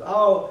with ships.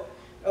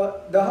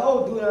 The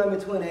whole Deuteronomy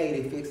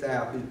 28, it fixed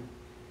our people.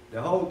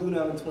 The whole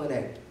Deuteronomy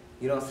 28.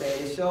 You know what I'm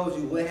saying? It shows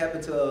you what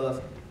happened to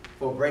us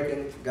for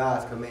breaking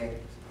God's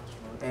commandments.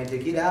 And to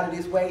get out of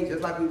this way,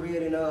 just like we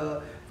read in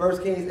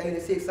 1 Kings 8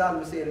 and 6,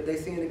 Solomon said, if they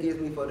sin against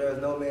me, for there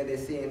is no man that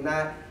sin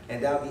not,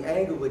 and thou be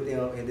angry with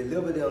them, and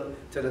deliver them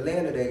to the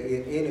land of their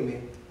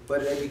enemy,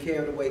 but they be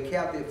carried away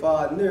captive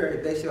far and near,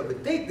 if they shall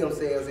bethink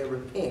themselves and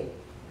repent.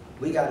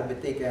 We got to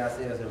bethink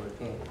ourselves and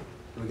repent.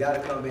 We got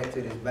to come back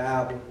to this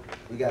Bible.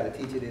 We got to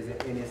teach it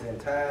in its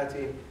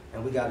entirety,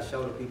 and we got to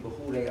show the people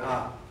who they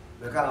are.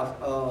 Because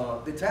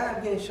the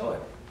time getting short.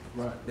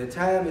 Right. The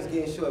time is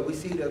getting short. We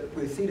see the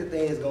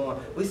things going.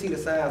 We see the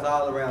signs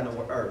all around the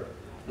earth.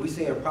 We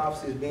seeing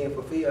prophecies being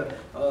fulfilled.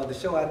 The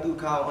show I do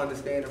called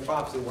Understanding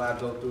Prophecy, where I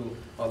go through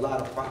a lot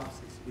of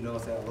prophecies. You know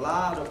what I'm saying? A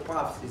lot of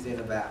prophecies in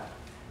the Bible.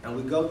 And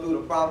we go through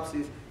the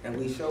prophecies and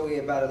we show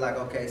everybody like,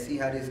 okay, see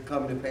how this is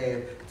coming to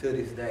pass to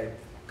this day.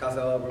 Because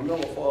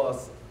remember for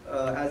us,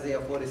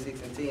 Isaiah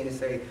 46 and 10, it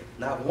say,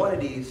 not one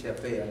of these shall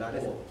fail. Not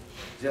this.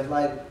 Just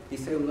like he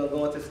said we're going to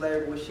go into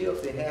slavery with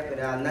ships, it happened.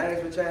 Our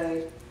names were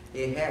changed.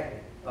 It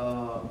happened.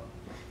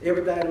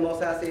 Everything the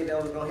Most High said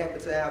that was going to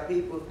happen to our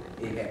people,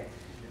 it happened.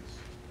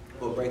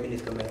 For breaking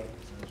his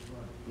commandments. That's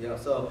right. You know,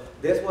 so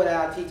that's what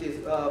our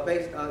teachers our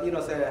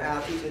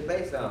teachers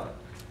based on.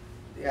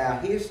 Our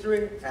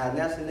history, our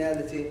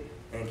nationality,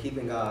 and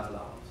keeping God's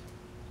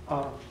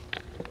laws.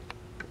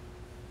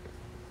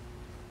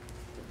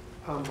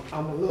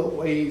 I'm a little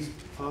ways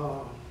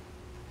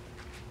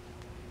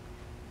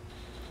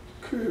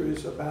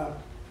curious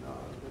about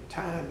the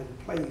time and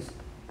place.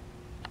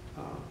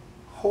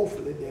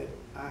 Hopefully that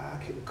I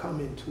can come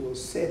into a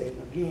setting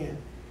again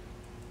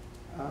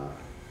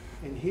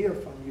and hear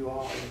from you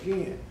all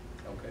again.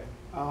 Okay.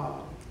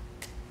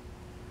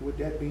 With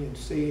that being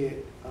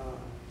said,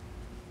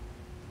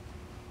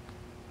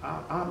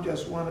 I'm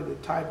just one of the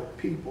type of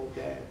people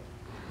that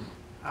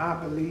I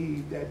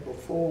believe that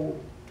before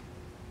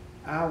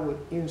I would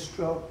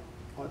instruct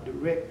or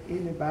direct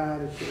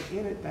anybody to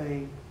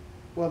anything,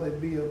 whether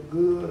it be of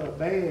good or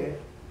bad,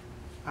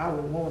 I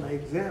would want to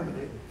examine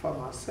it for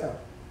myself.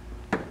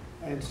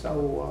 And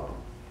so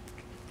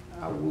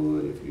I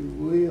would, if you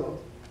will,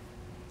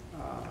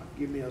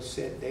 give me a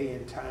set day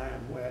and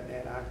time where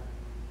that I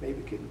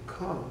maybe can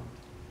come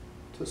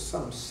to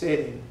some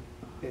setting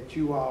that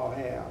you all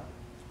have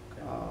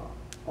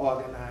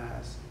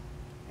organized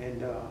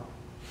and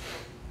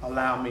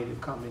allow me to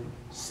come and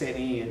set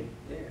in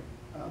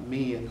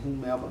me and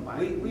whomever might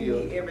we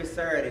meet every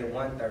Saturday at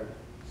 1:30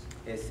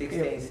 at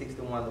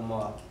 1661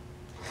 Lamar.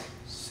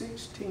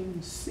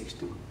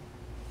 1660.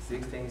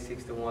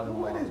 1661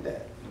 Lamar. What is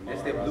that?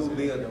 That's that blue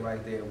building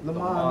right there.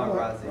 Lamar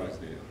Roselle.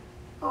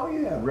 Oh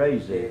yeah.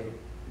 Raised there.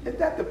 Is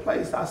that the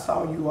place I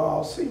saw you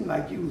all? Seemed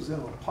like you was in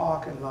a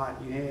parking lot.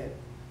 You had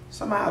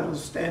somebody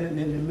was standing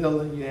in the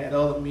middle and you had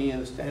other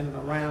men standing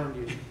around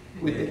you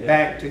with their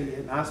back to you.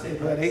 And I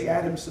said, well, they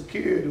got him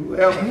secured,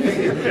 whoever.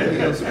 You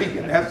know,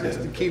 speaking, that's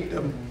just to keep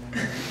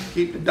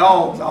the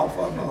dogs off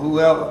of them or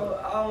whoever.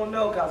 I don't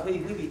know, because we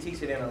be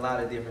teaching in a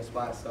lot of different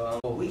spots. So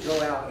we go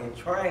out and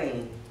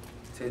train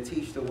to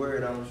teach the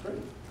word on the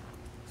street.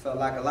 So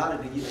like a lot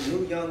of the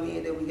new young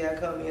men that we got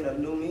come in, or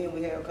new men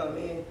we have come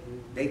in,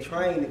 they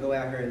train to go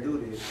out here and do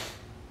this.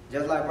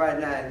 Just like right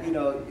now, you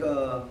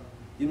know,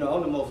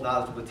 I'm the most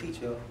knowledgeable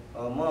teacher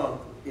among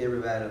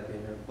everybody up in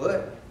here.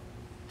 But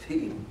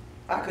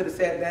I could have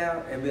sat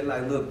down and been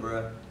like, look,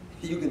 bro,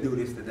 you can do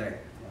this today.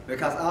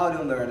 Because all of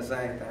them learn the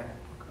same thing.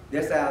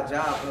 That's our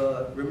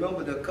job.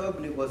 Remember, the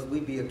covenant was we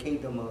be a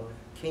kingdom of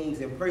kings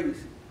and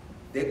priests.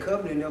 That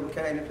covenant never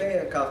came to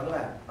pass because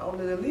why?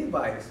 Only the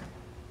Levites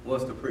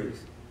was the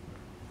priests.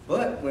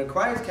 But when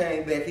Christ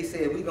came back, he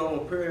said we're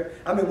going to pure.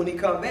 I mean, when he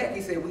come back,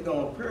 he said we're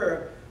going to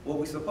pure what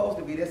we're supposed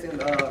to be. That's in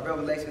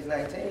Revelation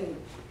 19.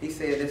 He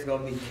said there's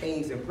going to be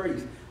kings and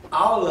priests.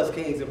 All us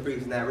kings and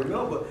priests. Now,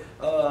 remember,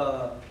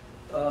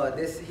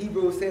 this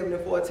Hebrews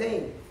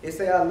 7:14. It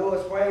said our Lord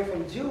sprang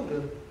from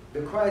Judah.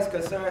 The Christ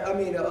concerned,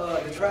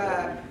 the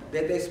tribe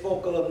that they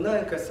spoke of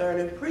none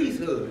concerning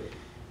priesthood.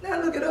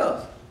 Now look at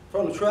us.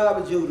 From the tribe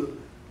of Judah,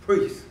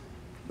 priests.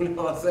 You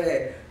know what I'm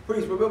saying?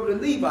 Priests. Remember, the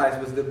Levites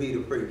was to be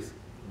the priests.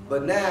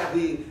 But now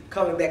we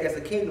coming back as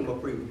a kingdom of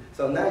priests.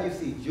 So now you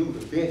see Judah,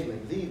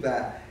 Benjamin,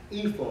 Levi,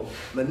 Ephraim,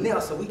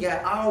 Manasseh. We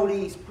got all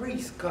these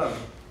priests coming.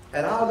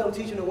 And all of them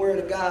teaching the word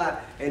of God.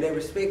 And they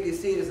respect their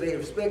cities, they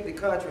respect the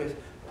countries,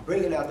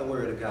 bringing out the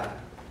word of God.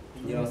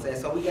 You know what I'm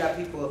saying? So we got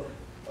people,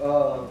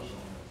 show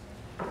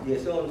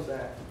them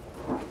that.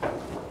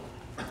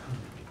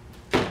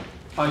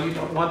 You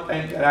know, one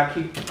thing that I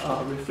keep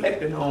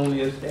reflecting on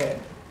is that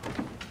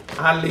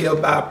I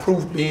live by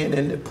proof being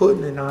in the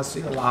pudding, and I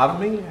see a lot of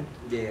men.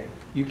 Yeah.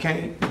 You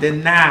can't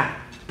deny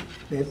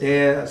that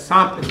there's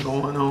something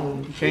going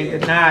on. You can't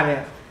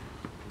deny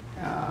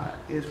that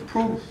it's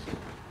proof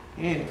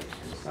in it.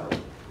 So,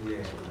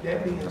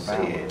 that being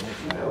said,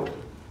 you know,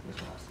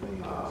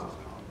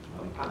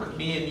 I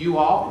commend you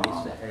all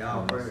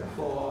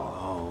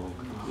for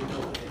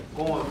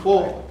going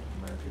forward.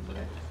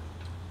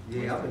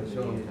 Yeah, I'm going to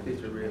show you this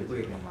picture real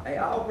quick. Hey,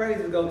 all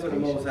praises go to the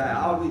Most High.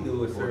 All we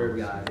do is serve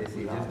God. That's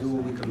it. Just do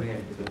what we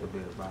command to do.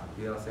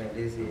 You know what I'm saying?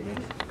 That's it.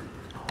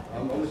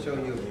 I'm going to show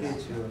you a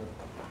picture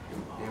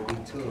that we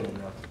took.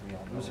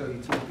 I'm going to show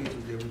you two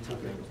pictures that we took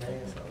in the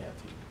past.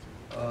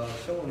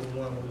 Showing the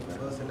one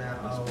with busting out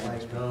all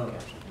white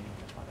guns.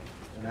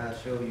 And I'll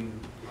show you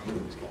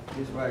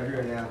this right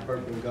here now,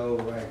 purple and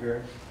gold right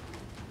here.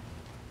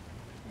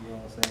 You know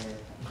what I'm saying?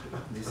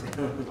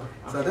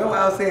 So that's why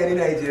I was saying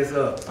it ain't just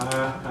us.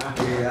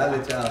 Yeah, I'll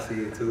let y'all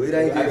see it too. It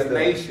ain't just a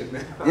nation.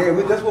 Yeah,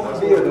 that's what we're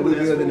building. We're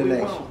building the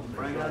nation.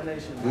 Bring our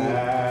nation.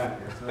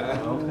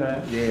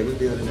 Okay. Yeah, we're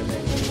building the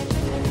nation.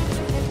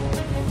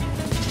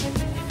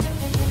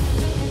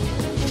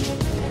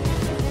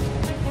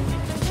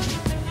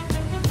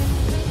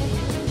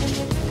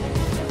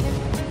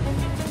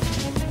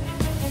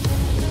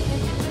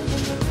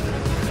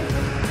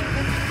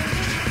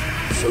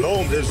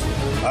 Shalom, Israel.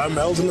 I'm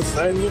Elder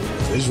Nathaniel,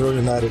 Israel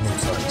United in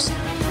Christ.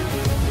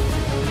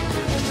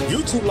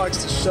 YouTube likes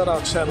to shut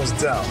our channels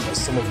down,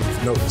 as some of you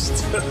have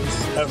noticed,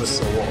 ever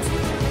so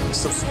often.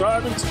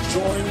 Subscribing to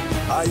join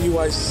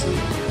IUIC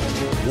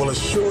will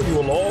assure you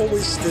will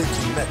always stay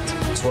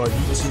connected to our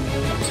YouTube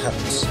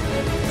accounts.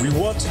 We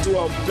want to do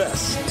our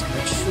best to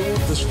make sure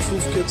this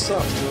truth gets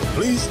out.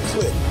 Please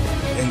click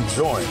and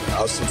join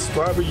our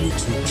subscriber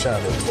YouTube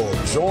channel called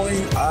Join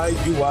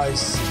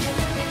IUIC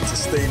to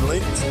stay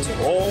linked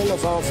to all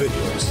of our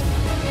videos.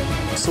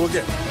 So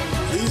again,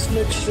 please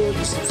make sure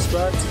you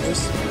subscribe to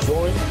this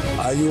Join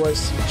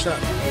IUIC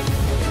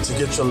channel to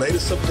get your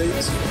latest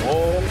updates from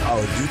all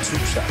our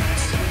YouTube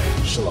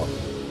channels.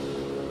 Shalom.